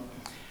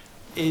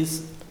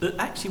is that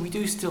actually we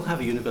do still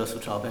have a universal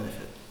child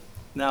benefit.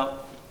 Now,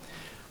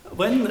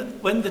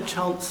 when the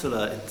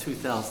Chancellor in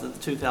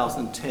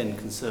 2010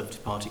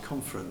 Conservative Party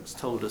conference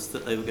told us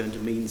that they were going to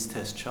means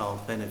test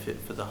child benefit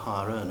for the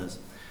higher earners,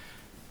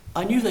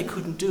 I knew they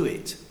couldn't do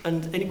it,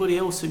 and anybody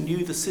else who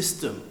knew the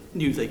system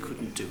knew they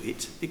couldn't do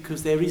it,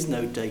 because there is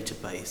no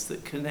database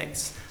that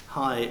connects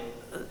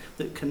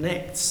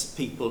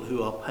people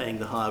who are paying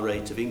the higher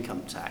rate of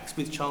income tax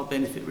with child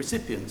benefit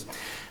recipients.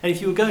 And if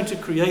you were going to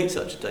create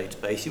such a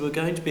database, you were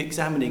going to be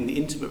examining the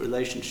intimate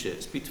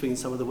relationships between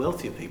some of the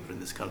wealthier people in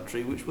this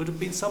country, which would have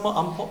been somewhat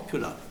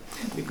unpopular,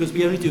 because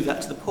we only do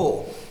that to the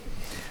poor.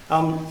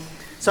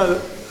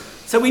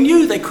 So we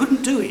knew they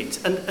couldn't do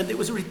it, and it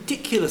was a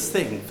ridiculous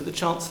thing for the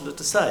Chancellor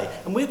to say.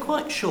 And we're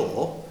quite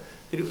sure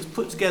that it was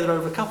put together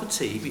over a cup of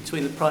tea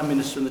between the Prime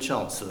Minister and the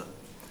Chancellor.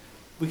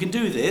 We can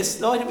do this,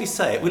 why don't we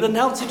say it? We'll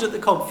announce it at the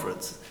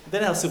conference,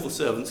 then our civil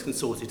servants can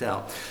sort it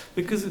out.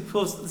 Because, of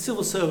course, the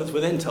civil servants were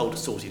then told to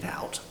sort it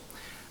out.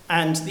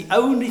 And the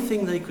only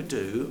thing they could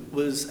do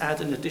was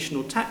add an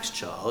additional tax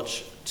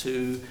charge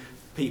to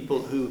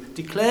people who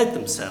declared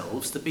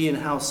themselves to be in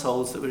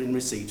households that were in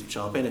receipt of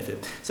child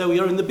benefit. So we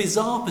are in the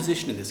bizarre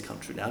position in this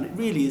country now, and it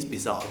really is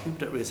bizarre, people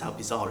don't realise how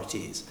bizarre it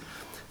is,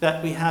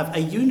 that we have a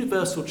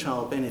universal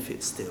child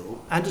benefit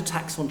still and a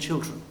tax on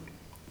children.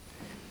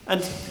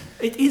 And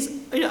it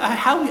is,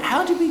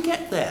 how did we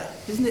get there?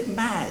 Isn't it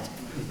mad?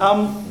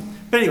 But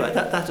anyway,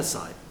 that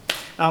aside.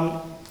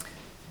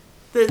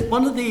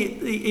 One of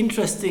the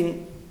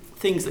interesting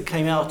things that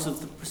came out of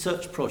the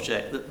research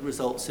project that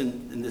results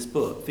in this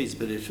book,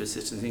 Feasibility for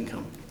Citizens'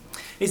 Income,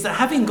 is that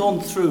having gone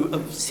through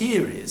a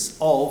series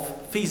of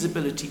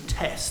feasibility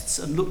tests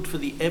and looked for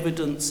the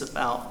evidence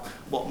about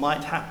what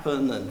might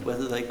happen and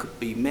whether they could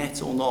be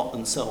met or not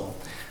and so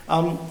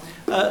on,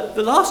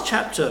 the last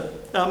chapter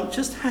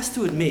just has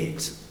to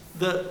admit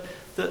that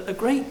a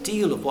great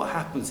deal of what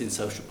happens in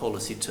social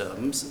policy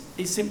terms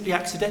is simply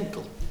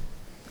accidental.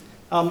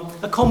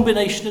 A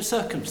combination of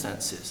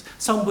circumstances.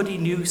 Somebody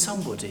knew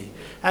somebody.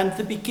 And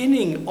the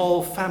beginning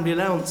of family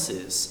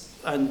allowances,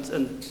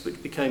 and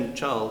which became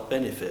child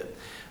benefit,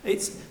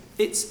 it's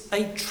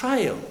a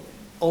trail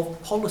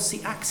of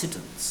policy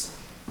accidents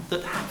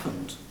that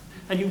happened.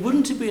 And you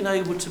wouldn't have been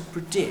able to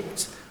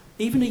predict,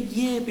 even a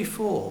year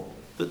before,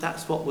 that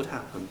that's what would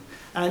happen.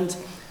 And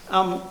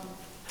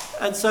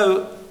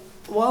so,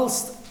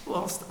 whilst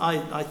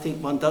I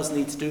think one does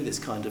need to do this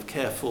kind of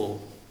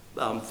careful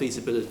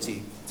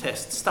feasibility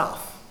test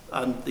stuff,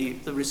 and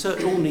the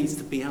research all needs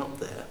to be out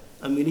there,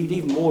 and we need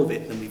even more of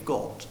it than we've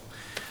got.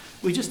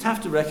 We just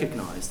have to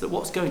recognise that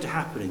what's going to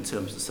happen in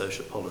terms of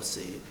social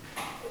policy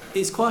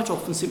is quite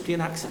often simply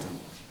an accident.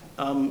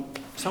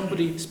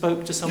 Somebody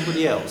spoke to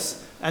somebody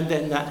else, and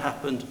then that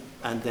happened,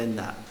 and then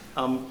that.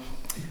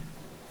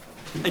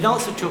 In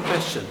answer to your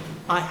question,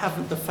 I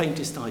haven't the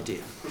faintest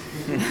idea.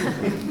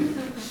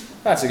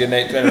 That's a good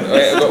note to end.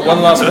 I've got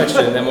one last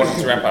question, and then we'll have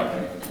to wrap up.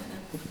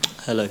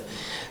 Hello.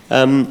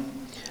 I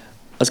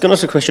was going to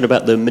ask a question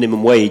about the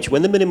minimum wage.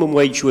 When the minimum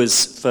wage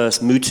was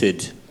first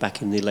mooted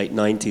back in the late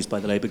 90s by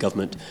the Labour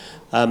government,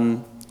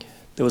 there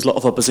was a lot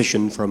of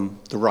opposition from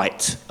the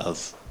right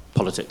of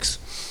politics.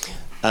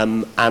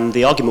 And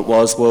the argument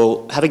was,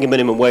 well, having a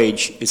minimum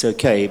wage is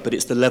okay, but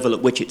it's the level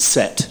at which it's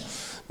set.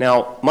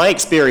 Now, my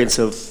experience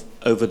of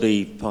over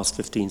the past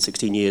 15,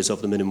 16 years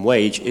of the minimum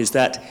wage is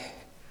that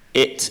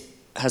it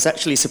has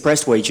actually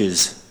suppressed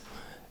wages.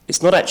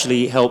 It's not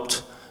actually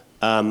helped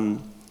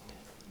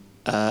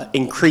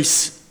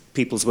increase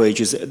people's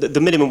wages.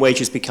 The minimum wage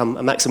has become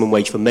a maximum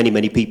wage for many,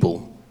 many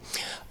people.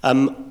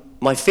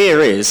 My fear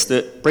is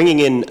that bringing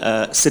in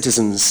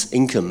citizens'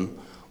 income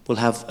will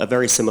have a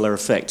very similar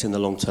effect in the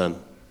long term.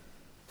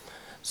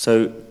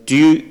 So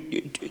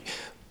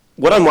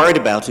what I'm worried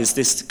about is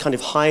this kind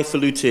of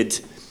highfalutin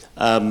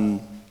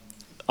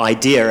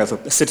idea of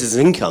a citizen's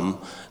income.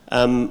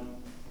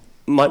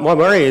 My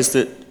worry is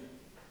that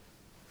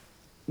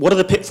what are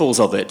the pitfalls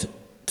of it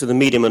to the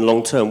medium and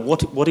long term?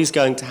 What is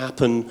going to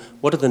happen?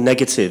 What are the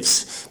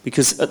negatives?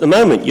 Because at the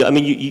moment,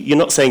 you're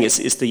not saying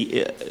it's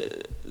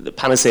the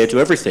panacea to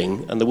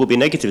everything, and there will be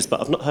negatives, but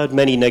I've not heard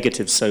many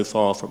negatives so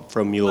far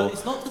from your... Well,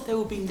 it's not that there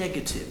will be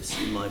negatives,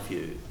 in my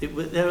view.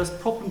 There are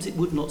problems it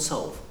would not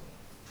solve.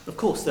 Of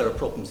course there are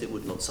problems it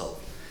would not solve.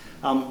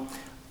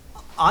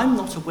 I'm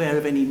not aware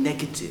of any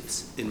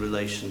negatives in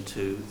relation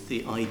to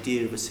the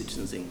idea of a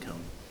citizen's income.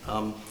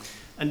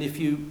 And if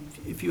you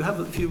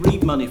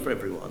read Money for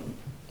Everyone,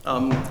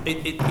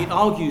 it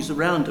argues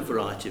around a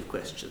variety of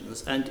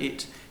questions, and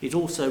it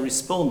also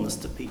responds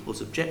to people's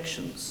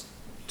objections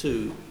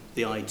to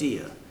the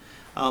idea.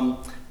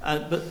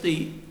 But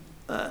the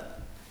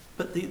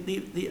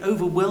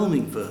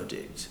overwhelming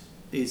verdict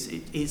is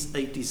it is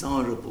a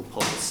desirable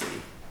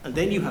policy, and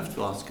then you have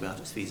to ask about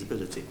its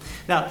feasibility.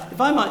 Now, if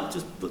I might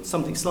just put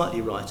something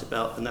slightly right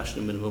about the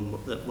national minimum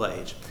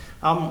wage,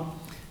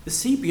 the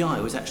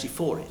CBI was actually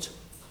for it.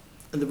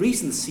 And the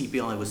reason the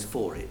CBI was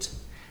for it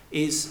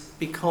is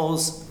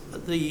because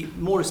the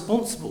more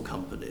responsible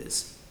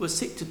companies were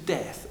sick to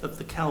death of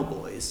the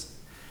cowboys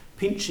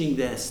pinching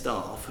their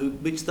staff,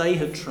 which they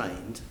had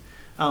trained,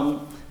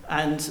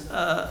 and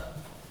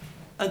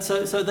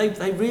so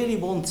they really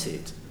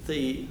wanted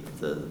the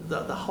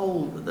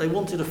whole. They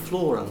wanted a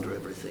floor under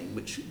everything,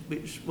 which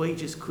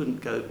wages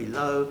couldn't go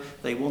below.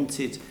 They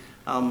wanted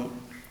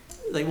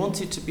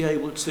to be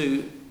able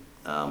to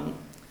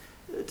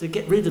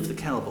get rid of the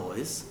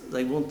cowboys.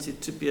 They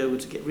wanted to be able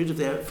to get rid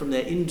of from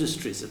their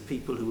industries of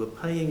people who were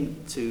paying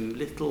too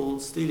little,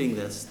 stealing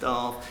their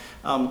staff,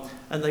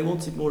 and they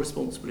wanted more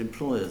responsible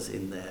employers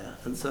in there.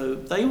 And so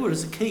they were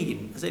as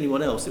keen as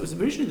anyone else. It was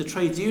originally the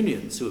trades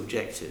unions who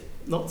objected,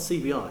 not the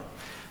CBI.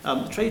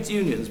 The trades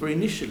unions were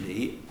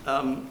initially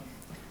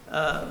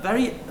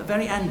very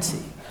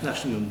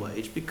anti-national minimum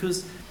wage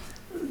because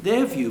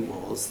their view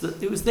was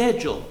that it was their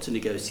job to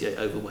negotiate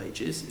over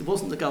wages. It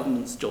wasn't the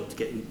government's job to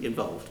get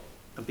involved.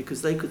 And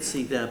because they could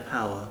see their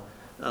power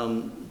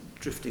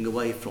drifting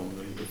away from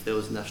them if there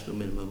was a national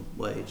minimum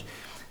wage.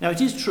 Now,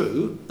 it is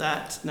true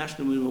that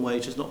national minimum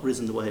wage has not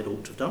risen the way it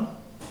ought to have done,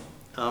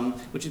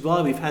 which is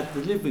why we've had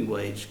the living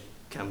wage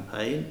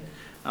campaign,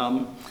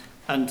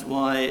 and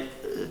why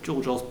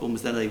George Osborne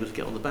was then able to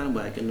get on the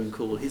bandwagon and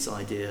call his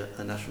idea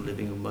a national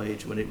living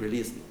wage when it really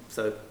isn't.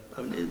 So,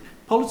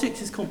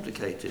 politics is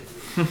complicated.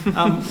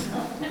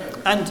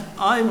 And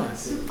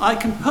I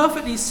can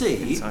perfectly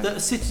see that a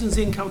citizen's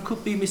income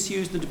could be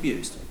misused and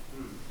abused,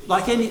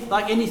 like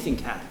anything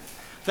can.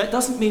 That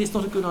doesn't mean it's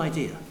not a good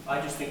idea. I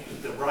just think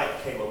that the right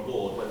came on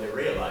board when they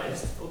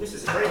realised, oh, this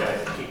is a very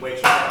nice to keep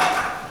wages down.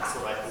 That's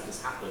what I think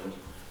has happened,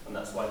 and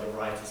that's why the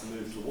right has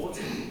moved towards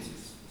it.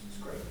 It's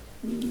great.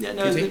 Yeah,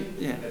 no,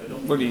 yeah.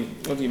 What do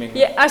you make of it?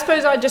 Yeah, I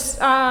suppose I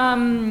just,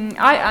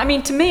 I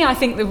mean, to me, I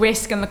think the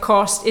risk and the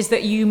cost is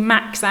that you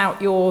max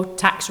out your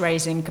tax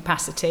raising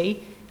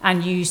capacity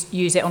and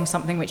use it on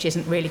something which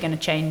isn't really going to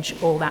change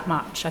all that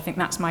much. I think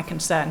that's my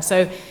concern.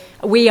 So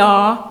we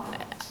are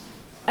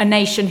a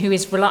nation who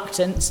is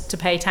reluctant to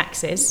pay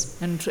taxes,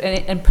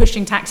 and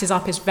pushing taxes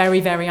up is very,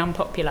 very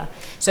unpopular.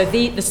 So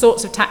the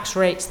sorts of tax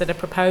rates that are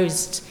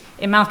proposed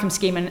in Malcolm's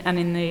scheme and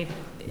in the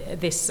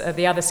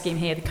other scheme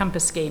here, the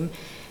Compass scheme,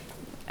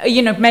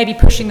 maybe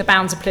pushing the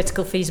bounds of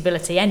political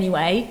feasibility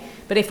anyway.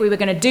 But if we were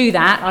going to do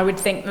that, I would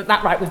think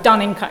that right, we've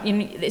done income.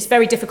 It's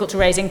very difficult to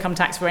raise income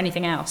tax for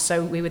anything else.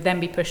 So we would then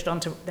be pushed on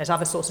to, there's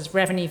other sources of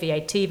revenue,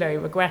 VAT, very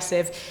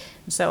regressive,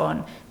 and so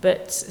on.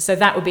 But so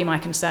that would be my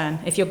concern.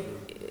 If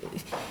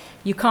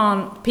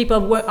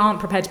people aren't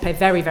prepared to pay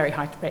very, very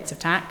high rates of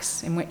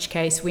tax, in which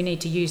case we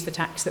need to use the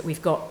tax that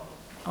we've got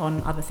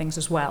on other things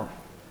as well.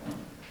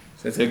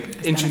 So it's an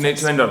interesting note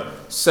to end on.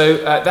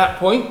 So at that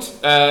point,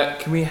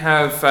 can we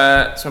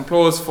have some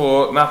applause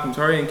for Malcolm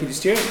Torrey and Kitty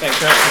Stewart? Thanks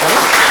very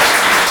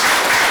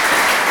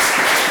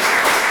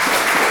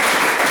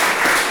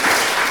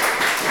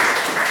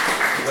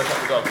much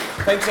for coming.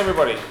 Thanks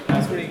everybody.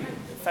 That's really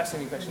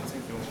fascinating questions.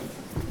 Thank you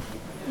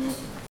all.